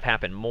like to have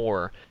happen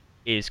more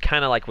is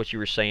kind of like what you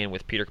were saying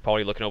with Peter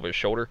Capaldi looking over his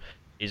shoulder,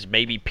 is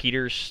maybe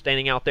Peter's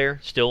standing out there,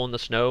 still in the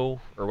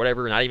snow or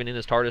whatever, not even in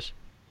his TARDIS.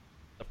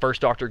 The first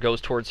Doctor goes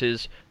towards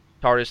his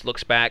TARDIS,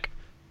 looks back,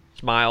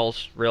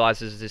 smiles,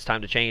 realizes it's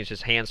time to change.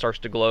 His hand starts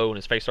to glow and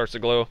his face starts to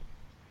glow.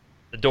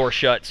 The door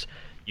shuts.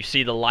 You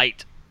see the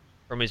light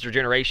from his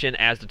regeneration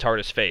as the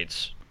TARDIS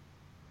fades.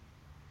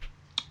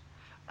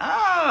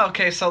 Oh,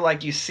 okay. So,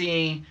 like, you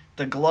see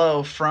the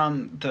glow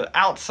from the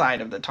outside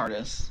of the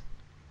TARDIS.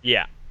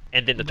 Yeah,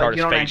 and then the TARDIS fades away.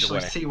 You don't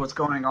actually see what's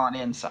going on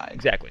inside.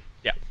 Exactly,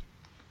 yeah.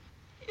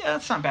 Yeah,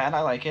 that's not bad.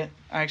 I like it.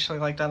 I actually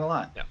like that a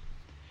lot. Yeah.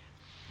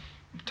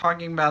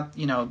 Talking about,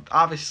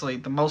 obviously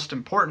the most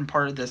important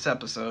part of this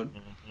episode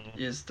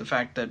is the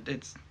fact that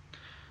it's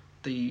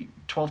the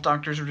 12th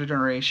Doctor's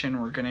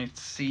regeneration. We're going to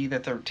see the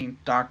 13th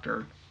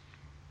Doctor.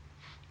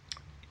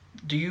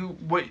 Do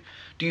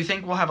you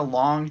think we'll have a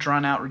long,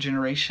 drawn-out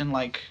regeneration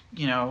like,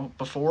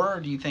 before? Or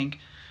do you think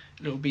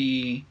it'll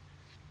be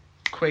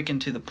quick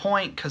and to the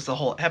point because the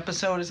whole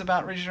episode is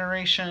about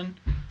regeneration?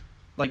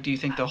 Like, do you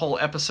think the whole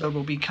episode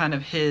will be kind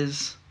of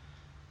his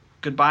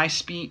goodbye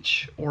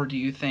speech? Or do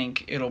you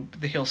think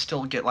he'll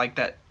still get, like,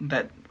 that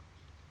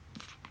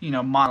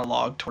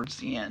monologue towards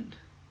the end?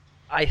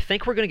 I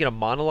think we're going to get a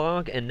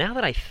monologue, and now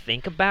that I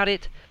think about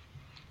it,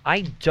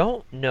 I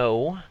don't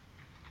know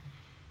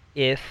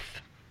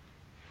if...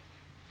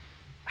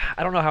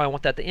 I don't know how I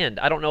want that to end.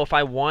 I don't know if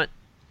I want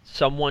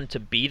someone to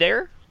be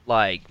there,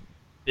 like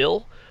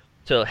Bill,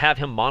 to have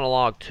him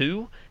monologue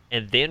too,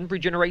 and then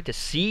regenerate to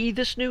see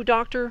this new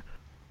Doctor,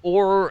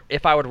 or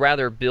if I would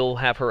rather Bill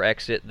have her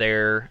exit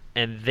there,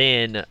 and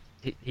then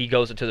he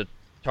goes into the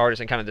TARDIS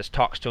and kind of just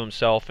talks to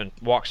himself and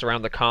walks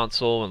around the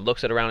console and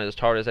looks around his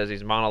TARDIS as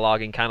he's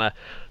monologuing kind of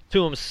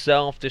to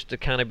himself, just to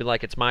kind of be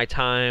like, it's my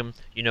time,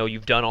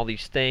 you've done all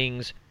these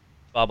things,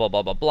 blah, blah,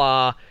 blah, blah,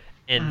 blah,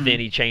 and then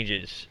he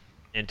changes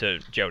into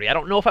Jodie. I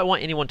don't know if I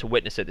want anyone to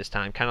witness it this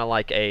time, kind of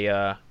like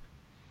a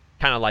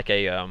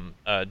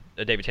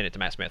David Tennant to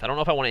Matt Smith. I don't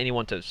know if I want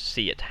anyone to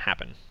see it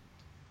happen.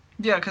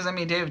 Yeah, because,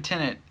 David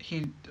Tennant,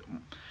 he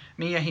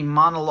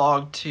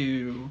monologued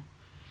to,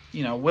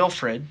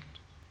 Wilfred.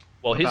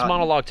 Well, his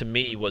monologue to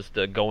me was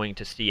the going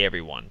to see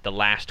everyone, the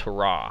last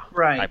hurrah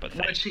type of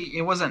thing. Which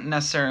it wasn't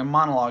necessarily a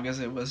monologue, as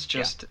it was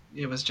just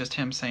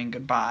him saying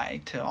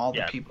goodbye to all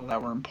the people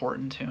that were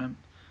important to him.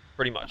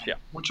 Pretty much, yeah.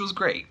 Which was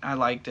great. I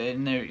liked it.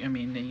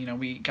 And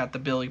we got the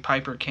Billy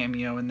Piper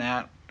cameo in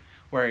that,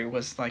 where it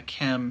was like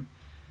him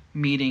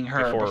meeting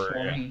her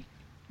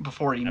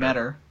before he met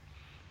her.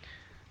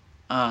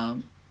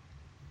 And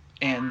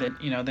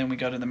then we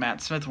go to the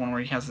Matt Smith one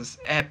where he has this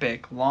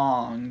epic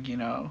long,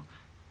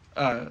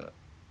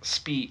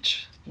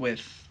 speech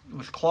with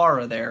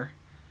Clara there.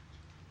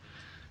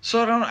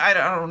 So I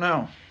don't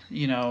know.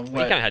 You know He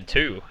what? kind of had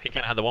two. He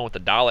kind of had the one with the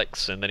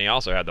Daleks, and then he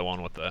also had the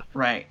one with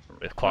Right.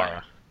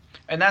 Clara.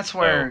 And that's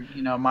where,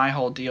 my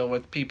whole deal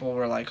with people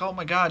were like, oh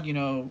my god,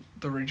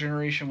 the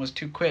regeneration was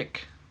too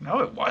quick. No,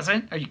 it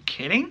wasn't. Are you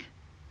kidding?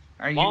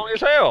 Long as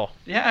hell.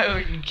 Yeah, are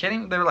you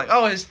kidding? They were like,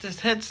 oh, his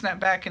head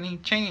snapped back and he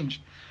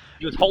changed.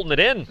 He was holding it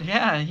in.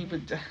 Yeah, he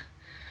would.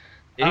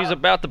 And he was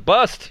about to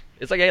bust.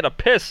 It's like he had to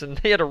piss and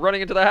he had to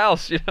running into the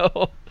house,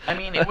 I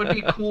mean, it would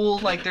be cool.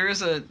 Like, there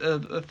is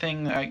a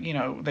thing,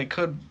 they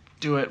could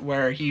do it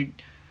where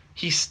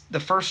the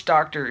first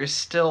Doctor is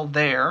still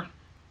there,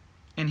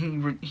 and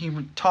he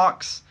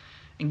talks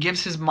and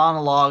gives his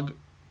monologue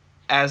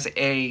as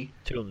a...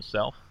 To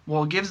himself.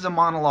 Well, gives the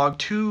monologue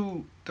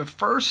to the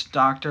first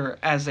Doctor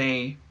as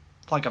a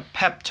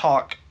pep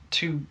talk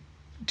to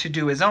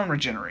do his own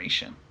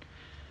regeneration.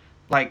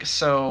 Like,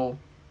 so...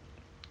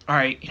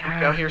 Alright, here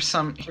we go. Here's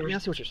some... I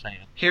see what you're saying.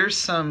 Here's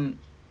some...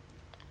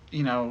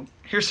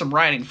 here's some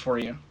writing for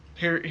you.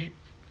 Here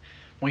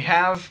we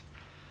have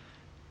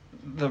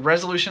the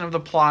resolution of the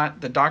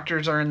plot. The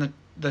Doctors are in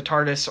the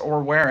TARDIS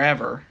or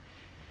wherever.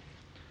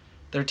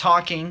 They're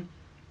talking,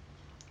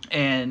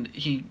 and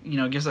he,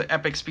 gives an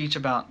epic speech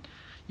about,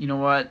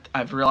 what,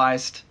 I've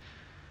realized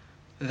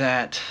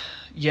that,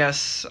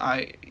 yes,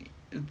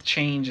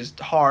 change is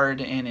hard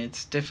and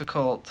it's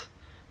difficult,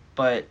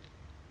 but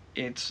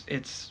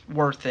it's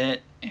worth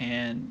it,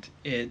 and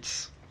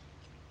it's,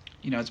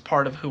 it's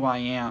part of who I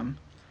am,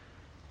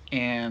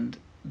 and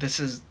this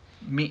is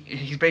me.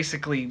 He's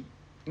basically,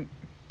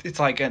 it's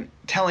like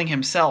telling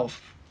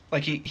himself,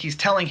 like he's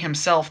telling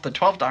himself, the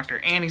 12th Doctor,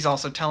 and he's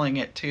also telling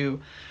it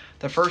to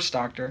the first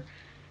Doctor.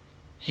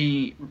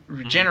 He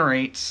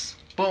regenerates,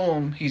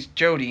 boom, he's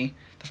Jodie.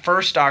 The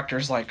first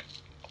Doctor's like,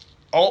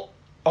 oh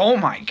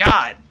my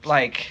god,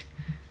 like,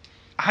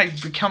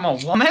 I've become a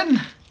woman?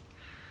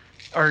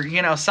 Or,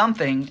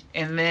 something,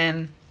 and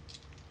then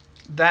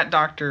that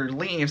Doctor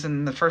leaves,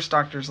 and the first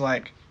Doctor's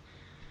like,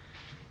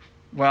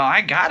 well,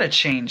 I gotta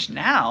change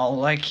now,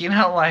 like,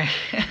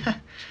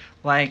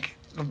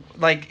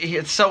 like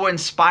it's so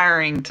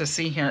inspiring to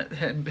see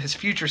his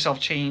future self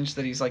change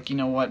that he's like, you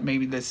know what,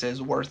 maybe this is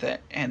worth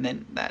it, and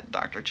then that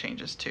Doctor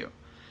changes too.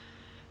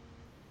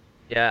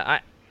 Yeah,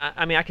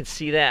 I mean, I can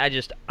see that.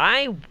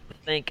 I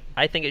think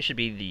it should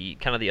be the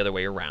kind of the other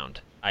way around.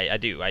 I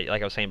do. Like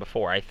I was saying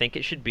before, I think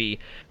it should be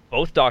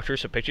both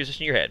Doctors. So picture this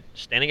in your head,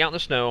 standing out in the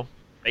snow,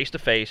 face to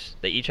face.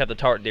 They each have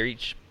their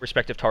each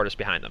respective TARDIS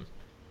behind them.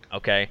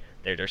 Okay,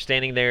 they're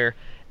standing there,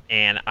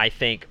 and I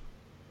think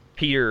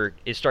Peter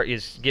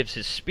gives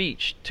his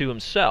speech to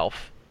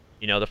himself.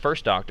 The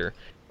first Doctor,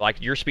 like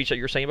your speech that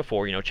you were saying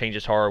before. Change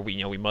is hard.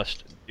 We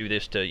must do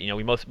this to.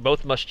 We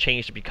both must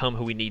change to become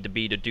who we need to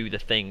be to do the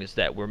things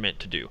that we're meant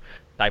to do,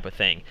 type of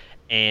thing.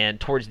 And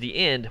towards the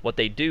end, what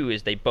they do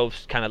is they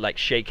both kind of like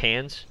shake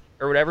hands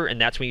or whatever,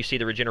 and that's when you see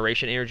the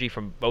regeneration energy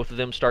from both of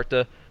them start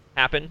to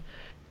happen.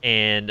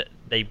 And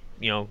they,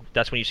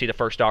 that's when you see the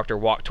first Doctor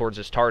walk towards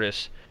his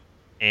TARDIS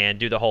and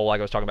do the whole, like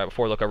I was talking about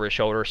before, look over his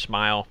shoulder,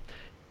 smile,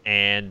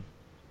 and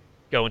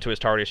go into his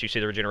TARDIS. You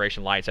see the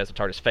regeneration lights as the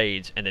TARDIS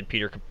fades, and then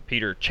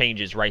Peter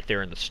changes right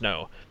there in the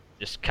snow.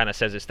 Just kind of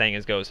says his thing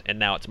and goes, and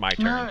now it's my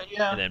turn.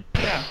 Yeah, and then,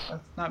 that's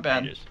not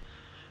bad. Changes.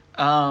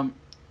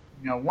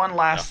 One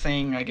last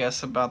thing, I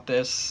guess, about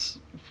this.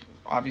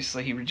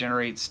 Obviously, he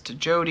regenerates to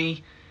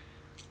Jodie.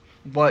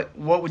 What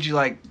would you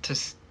like to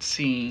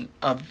see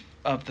of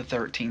the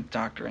 13th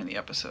Doctor in the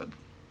episode?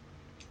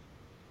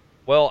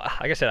 Well,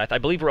 like I said, I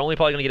believe we're only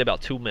probably going to get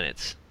about 2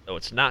 minutes, so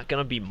it's not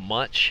going to be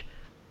much.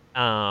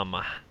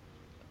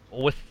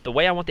 With the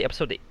way I want the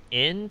episode to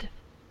end,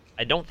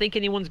 I don't think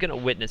anyone's going to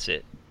witness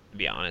it, to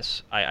be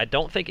honest. I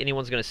don't think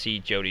anyone's going to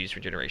see Jodie's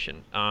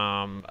regeneration.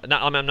 I'm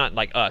not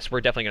like us. We're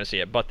definitely going to see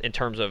it, but in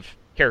terms of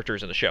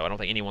characters in the show, I don't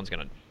think anyone's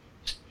going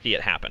to see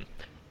it happen.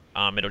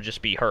 It'll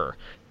just be her.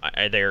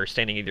 They're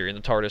standing either in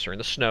the TARDIS or in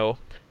the snow,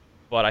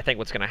 but I think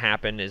what's going to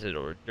happen is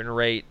it'll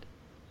regenerate.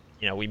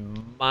 We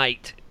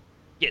might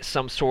get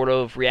some sort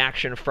of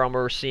reaction from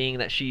her seeing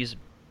that she's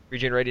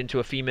regenerated into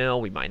a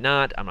female. We might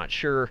not. I'm not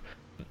sure.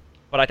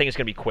 But I think it's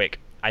going to be quick.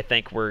 I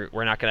think we're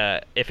not going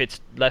to... If it's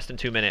less than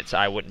 2 minutes,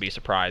 I wouldn't be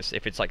surprised.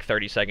 If it's like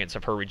 30 seconds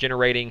of her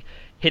regenerating,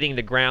 hitting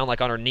the ground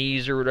like on her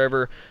knees or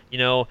whatever,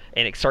 and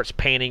it starts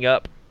panning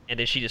up, and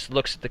then she just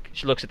looks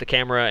at the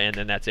camera, and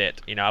then that's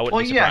it. I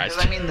wouldn't be surprised.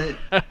 Well, yeah,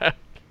 because I mean...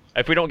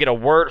 If we don't get a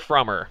word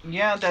from her,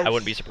 yeah, I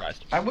wouldn't be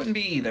surprised. I wouldn't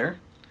be either.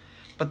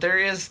 But there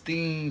is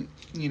the...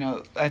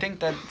 I think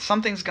that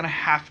something's going to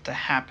have to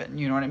happen.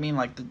 You know what I mean?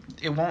 Like,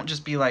 it won't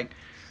just be like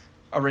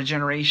a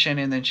regeneration,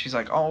 and then she's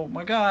like, oh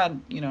my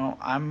god,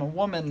 I'm a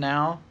woman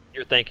now.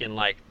 You're thinking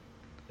like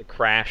the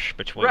crash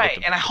between...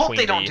 Right, and I hope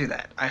they don't do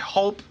that. I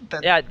hope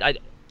that... Yeah,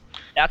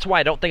 that's why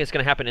I don't think it's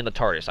going to happen in the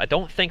TARDIS. I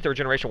don't think the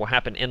regeneration will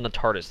happen in the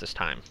TARDIS this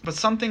time. But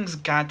something's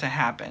got to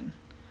happen.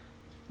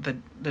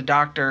 The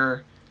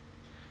Doctor,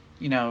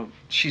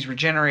 she's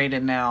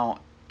regenerated now,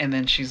 and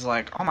then she's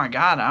like, oh my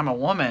god, I'm a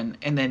woman.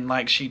 And then,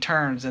 like, she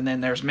turns, and then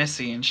there's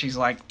Missy, and she's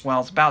like,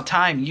 well, it's about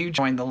time you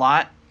joined the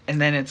lot. and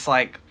then it's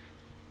like,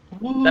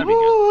 That'd be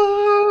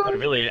good. I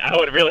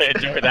would really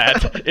enjoy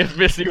that if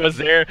Missy was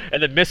there,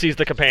 and then Missy's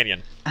the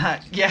companion.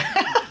 Yeah.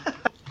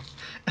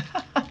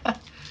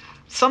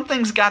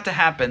 Something's got to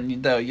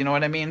happen, though. You know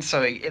what I mean?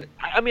 So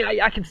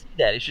I can see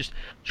that. It's just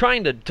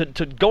trying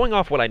to going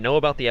off what I know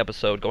about the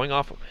episode, going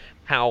off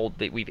how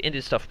we've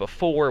ended stuff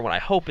before, what I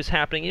hope is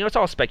happening. It's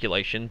all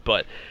speculation,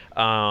 but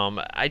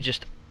I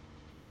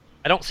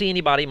don't see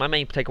anybody. My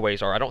main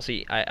takeaways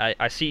are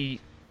I see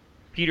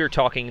Peter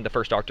talking the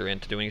First Doctor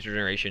into doing his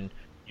regeneration.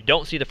 You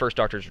don't see the First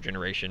Doctor's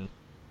regeneration.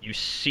 You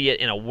see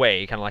it in a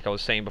way, kind of like I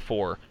was saying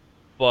before,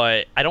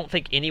 but I don't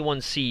think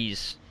anyone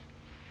sees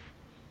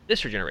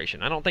this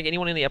regeneration. I don't think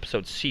anyone in the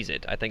episode sees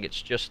it. I think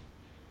it's just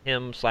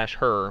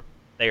him/her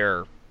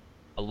there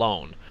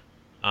alone.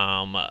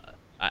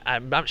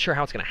 I'm not sure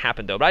how it's going to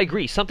happen, though, but I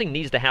agree. Something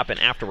needs to happen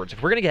afterwards.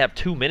 If we're going to have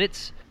 2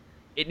 minutes,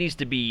 it needs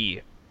to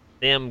be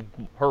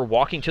her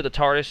walking to the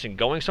TARDIS and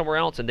going somewhere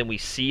else, and then we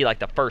see like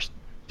the first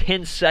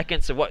 10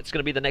 seconds of what's going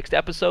to be the next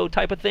episode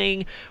type of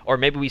thing, or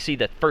maybe we see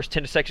the first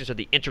 10 seconds of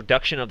the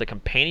introduction of the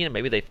companion, and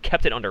maybe they've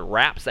kept it under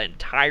wraps that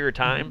entire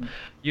time,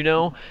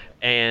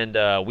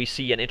 and we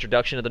see an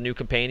introduction of the new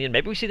companion.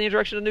 Maybe we see the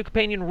introduction of the new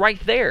companion right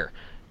there,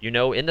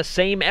 in the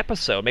same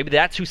episode. Maybe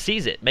that's who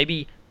sees it.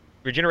 Maybe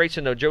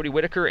regeneration of Jodie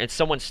Whittaker and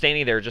someone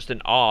standing there just in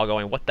awe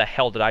going, what the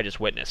hell did I just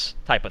witness,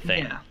 type of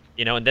thing.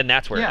 Yeah. And then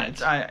that's where it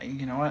ends.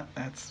 You know what?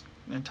 That's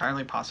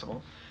entirely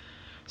possible.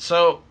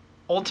 So,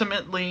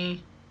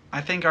 ultimately,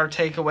 I think our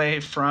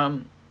takeaway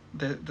from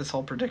this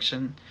whole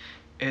prediction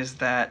is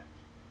that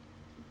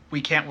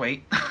we can't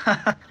wait.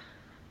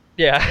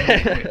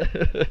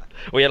 Yeah.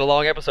 We had a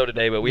long episode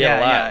today, but we had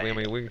a lot. Yeah. I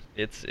mean,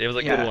 it was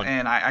a good one.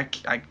 And I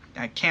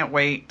can't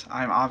wait.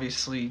 I'm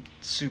obviously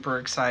super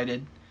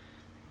excited.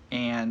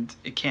 And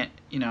it can't,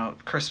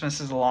 Christmas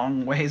is a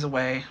long ways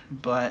away,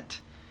 but,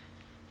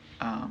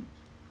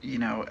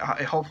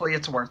 hopefully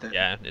it's worth it.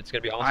 Yeah, it's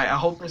going to be awesome. I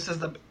hope this is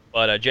the...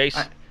 But,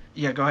 Jace...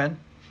 yeah, go ahead.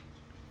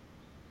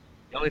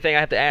 The only thing I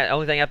have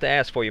to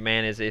ask for you,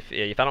 man, is if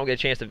I don't get a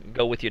chance to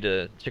go with you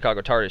to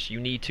Chicago TARDIS, you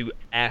need to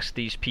ask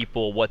these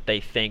people what they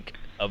think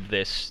of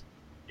this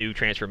new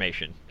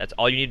transformation. That's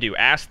all you need to do.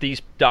 Ask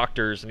these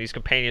doctors and these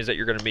companions that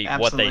you're going to meet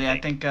what they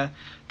think. I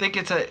think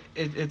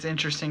it's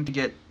interesting to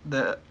get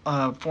the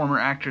former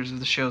actors of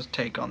the show's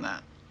take on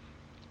that.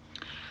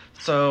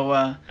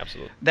 So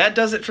absolutely. That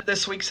does it for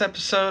this week's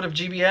episode of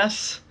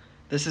GBS.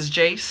 This is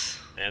Jace.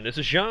 And this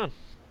is John.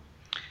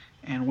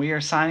 And we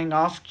are signing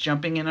off,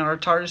 jumping in our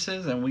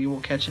TARDISes, and we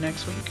will catch you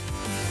next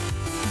week.